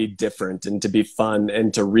it to be different and to be fun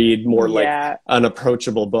and to read more like an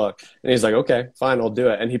approachable book. And he's like, "Okay, fine, I'll do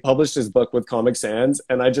it." And he published his book with Comic Sans.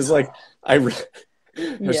 And I just like, I was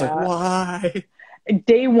like, why?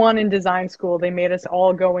 Day one in design school, they made us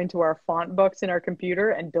all go into our font books in our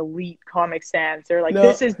computer and delete Comic Sans. They're like,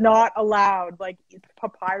 "This is not allowed." Like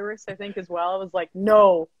Papyrus, I think, as well. It was like,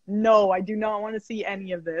 no, I do not want to see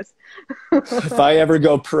any of this. If I ever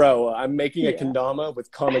go pro, I'm making a Kendama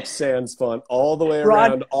with Comic Sans font all the way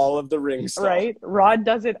around all of the ring stuff. Right? Rod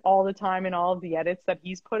does it all the time in all of the edits that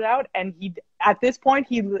he's put out. And at this point,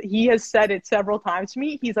 he has said it several times to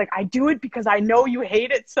me. He's like, "I do it because I know you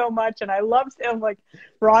hate it so much." And I love it. I'm like,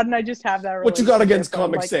 Rod and I just have that relationship. What you got against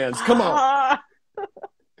Comic Sans? Come on.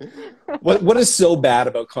 What is so bad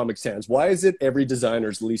about Comic Sans? Why is it every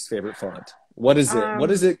designer's least favorite font? What is it?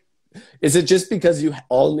 What is it? Is it just because you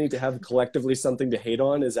all need to have collectively something to hate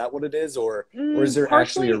on? Is that what it is? Or is there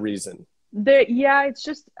actually a reason? Yeah, it's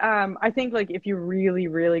just I think like if you really,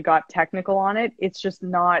 really got technical on it, it's just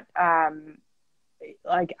not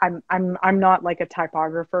like I'm not like a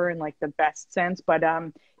typographer in like the best sense, but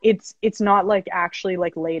it's not like actually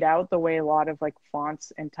like laid out the way a lot of like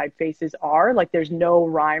fonts and typefaces are. Like there's no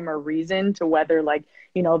rhyme or reason to whether like,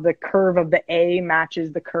 you know, the curve of the A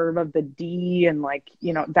matches the curve of the D and like,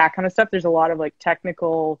 you know, that kind of stuff. There's a lot of like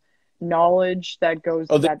technical knowledge that goes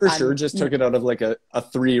Oh, they that for sure just took it out of like a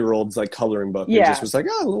 3-year-old's like coloring book and just yeah, was like,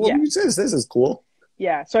 oh, well, yeah. this is cool.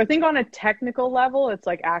 Yeah, so I think on a technical level, it's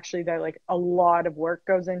like actually that like a lot of work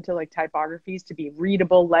goes into like typographies to be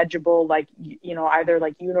readable, legible, like you know, either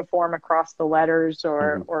like uniform across the letters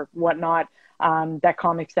Hmm. or whatnot, that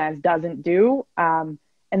Comic Sans doesn't do. And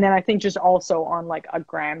then I think just also on like a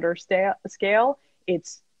grander scale,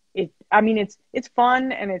 it's I mean it's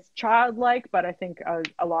fun and it's childlike, but I think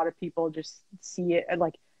a lot of people just see it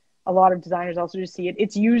like a lot of designers also just see it.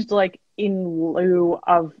 It's used like in lieu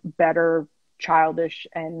of better childish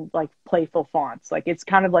and like playful fonts. Like it's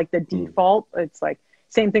kind of like the default. It's like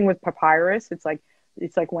same thing with Papyrus. It's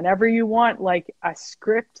like whenever you want like a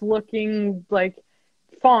script looking like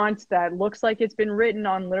font that looks like it's been written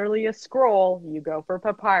on literally a scroll, you go for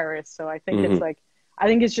Papyrus. So I think it's Hmm. like I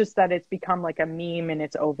think it's just that it's become like a meme and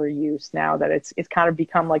it's overuse now that it's kind of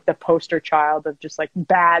become like the poster child of just like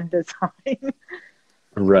bad design.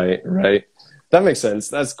 Right, right. That makes sense.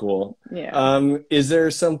 That's cool. Yeah. Is there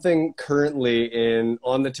something currently in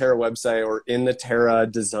on the Terra website or in the Terra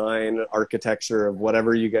design architecture of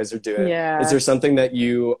whatever you guys are doing? Is Yeah. there something that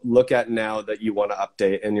you look at now that you want to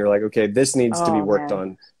update and you're like, okay, this needs to be Oh worked man.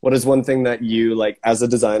 on? What is one thing that you like as a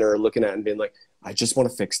designer are looking at and being like, I just want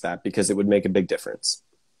to fix that because it would make a big difference?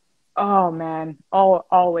 Oh man,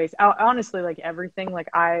 always. Honestly, like everything, like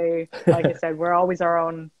I said, we're always our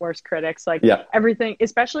own worst critics. Like Yeah. everything,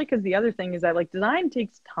 especially because the other thing is that like design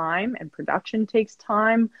takes time and production takes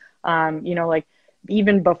time. You know, like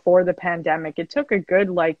even before the pandemic, it took a good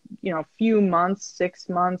like, you know, few months, 6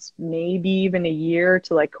 months, maybe even a year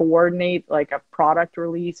to like coordinate like a product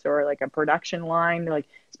release or like a production line, like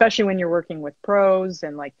especially when you're working with pros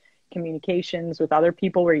and like communications with other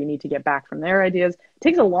people where you need to get back from their ideas. It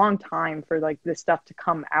takes a long time for like this stuff to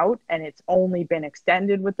come out, and it's only been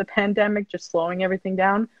extended with the pandemic, just slowing everything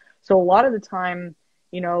down. So a lot of the time,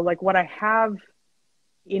 you know, like what I have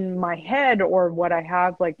in my head or what I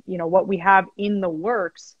have like, you know, what we have in the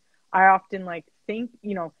works, I often like think,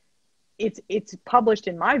 you know, it's published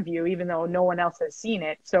in my view, even though no one else has seen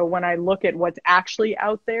it. So when I look at what's actually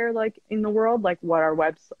out there, like in the world, like what our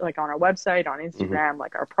like on our website, on Hmm. Instagram,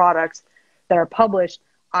 like our products that are published,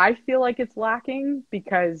 I feel like it's lacking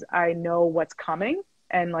because I know what's coming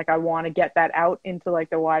and like I want to get that out into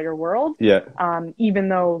like the wider world. Yeah. Even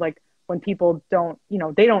though like when people don't, you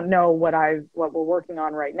know, they don't know what we're working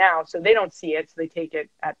on right now, so they don't see it, so they take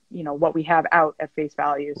it at, you know, what we have out at face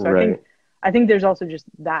value. So Right. I think there's also just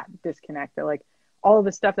that disconnect that like all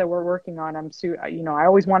the stuff that we're working on, you know, I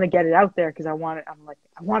always want to get it out there because I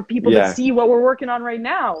want people to Yeah. see what we're working on right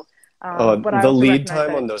now. But I The also lead recognize time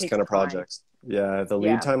that on it those takes kind of time. projects. Yeah, the lead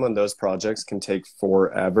Yeah. time on those projects can take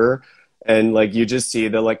forever. And like you just see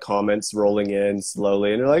the like comments rolling in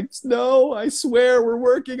slowly and you're like, no, I swear we're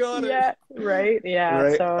working on it. Yeah, right. Yeah.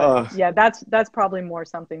 Right? So yeah, that's probably more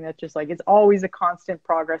something that just like it's always a constant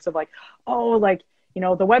progress of like, oh, like, you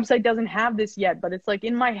know, the website doesn't have this yet, but it's like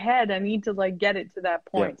in my head, I need to like get it to that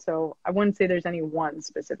Yeah. point. So I wouldn't say there's any one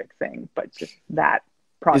specific thing, but just that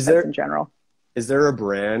Is process there in general. is there a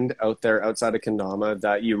brand out there outside of Kendama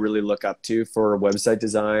that you really look up to for website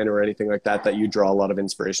design or anything like that that you draw a lot of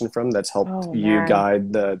inspiration from that's helped Oh you man.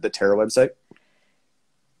 guide the Terra website?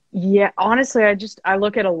 Yeah, honestly, I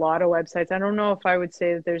look at a lot of websites. I don't know if I would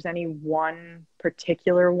say that there's any one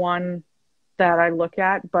particular one that I look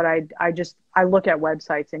at, but I look at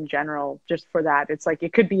websites in general just for that. It's like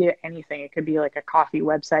it could be anything. It could be like a coffee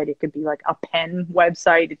website, it could be like a pen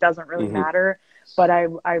website. It doesn't really Hmm. matter. But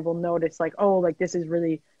I will notice like, oh, like this is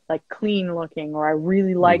really like clean looking, or I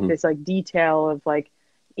really like Hmm. this like detail of like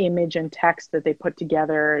image and text that they put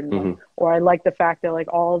together, and like, Hmm. or I like the fact that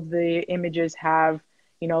like all of the images have,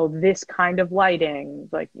 you know, this kind of lighting.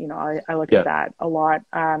 Like, you know, I look at Yeah. that a lot.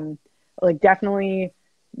 Like definitely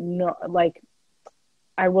no, like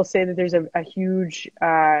I will say that there's a huge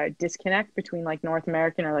disconnect between like North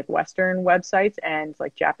American or like Western websites and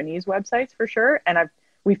like Japanese websites for sure. And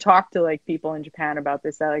we've talked to like people in Japan about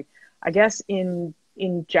this, that like I guess in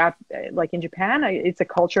Japan, it's a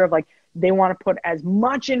culture of like they want to put as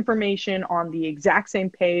much information on the exact same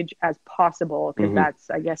page as possible because Hmm. that's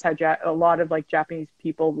I guess how a lot of like Japanese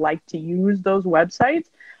people like to use those websites.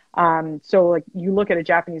 So like you look at a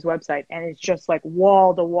Japanese website and it's just like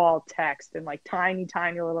wall to wall text and like tiny,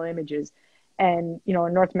 tiny little images. And, you know,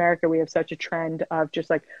 in North America, we have such a trend of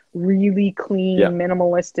just like really clean,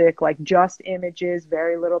 minimalistic, like just images,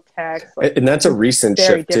 very little text. Like, and that's a recent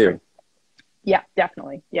shift too. Yeah,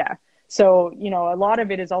 definitely. Yeah. So, you know, a lot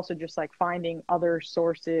of it is also just like finding other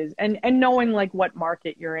sources and knowing like what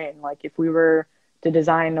market you're in. Like if we were to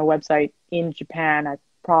design a website in Japan, I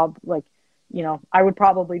would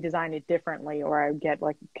probably design it differently, or I would get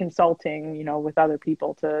like consulting, you know, with other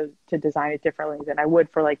people to design it differently than I would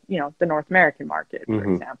for like, you know, the North American market, for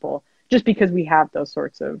example, just because we have those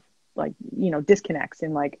sorts of like, you know, disconnects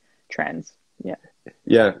in like trends. Yeah.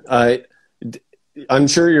 Yeah. I'm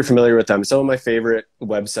sure you're familiar with them. Some of my favorite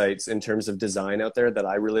websites in terms of design out there that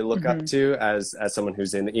I really look up to as someone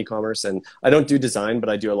who's in e-commerce, and I don't do design, but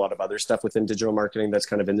I do a lot of other stuff within digital marketing that's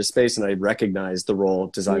kind of in this space. And I recognize the role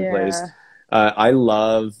design plays. I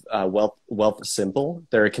love Wealth Simple.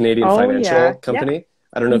 They're a Canadian financial company. Yeah.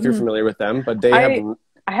 I don't know if you're familiar with them, but I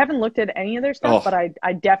haven't looked at any of their stuff, but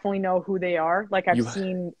I definitely know who they are. Like I've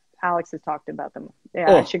seen Alex has talked about them.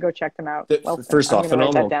 Yeah, I should go check them out. First off,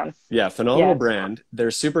 phenomenal. Yeah, phenomenal brand.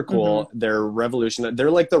 They're super cool. They're revolutionary.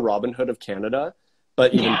 They're like the Robinhood of Canada,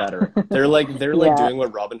 but even better. They're like doing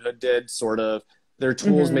what Robinhood did, sort of. Their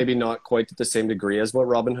tools maybe not quite to the same degree as what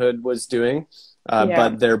Robinhood was doing.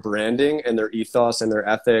 But their branding and their ethos and their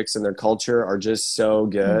ethics and their culture are just so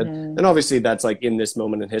good. And obviously that's like in this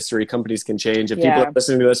moment in history, companies can change. If people are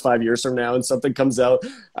listening to this 5 years from now and something comes out,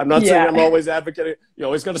 I'm not saying I'm always advocating. You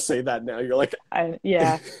always got to say that now. You're like,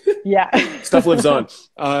 stuff lives on.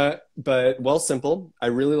 But Wealth Simple, I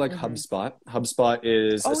really like HubSpot. HubSpot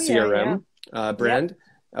is a CRM brand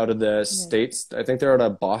out of the States. I think they're out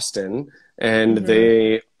of Boston. And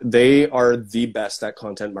they are the best at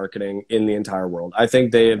content marketing in the entire world. I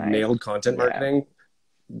think they have nailed content marketing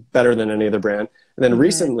better than any other brand. And then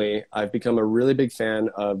recently, I've become a really big fan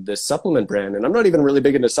of this supplement brand. And I'm not even really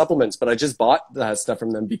big into supplements, but I just bought that stuff from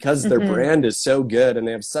them because their brand is so good and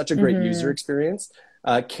they have such a great user experience.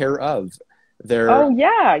 Care of. I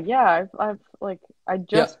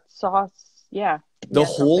just saw the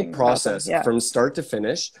whole process from start to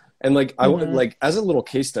finish. And like, I would like, as a little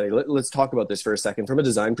case study, let's talk about this for a second from a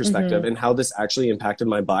design perspective and how this actually impacted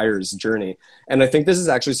my buyer's journey. And I think this is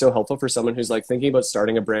actually so helpful for someone who's like thinking about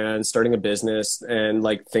starting a brand, starting a business, and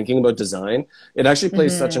like thinking about design. It actually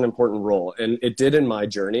plays such an important role. And it did in my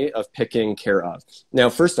journey of picking Care of.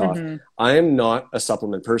 Now, first off, I am not a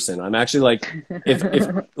supplement person. I'm actually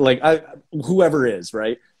like, whoever is,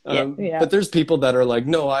 right? But there's people that are like,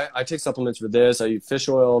 no, I take supplements for this. I use fish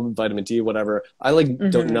oil, vitamin D, whatever. I like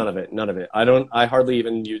don't none of it. I hardly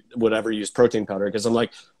even use protein powder because I'm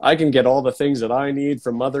like, I can get all the things that I need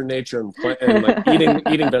from Mother Nature and like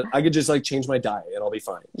eating. But I could just like change my diet and I'll be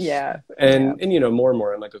fine. And you know, more and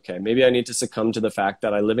more, I'm like, okay, maybe I need to succumn to the fact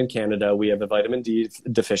that I live in Canada. We have a vitamin D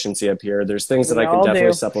deficiency up here. There's things that I can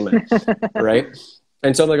definitely supplement, right?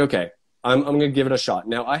 And so I'm like, okay. I'm going to give it a shot.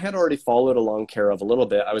 Now, I had already followed along Care of a little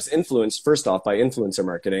bit. I was influenced, first off, by influencer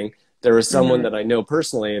marketing. There was someone that I know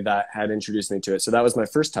personally that had introduced me to it. So that was my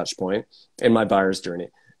first touch point in my buyer's journey.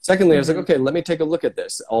 Secondly, I was like, okay, let me take a look at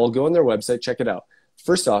this. I'll go on their website, check it out.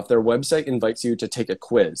 First off, their website invites you to take a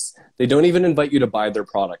quiz. They don't even invite you to buy their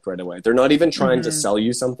product right away. They're not even trying to sell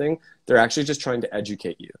you something. They're actually just trying to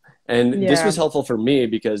educate you. And this was helpful for me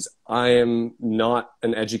because I am not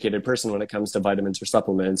an educated person when it comes to vitamins or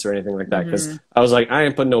supplements or anything like that. Because I was like, I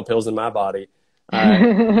ain't putting no pills in my body.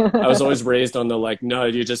 I was always raised on the like, no,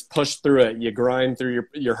 you just push through it. You grind through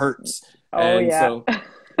your hurts. So you know,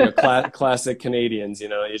 classic Canadians, you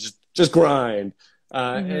know, you just grind.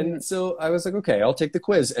 And so I was like, okay, I'll take the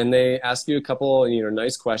quiz. And they ask you a couple, you know,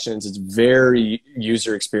 nice questions. It's very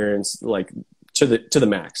user experience, like to the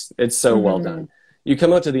max. It's so well done. You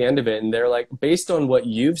come out to the end of it and they're like, based on what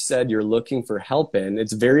you've said you're looking for help in,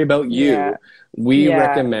 it's very about you. We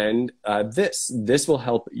recommend this will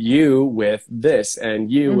help you with this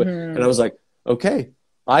and you. And I was like, okay,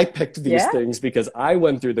 I picked these things because I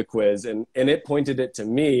went through the quiz and it pointed it to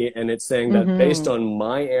me. And it's saying that based on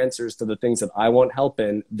my answers to the things that I want help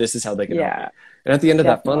in, this is how they can help me. And at the end of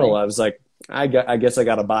that funnel, I was like, I guess I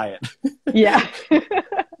got to buy it.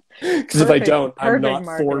 Because if I don't, I'm not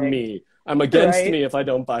for me. I'm against me if I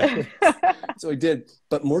don't buy it. So I did.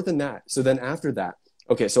 But more than that. So then after that,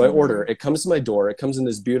 okay, so I order. It comes to my door. It comes in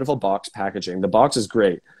this beautiful box packaging. The box is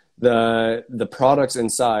great. The products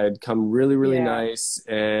inside come really, really nice.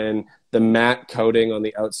 And the matte coating on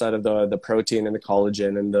the outside of the protein and the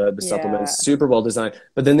collagen and the supplements, super well designed.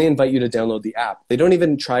 But then they invite you to download the app. They don't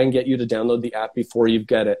even try and get you to download the app before you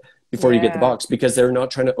get it. before you get the box, because they're not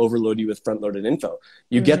trying to overload you with front-loaded info.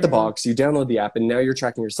 You get the box, you download the app, and now you're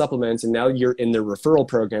tracking your supplements, and now you're in their referral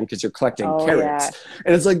program because you're collecting carrots.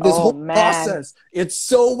 And it's like this whole process. It's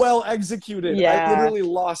so well executed. I literally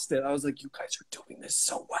lost it. I was like, you guys are doing this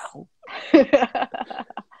so well.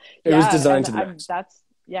 It was designed to the max.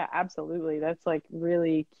 Absolutely. That's like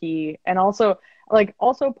really key. And also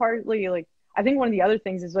partly like, I think one of the other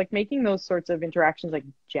things is like making those sorts of interactions like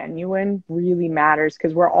genuine really matters,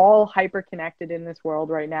 because we're all hyper connected in this world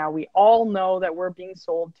right now. We all know that we're being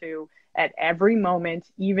sold to at every moment,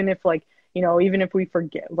 even if like, you know, even if we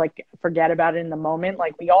forget about it in the moment,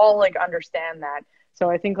 like we all like understand that. So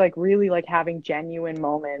I think like really like having genuine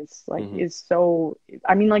moments like is so,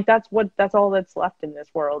 I mean, like that's all that's left in this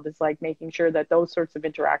world, is like making sure that those sorts of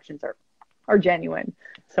interactions are genuine.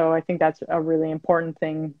 So I think that's a really important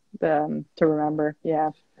thing to remember.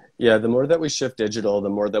 Yeah. The more that we shift digital, the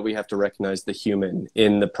more that we have to recognize the human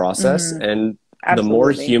in the process. And the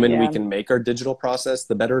more human we can make our digital process,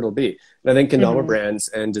 the better it'll be. And I think Kendama brands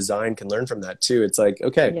and design can learn from that too. It's like,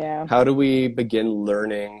 okay, how do we begin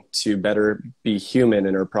learning to better be human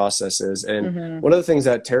in our processes? And one of the things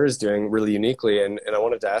that Terra is doing really uniquely, and I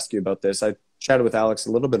wanted to ask you about this, I chatted with Alex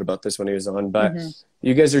a little bit about this when he was on, but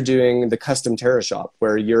you guys are doing the custom Terra shop,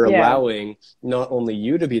 where you're allowing not only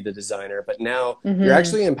you to be the designer, but now you're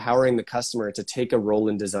actually empowering the customer to take a role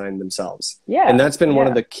in design themselves. And that's been one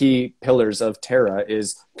of the key pillars of Terra,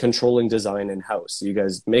 is controlling design in-house. You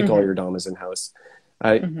guys make all your damas in-house.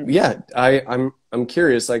 I'm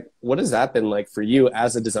curious, like, what has that been like for you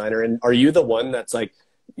as a designer? And are you the one that's like,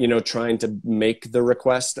 you know, trying to make the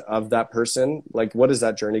request of that person? Like, what does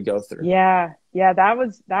that journey go through? That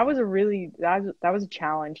was a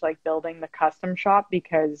challenge, like building the custom shop,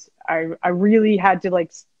 because I really had to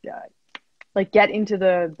like get into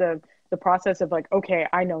the process of like, okay,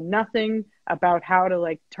 I know nothing about how to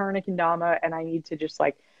like turn a kendama, and I need to just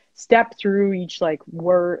like step through each like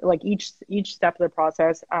word, like each step of the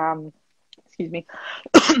process, excuse me,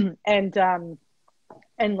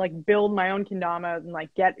 and like build my own kendama, and like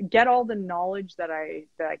get all the knowledge that I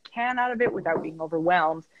can out of it without being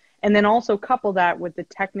overwhelmed. And then also couple that with the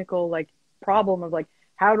technical like problem of like,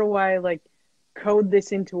 how do I like code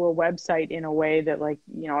this into a website in a way that like,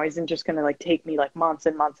 you know, isn't just going to like take me like months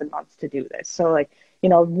and months and months to do this. So like, you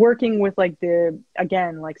know, working with like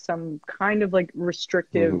like some kind of like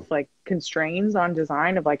restrictive like constraints on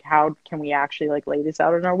design of like, how can we actually like lay this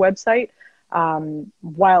out on our website,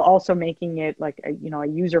 while also making it like a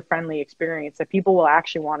user-friendly experience that people will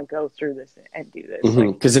actually want to go through this and do this.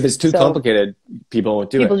 Because if it's too complicated, people won't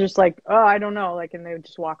do it. People just like, oh, I don't know, like, and they would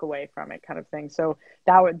just walk away from it, kind of thing. So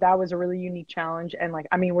that was a really unique challenge. And like,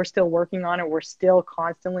 I mean, we're still working on it. We're still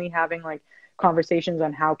constantly having like conversations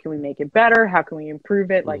on how can we make it better? How can we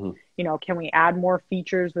improve it? Like, you know, can we add more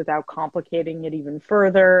features without complicating it even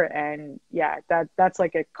further? And that's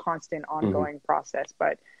like a constant ongoing process.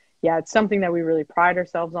 But yeah, it's something that we really pride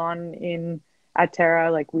ourselves on at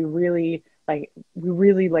Terra. Like we really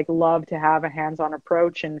love to have a hands-on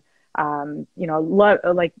approach, and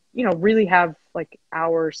really have like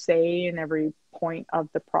our say in every point of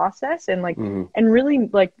the process, and like and really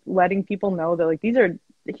like letting people know that like these are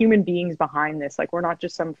human beings behind this. Like we're not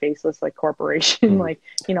just some faceless like corporation. Like,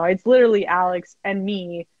 you know, it's literally Alex and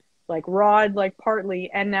me, like Rod, like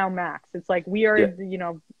partly, and now Max. It's like we are,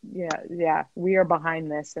 we are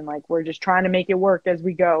behind this, and like we're just trying to make it work as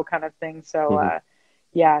we go, kind of thing. So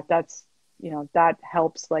that's, you know, that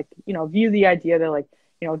helps like, you know, view the idea that like,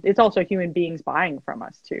 you know, it's also human beings buying from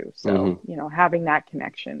us too. So you know, having that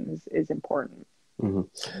connection is important.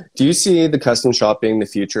 Do you see the custom shop being the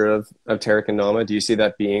future of Terra Kendama? Do you see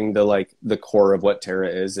that being the core of what Terra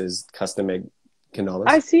is custom made kendamas?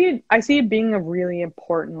 I see it being a really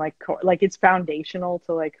important like it's foundational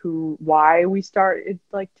to like why we started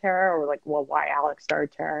like Terra, or like, well, why Alex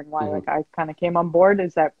started Terra, and why like I kind of came on board,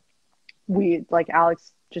 is that we like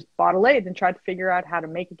Alex just bought a lathe and tried to figure out how to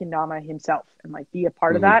make a kendama himself and like be a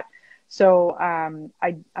part of that. So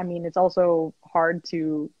I mean, it's also hard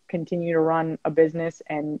to continue to run a business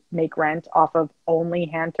and make rent off of only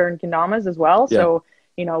hand turned kendamas as well. So,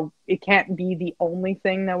 you know, it can't be the only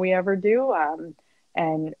thing that we ever do.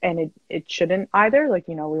 And it shouldn't either. Like,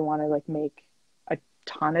 you know, we want to like make a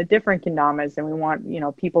ton of different kendamas, and we want, you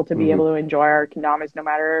know, people to be able to enjoy our kendamas no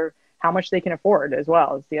matter how much they can afford as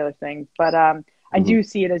well, is the other thing. But I do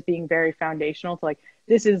see it as being very foundational to like,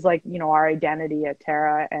 this is like, you know, our identity at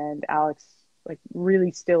Terra, and Alex like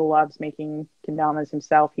really still loves making kendamas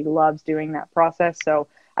himself. He loves doing that process. So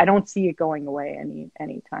I don't see it going away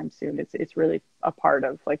anytime soon. It's really a part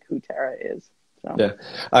of like who Terra is. So Yeah,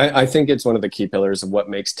 I think it's one of the key pillars of what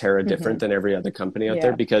makes Terra different than every other company out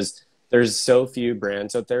there, because there's so few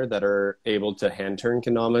brands out there that are able to hand turn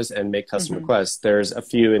kendamas and make custom requests. There's a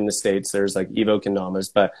few in the States. There's like Evo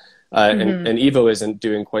kendamas, but and Evo isn't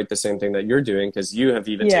doing quite the same thing that you're doing, because you have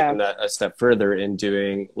even taken that a step further in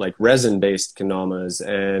doing like resin-based kendamas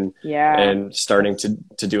and starting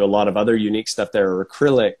to do a lot of other unique stuff there,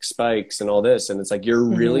 acrylic spikes and all this. And it's like you're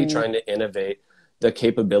really trying to innovate the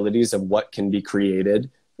capabilities of what can be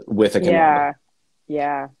created with a kendama.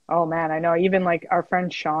 Yeah. Oh man, I know. Even like our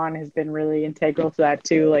friend Sean has been really integral to that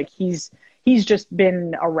too. Like he's just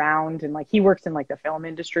been around, and like he works in like the film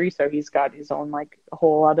industry, so he's got his own like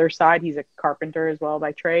whole other side. He's a carpenter as well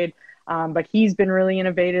by trade. But he's been really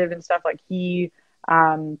innovative and stuff. Like he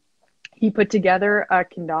put together a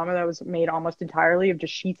kendama that was made almost entirely of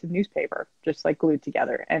just sheets of newspaper, just like glued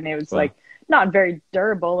together. And it was like not very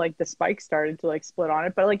durable, like the spikes started to like split on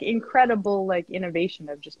it, but like incredible like innovation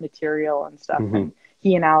of just material and stuff. And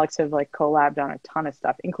he and Alex have like collabed on a ton of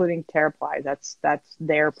stuff, including Terraply. That's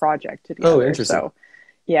their project together. Oh, interesting.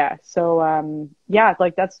 So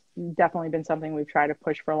like that's definitely been something we've tried to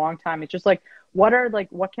push for a long time. It's just like, what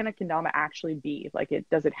can a kendama actually be? Like,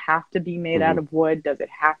 does it have to be made out of wood? Does it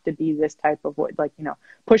have to be this type of wood? Like,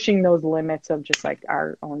 pushing those limits of just like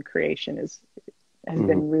our own creation has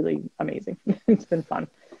been really amazing. It's been fun.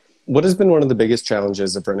 What has been one of the biggest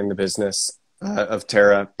challenges of running the business of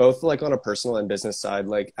Terra, both like on a personal and business side?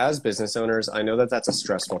 Like as business owners, I know that that's a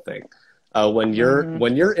stressful thing. When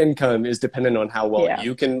your income is dependent on how well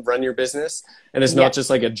you can run your business, and it's not just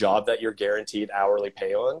like a job that you're guaranteed hourly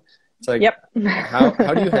pay on. It's like,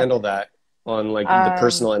 how do you handle that on like the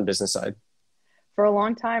personal and business side? For a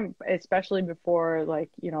long time, especially before like,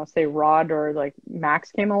 say Rod or like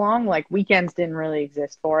Max came along, like weekends didn't really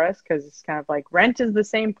exist for us, because it's kind of like rent is the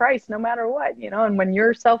same price no matter what, and when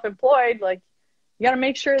you're self-employed, like you got to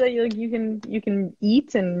make sure that you can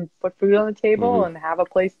eat and put food on the table and have a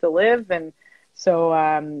place to live. And so,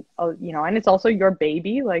 and it's also your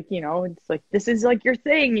baby, like, it's like, this is like your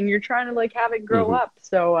thing and you're trying to like have it grow up.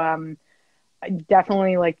 So,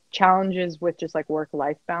 definitely like challenges with just like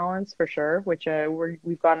work-life balance for sure, which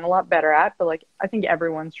we've gotten a lot better at, but like I think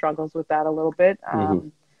everyone struggles with that a little bit.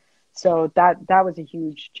 So that was a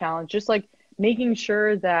huge challenge, just like making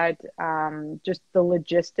sure that just the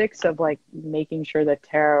logistics of like making sure that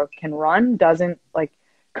Terra can run doesn't like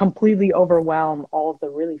completely overwhelm all of the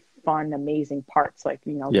really fun, amazing parts, like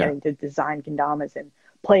getting to design kendamas and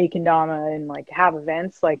play kendama and like have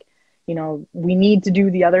events. Like, we need to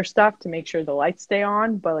do the other stuff to make sure the lights stay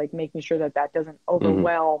on, but like making sure that doesn't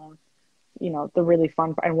overwhelm, the really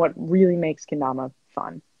fun and what really makes kendama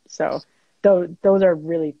fun. So those are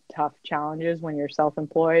really tough challenges when you're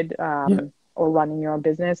self-employed or running your own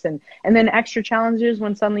business, and then extra challenges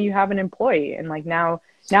when suddenly you have an employee, and like now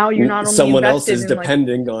you're not only someone else invested is in,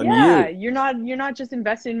 depending like, on you. you're not just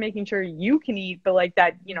invested in making sure you can eat, but like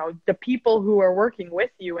that, the people who are working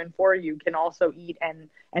with you and for you can also eat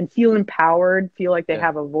and feel empowered, feel like they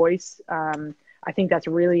have a voice. I think that's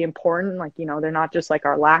really important. Like, they're not just like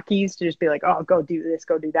our lackeys to just be like, oh, go do this,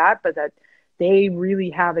 go do that, but that they really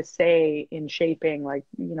have a say in shaping like,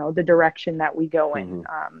 the direction that we go in.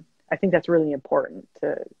 I think that's really important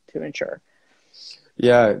to ensure.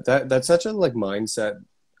 Yeah, that's such a like mindset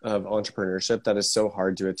of entrepreneurship that is so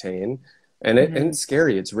hard to attain, and it's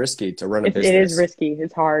scary. It's risky to run a business. It is risky.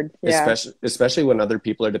 It's hard. Yeah. Especially when other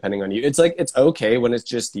people are depending on you. It's like, it's okay when it's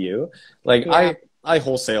just you. Like I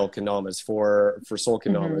wholesale kendamas for Soul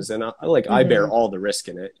Kendamas, and I bear all the risk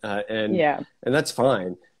in it, and that's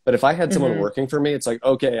fine. But if I had someone working for me, it's like,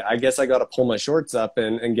 okay, I guess I got to pull my shorts up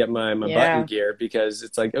and get my button gear, because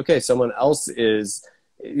it's like, okay, someone else's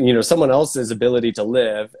ability to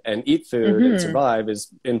live and eat food and survive is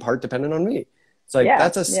in part dependent on me. It's like,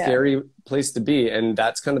 that's a scary place to be. And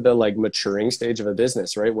that's kind of the like maturing stage of a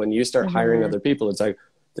business, right? When you start hiring other people, it's like,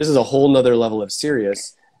 this is a whole nother level of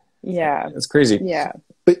serious. Yeah. It's crazy. Yeah.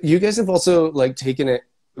 But you guys have also like taken it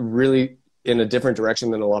really in a different direction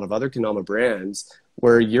than a lot of other kendama brands,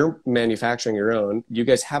 where you're manufacturing your own. You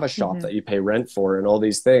guys have a shop that you pay rent for and all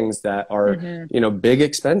these things that are, big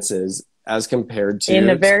expenses as compared to in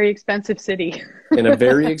a very expensive city. In a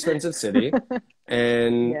very expensive city.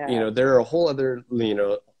 And, there are a whole other,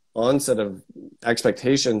 onset of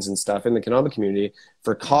expectations and stuff in the kendama community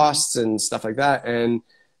for costs and stuff like that. And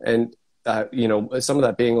some of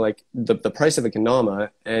that being like the price of a kendama,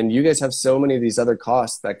 and you guys have so many of these other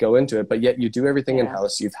costs that go into it, but yet you do everything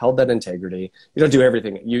in-house. You've held that integrity. You don't do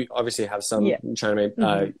everything. You obviously have some trying to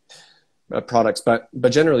make, products, but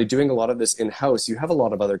generally doing a lot of this in-house, you have a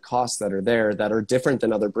lot of other costs that are there that are different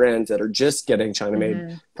than other brands that are just getting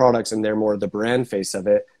China-made products, and they're more the brand face of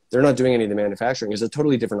it. They're not doing any of the manufacturing. It's a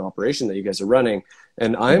totally different operation that you guys are running.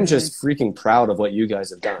 And I'm just freaking proud of what you guys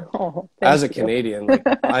have done. As a Canadian, like,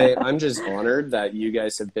 I'm just honored that you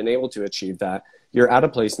guys have been able to achieve that. You're at a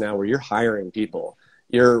place now where you're hiring people.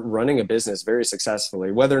 You're running a business very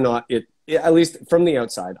successfully, whether or not at least from the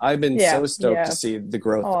outside, I've been so stoked to see the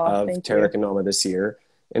growth of Terra Kendama this year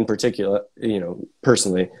in particular, you know,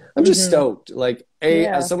 personally. I'm just stoked, like,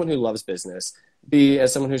 as someone who loves business, B,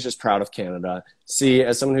 as someone who's just proud of Canada, C,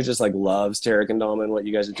 as someone who just like loves Terra Kendama and what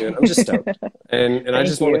you guys are doing. I'm just stoked. And I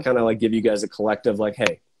just want to kind of like give you guys a collective, like,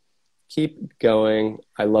 hey, keep going.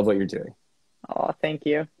 I love what you're doing. Oh, thank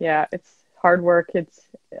you. Yeah, it's hard work.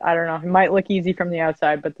 I don't know, it might look easy from the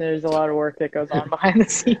outside, but there's a lot of work that goes on behind the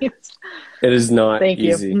scenes. It is not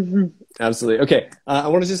easy. You. Absolutely. Okay. I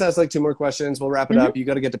want to just ask like 2 more questions. We'll wrap it up. You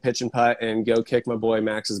got to get to pitch and putt and go kick my boy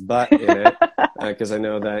Max's butt in it. Because I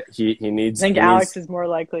know that he needs. I think Alex is more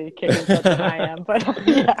likely to kick his butt than I am.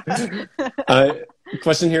 But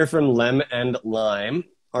question here from Lem and Lime.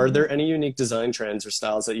 Are there any unique design trends or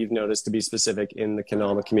styles that you've noticed to be specific in the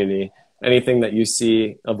Kendama community? Anything that you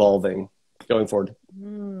see evolving going forward?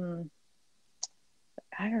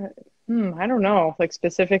 I don't know. Like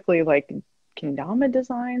specifically like Kendama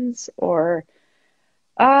designs or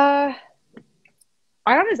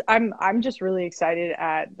I'm just really excited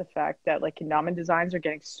at the fact that like Kendama designs are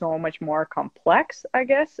getting so much more complex, I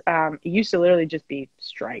guess. It used to literally just be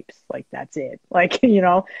stripes, like that's it. Like, you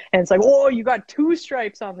know, and it's like, oh, you got 2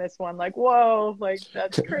 stripes on this one. Like, whoa, like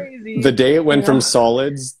that's crazy. The day it went from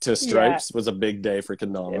solids to stripes was a big day for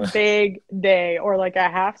Kendama. Big day. Or like a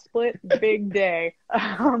half split, big day.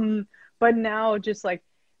 But now just like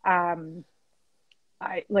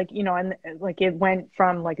I like, you know, and like it went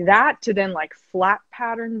from like that to then like flat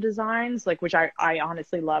pattern designs, like, which I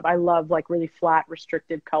honestly love. I love like really flat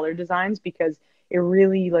restrictive color designs because it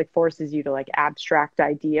really like forces you to like abstract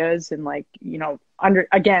ideas and like, you know,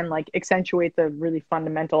 like accentuate the really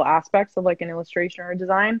fundamental aspects of like an illustration or a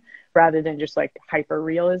design rather than just like hyper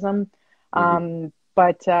realism.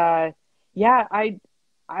 But yeah, I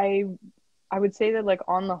would say that like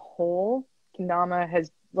on the whole, Kendama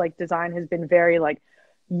design has been very like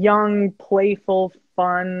young, playful,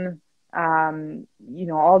 fun. You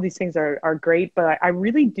know, all these things are great, but I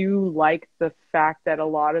really do like the fact that a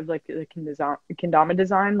lot of like the Kendama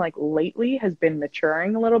design like lately has been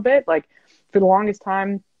maturing a little bit. Like for the longest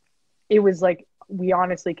time, it was like we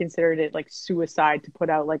honestly considered it like suicide to put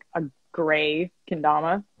out like a gray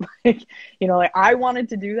Kendama. Like, you know, like I wanted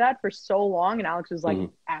to do that for so long, and Alex was like,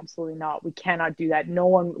 absolutely not, we cannot do that. No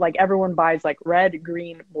one, like everyone buys like red,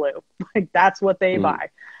 green, blue. Like that's what they buy.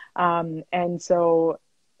 And so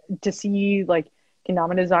to see like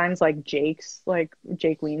Kendama designs like Jake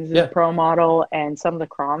Weens is a pro model, and some of the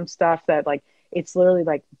Crom stuff that like it's literally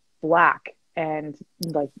like black and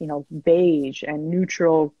like, you know, beige and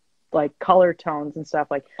neutral like color tones and stuff.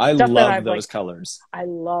 Like I love those colors. I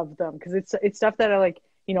love them because it's stuff that I like,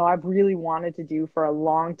 you know, I've really wanted to do for a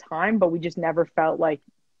long time, but we just never felt like,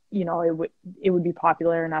 you know, it would be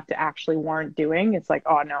popular enough to actually warrant doing. It's like,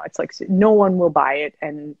 oh no, it's like no one will buy it.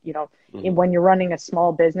 And you know, when you're running a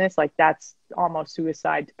small business, like that's almost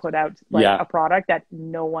suicide to put out like a product that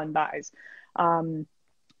no one buys.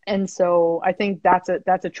 And so I think that's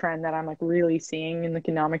a trend that I'm like really seeing in the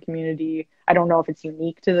Kendama community. I don't know if it's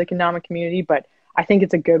unique to the Kendama community, but I think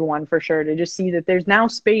it's a good one for sure to just see that there's now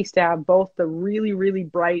space to have both the really, really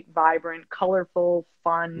bright, vibrant, colorful,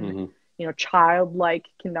 fun, you know, childlike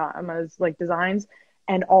Kendama's like designs,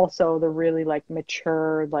 and also the really like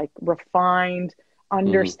mature, like refined,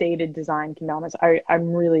 understated design Kendamas.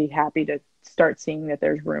 I'm really happy to start seeing that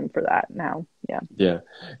there's room for that now.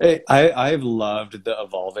 I've loved the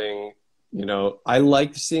evolving, you know, I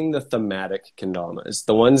like seeing the thematic Kendamas,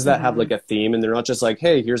 the ones that have like a theme, and they're not just like,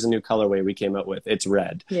 hey, here's a new colorway we came up with, it's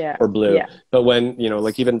red or blue. But when, you know,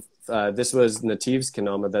 like even this was Native's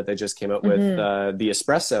Kendama that they just came up with, the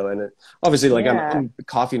espresso, and obviously like I'm a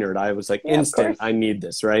coffee nerd. I was like instant, I need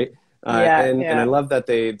this, right? And I love that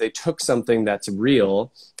they took something that's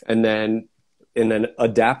real and then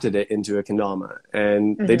adapted it into a Kendama,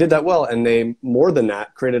 and they did that well. And they, more than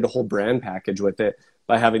that, created a whole brand package with it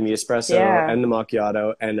by having the espresso and the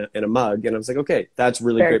macchiato and a mug. And I was like, okay, that's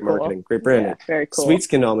really great marketing, great branding. Very cool. Sweets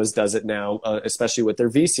Kendamas does it now, especially with their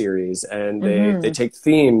V series, and they take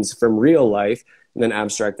themes from real life and then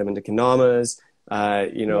abstract them into Kendamas.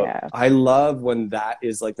 You know, I love when that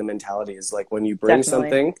is like the mentality, is like when you bring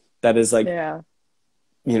something that is like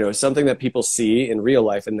you know, something that people see in real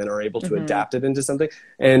life and then are able to adapt it into something.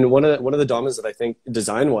 And one of the damas that I think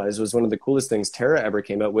design wise was one of the coolest things Terra ever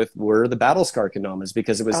came out with were the battle scar kendamas,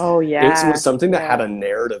 because it was it was something that had a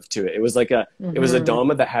narrative to it. It was like it was a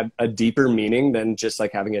dama that had a deeper meaning than just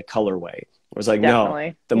like having a colorway. It was like,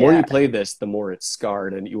 no, the more you play this, the more it's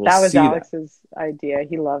scarred, and you will see that. That was Alex's idea.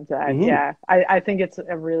 He loved that. Yeah. I think it's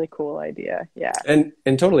a really cool idea. Yeah. And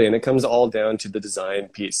totally. And it comes all down to the design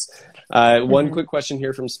piece. One quick question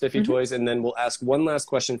here from Spiffy Toys, and then we'll ask one last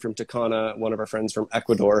question from Takana, one of our friends from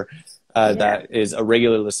Ecuador, that is a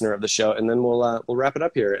regular listener of the show. And then we'll wrap it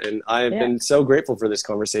up here. And I have been so grateful for this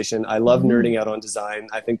conversation. I love nerding out on design.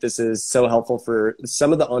 I think this is so helpful for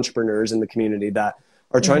some of the entrepreneurs in the community that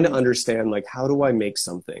are trying to understand, like, how do I make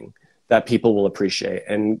something that people will appreciate,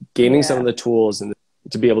 and gaining some of the tools and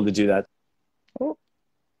to be able to do that. Oh.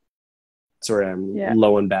 Sorry, I'm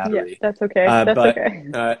low on battery. Yeah, that's okay.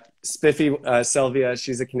 But Spiffy Selvia,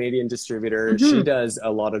 she's a Canadian distributor. She does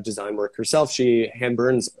a lot of design work herself. She hand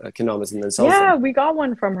burns kendamas and then sells them. Yeah, we got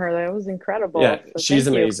one from her. That was incredible. Yeah, so she's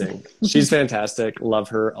amazing. She's fantastic. Love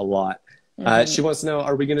her a lot. She wants to know,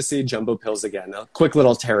 are we going to see jumbo pills again? A quick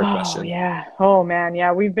little Terra question. Yeah. Oh, man.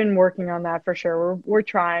 Yeah, we've been working on that for sure. We're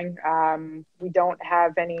trying. We don't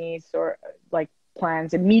have any sort like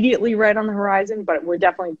plans immediately right on the horizon, but we're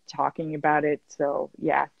definitely talking about it. So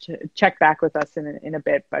yeah, check back with us in a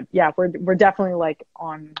bit. But yeah, we're definitely like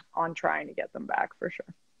on trying to get them back for sure.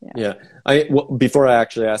 Yeah. Before I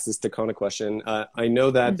actually ask this Takana question, I know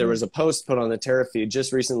that there was a post put on the Terra feed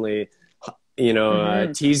just recently, you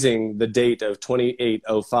know, teasing the date of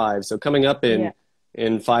 2805. So coming up in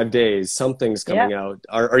 5 days, something's coming out.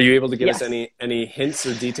 Are you able to give us any hints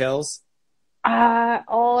or details?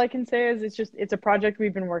 All I can say is it's a project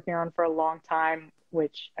we've been working on for a long time,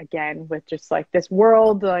 which again, with just like this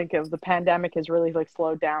world, like of the pandemic has really like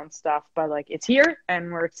slowed down stuff, but like it's here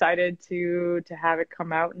and we're excited to have it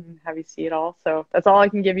come out and have you see it all. So that's all I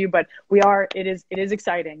can give you, but it is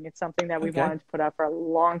exciting. It's something that we've wanted to put out for a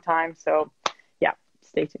long time. So yeah,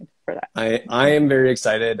 stay tuned for that. I am very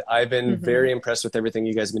excited. I've been very impressed with everything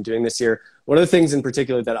you guys have been doing this year. One of the things in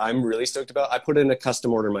particular that I'm really stoked about, I put in a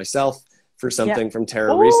custom order myself for something from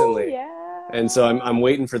Terra recently. And so I'm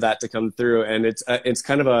waiting for that to come through, and it's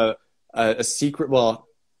kind of a secret. Well,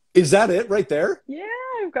 is that it right there? Yeah,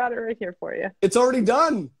 I've got it right here for you. It's already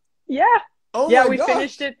done. Yeah. Oh yeah, my we gosh.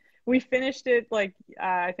 finished it. We finished it like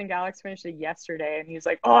I think Alex finished it yesterday, and he's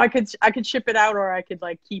like, "Oh, I could ship it out, or I could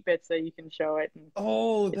like keep it so you can show it." And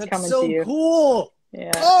that's so cool.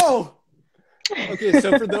 Yeah. Oh. Okay,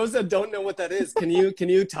 so for those that don't know what that is, can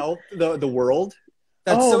you tell the world?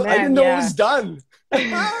 That's I didn't know it was done.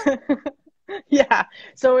 Yeah.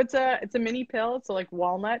 So it's a mini pill. It's like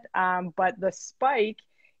walnut. But the spike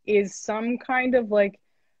is some kind of like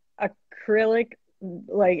acrylic.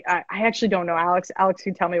 Like I actually don't know. Alex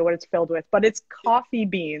can tell me what it's filled with, but it's coffee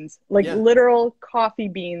beans, like literal coffee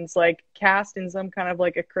beans, like cast in some kind of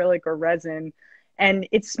like acrylic or resin. And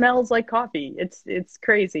it smells like coffee. It's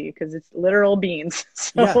crazy because it's literal beans.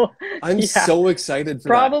 So, I'm so excited for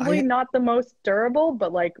probably that. not the most durable,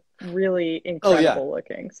 but like really incredible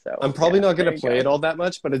looking. So I'm probably not going to play it all that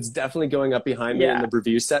much, but it's definitely going up behind me in the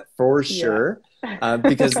Brewview set for sure.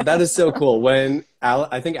 Because that is so cool. When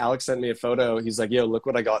I think Alex sent me a photo, he's like, "Yo, look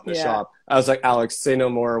what I got in the shop." I was like, "Alex, say no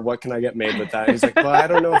more. What can I get made with that?" He's like, "Well, I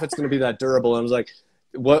don't know if it's going to be that durable." And I was like,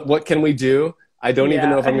 "What can we do?" I don't even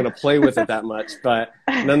know if I'm going to play with it that much, but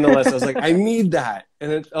nonetheless, I was like, I need that.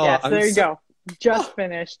 And there you go. Just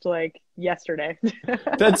finished like yesterday.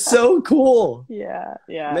 That's so cool. Yeah.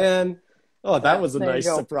 Man. Oh, that was a nice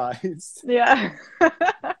surprise. Yeah.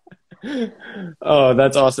 Oh,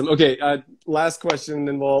 that's awesome. Okay. Last question,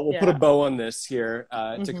 and we'll put a bow on this here.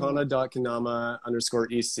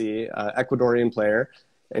 Takana.Kendama_EC, Ecuadorian player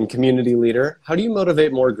and community leader. How do you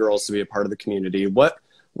motivate more girls to be a part of the community? What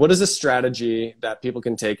is a strategy that people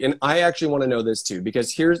can take? And I actually want to know this too,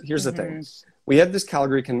 because here's the thing. We have this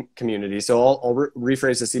Calgary community. So I'll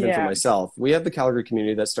rephrase this even for myself. We have the Calgary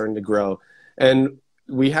community that's starting to grow. And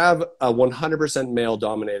we have a 100% male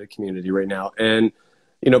dominated community right now. And,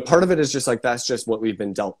 you know, part of it is just like, that's just what we've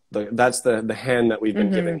been dealt. That's the hand that we've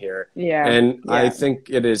been given here. Yeah. And I think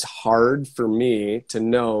it is hard for me to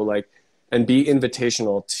know, like, and be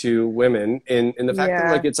invitational to women in the fact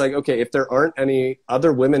that like, it's like, okay, if there aren't any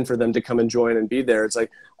other women for them to come and join and be there, it's like,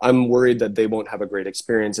 I'm worried that they won't have a great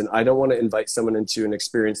experience. And I don't want to invite someone into an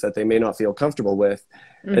experience that they may not feel comfortable with.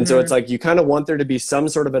 And so it's like, you kind of want there to be some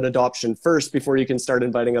sort of an adoption first before you can start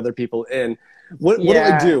inviting other people in. What do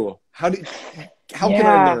I do? How can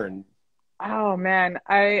I learn? Oh man.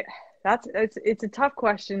 It's a tough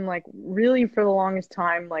question. Like really for the longest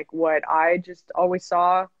time, like what I just always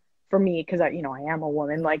saw for me, because I am a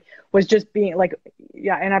woman, like was just being like,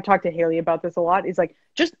 yeah, and I've talked to Haley about this a lot, is like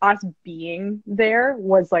just us being there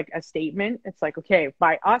was like a statement. It's like, okay,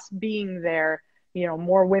 by us being there,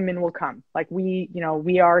 more women will come. Like we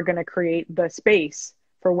are going to create the space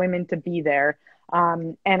for women to be there.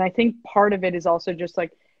 And I think part of it is also just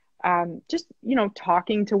like, just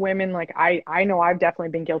talking to women. Like I know I've definitely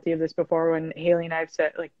been guilty of this before, when Haley and I've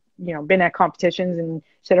said, like, been at competitions and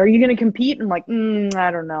said, are you going to compete? And I'm like,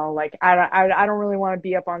 I don't know, like I don't really want to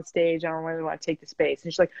be up on stage, I don't really want to take the space.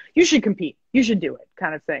 And she's like, you should compete, you should do it,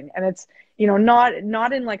 kind of thing. And it's not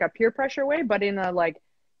in like a peer pressure way, but in a like,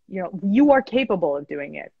 you are capable of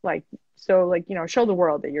doing it, like, so like, show the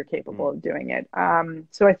world that you're capable of doing it.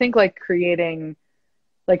 So I think like creating,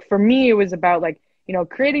 like for me it was about like,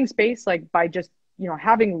 creating space, like by just,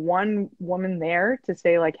 having one woman there to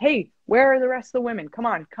say like, hey, where are the rest of the women? Come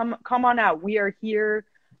on out. We are here.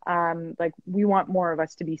 Like we want more of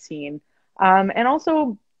us to be seen. And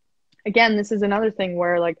also, again, this is another thing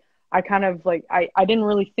where like, I kind of like, I didn't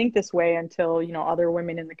really think this way until, other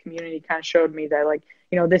women in the community kind of showed me that like,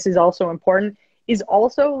 this is also important, is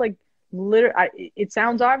also like, it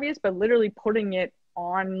sounds obvious, but literally putting it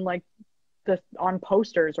on like on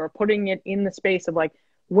posters, or putting it in the space of like,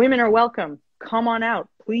 women are welcome, come on out,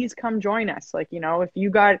 please come join us. Like, if you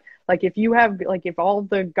got like, if you have like, if all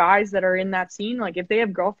the guys that are in that scene, like if they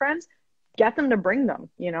have girlfriends, get them to bring them,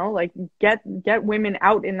 like get women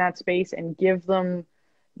out in that space and give them,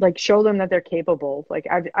 like, show them that they're capable. Like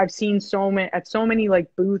I've seen so many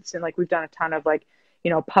like booths, and like we've done a ton of like,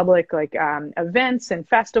 public like events and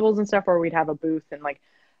festivals and stuff where we'd have a booth, and like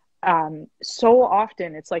so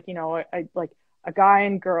often it's like, like a guy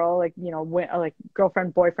and girl, like, like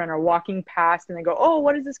girlfriend, boyfriend are walking past, and they go, oh,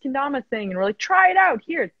 what is this kendama thing? And we're like, try it out.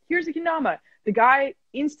 Here's a kendama. The guy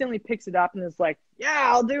instantly picks it up and is like, yeah,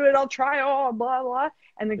 I'll do it. I'll try. Oh, blah, blah.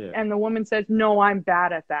 And the woman says, no, I'm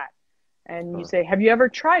bad at that. And you say, have you ever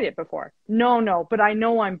tried it before? No, but I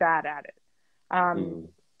know I'm bad at it.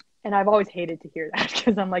 And I've always hated to hear that,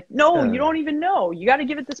 because I'm like, no, you don't even know. You got to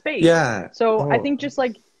give it the space. Yeah. So I think just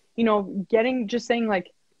like, just saying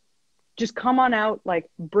like, just come on out, like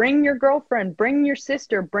bring your girlfriend, bring your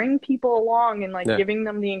sister, bring people along, and like giving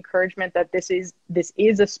them the encouragement that this is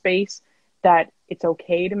a space that it's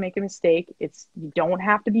okay to make a mistake. You don't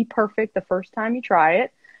have to be perfect the first time you try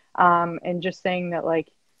it. And just saying that like,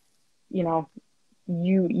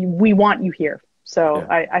 we want you here. So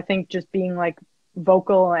I think just being like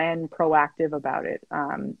vocal and proactive about it.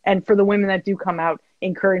 And for the women that do come out,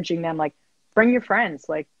 encouraging them, like bring your friends,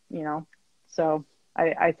 like, so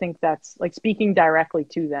I think that's like speaking directly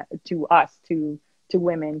to them, to us, to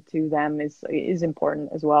women, to them is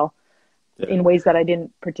important as well, in ways that I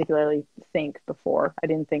didn't particularly think before. I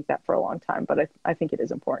didn't think that for a long time, but I think it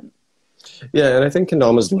is important. Yeah, and I think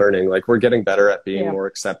kendama's learning. Like we're getting better at being more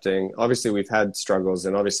accepting. Obviously, we've had struggles,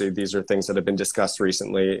 and obviously these are things that have been discussed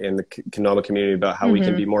recently in the kendama community about how we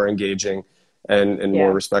can be more engaging and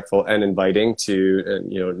more respectful and inviting to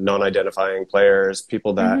non-identifying players,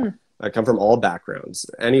 people that come from all backgrounds,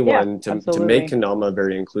 anyone to make kendama a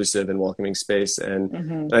very inclusive and welcoming space.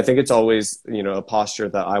 And I think it's always, a posture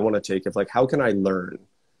that I want to take of like, how can I learn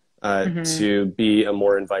to be a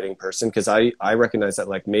more inviting person? Because I recognize that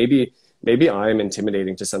like maybe I'm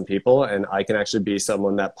intimidating to some people, and I can actually be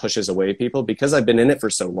someone that pushes away people because I've been in it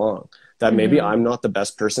for so long, that maybe I'm not the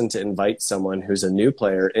best person to invite someone who's a new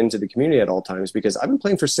player into the community at all times, because I've been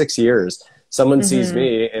playing for 6 years. Someone sees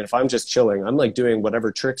me, and if I'm just chilling, I'm like doing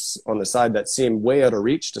whatever tricks on the side that seem way out of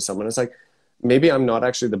reach to someone. It's like, maybe I'm not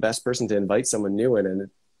actually the best person to invite someone new in,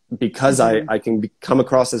 and because I can come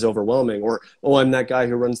across as overwhelming, or, oh, I'm that guy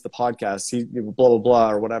who runs the podcast, he blah, blah,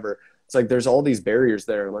 blah, or whatever. It's like, there's all these barriers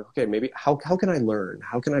there. I'm like, okay, maybe how can I learn?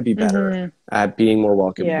 How can I be better at being more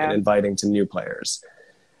welcoming and inviting to new players?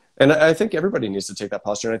 And I think everybody needs to take that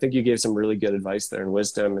posture. And I think you gave some really good advice there and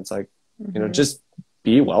wisdom. It's like, just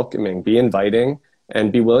be welcoming, be inviting,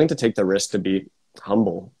 and be willing to take the risk to be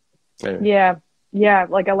humble. Yeah.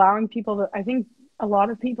 Like allowing people to, I think a lot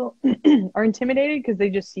of people are intimidated because they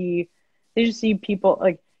just see people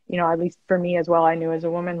like, at least for me as well, I knew as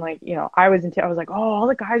a woman, like, I was like, oh, all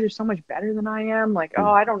the guys are so much better than I am. Like,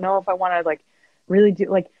 oh, I don't know if I want to like really do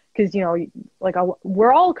like, because, like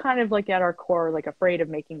we're all kind of like at our core, like afraid of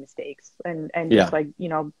making mistakes and just like,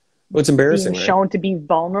 what's embarrassing, being shown to be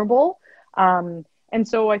vulnerable. And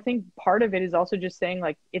so I think part of it is also just saying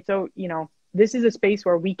like, this is a space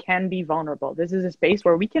where we can be vulnerable. This is a space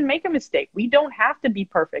where we can make a mistake. We don't have to be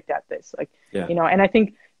perfect at this. Like, and I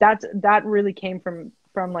think that really came from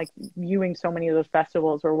from like viewing so many of those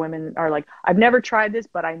festivals where women are like, I've never tried this,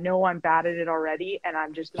 but I know I'm bad at it already, and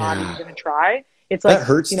I'm just not even going to try. It's like, that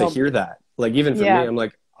hurts to hear that. Like, even for me, I'm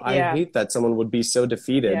like, I hate that someone would be so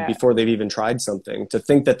defeated before they've even tried something, to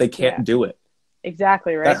think that they can't do it.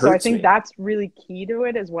 Exactly. Right. So I think that's really key to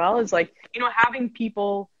it as well, is like, you know, having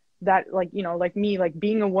people that like, you know, like me, like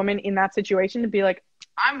being a woman in that situation, to be like,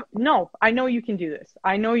 I know you can do this.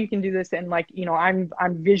 I know you can do this. And like, you know, I'm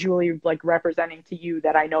visually like representing to you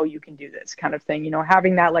that I know you can do this kind of thing, you know,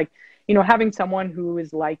 having that, like, you know, having someone who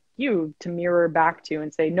is like you to mirror back to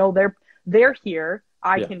and say, no, they're here.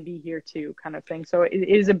 I can be here too, kind of thing. So it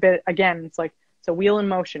is a bit, again, it's like, it's a wheel in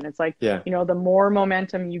motion. It's like, you know, the more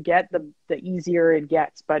momentum you get, the easier it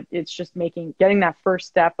gets. But it's just getting that first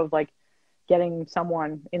step of like getting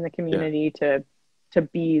someone in the community to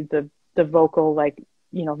be the vocal, like,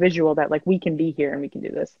 you know, visual that like we can be here and we can do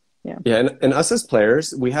this. And us as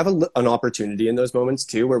players, we have an opportunity in those moments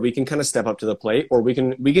too, where we can kind of step up to the plate, or we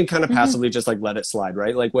can kind of passively just like let it slide,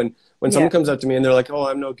 right? Like when someone comes up to me and they're like, oh,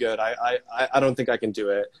 I'm no good, I don't think I can do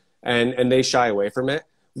it, and they shy away from it,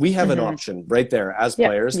 we have an option right there as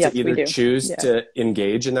players to either choose to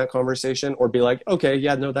engage in that conversation, or be like, okay,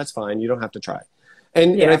 no, that's fine, you don't have to try.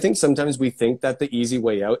 And I think sometimes we think that the easy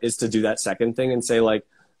way out is to do that second thing and say like,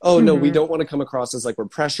 oh, no, we don't want to come across as like we're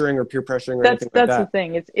pressuring or peer pressuring or anything like that. That's the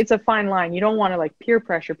thing. It's a fine line. You don't want to like peer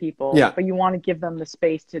pressure people, but you want to give them the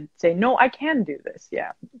space to say, no, I can do this.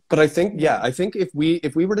 But I think, if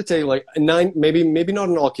we were to say like maybe not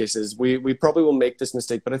in all cases, we probably will make this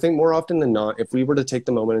mistake, but I think more often than not, if we were to take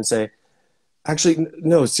the moment and say, actually,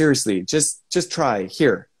 no, seriously, just try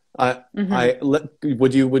here.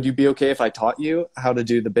 Would you be okay if I taught you how to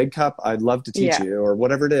do the big cup? I'd love to teach you, or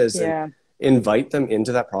whatever it is. And invite them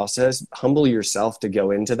into that process. Humble yourself to go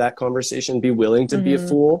into that conversation. Be willing to be a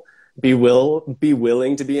fool. Be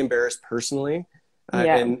willing to be embarrassed personally,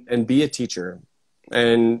 and be a teacher.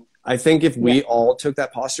 And I think if we all took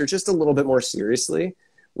that posture just a little bit more seriously,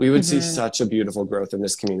 we would see such a beautiful growth in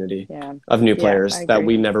this community of new players that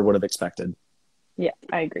we never would have expected. Yeah,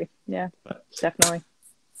 I agree. Yeah, definitely.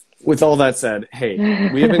 With all that said, hey,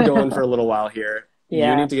 we have been going for a little while here.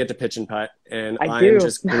 You need to get to pitch and putt, and I am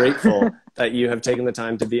just grateful that you have taken the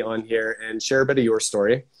time to be on here and share a bit of your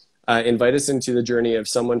story. Invite us into the journey of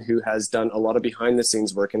someone who has done a lot of behind the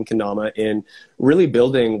scenes work in Kendama in really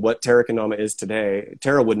building what Terra Kendama is today.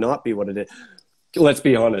 Terra would not be what it is. Let's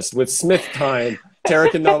be honest, with Smith time, Terra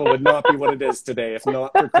Kendama would not be what it is today if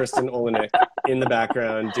not for Kristin Olinyk in the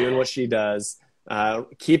background doing what she does.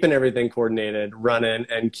 Keeping everything coordinated, running,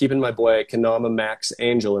 and keeping my boy Kendama Max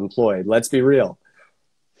Angel employed. Let's be real.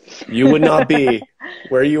 You would not be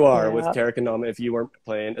where you are with Terra Kendama if you weren't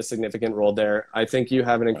playing a significant role there. I think you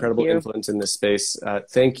have an incredible influence in this space.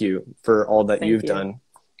 Thank you for all that you've done.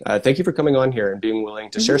 Thank you for coming on here and being willing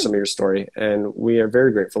to share some of your story. And we are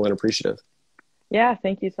very grateful and appreciative. Yeah,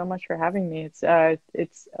 thank you so much for having me. It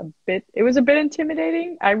was a bit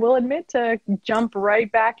intimidating, I will admit, to jump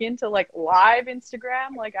right back into like live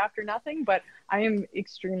Instagram, like after nothing, but I am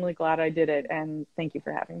extremely glad I did it. And thank you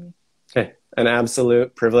for having me. Okay, an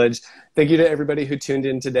absolute privilege. Thank you to everybody who tuned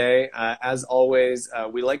in today. As always,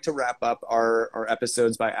 we like to wrap up our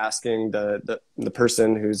episodes by asking the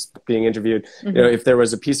person who's being interviewed, you know, if there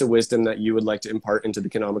was a piece of wisdom that you would like to impart into the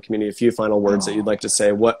Kendama community, a few final words that you'd like to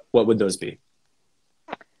say, what would those be?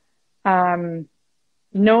 Know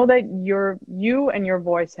that you and your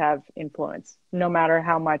voice have influence, no matter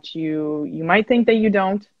how much you might think that you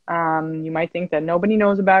don't. You might think that nobody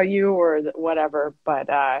knows about you or whatever,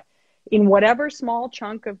 but in whatever small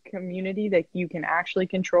chunk of community that you can actually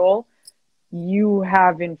control, you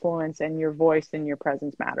have influence, and your voice and your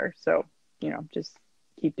presence matter. So, you know, just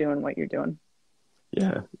keep doing what you're doing.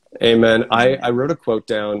 Yeah. Amen. I wrote a quote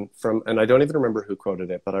down from, and I don't even remember who quoted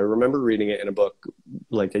it, but I remember reading it in a book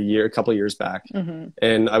like a couple of years back.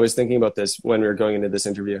 And I was thinking about this when we were going into this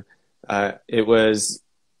interview. It was,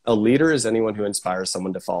 a leader is anyone who inspires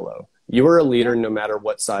someone to follow. You are a leader no matter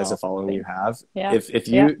what size of following you have. If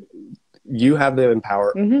you have the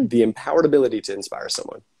empowered ability to inspire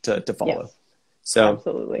someone to follow. So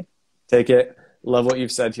absolutely. Take it. Love what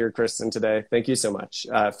you've said here, Kristin, today. Thank you so much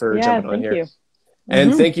for jumping on here.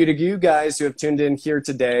 And thank you to you guys who have tuned in here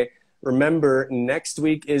today. Remember, next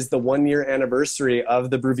week is the 1-year anniversary of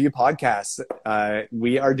the Brewview podcast.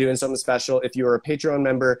 We are doing something special. If you are a Patreon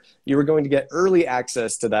member, you are going to get early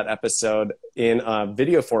access to that episode in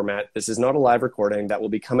video format. This is not a live recording. That will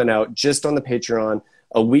be coming out just on the Patreon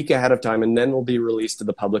a week ahead of time, and then will be released to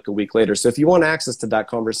the public a week later. So if you want access to that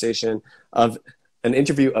conversation of an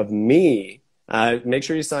interview of me make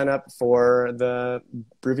sure you sign up for the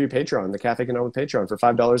Brewview Patreon, the Coffee Acrylic Patreon for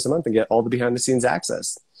 $5 a month and get all the behind the scenes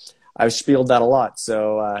access. I've spieled that a lot,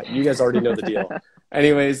 so you guys already know the deal.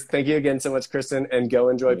 Anyways, thank you again so much, Kristin, and go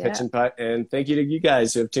enjoy Pitch and Putt. And thank you to you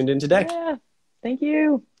guys who have tuned in today. Yeah, thank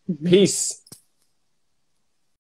you. Peace.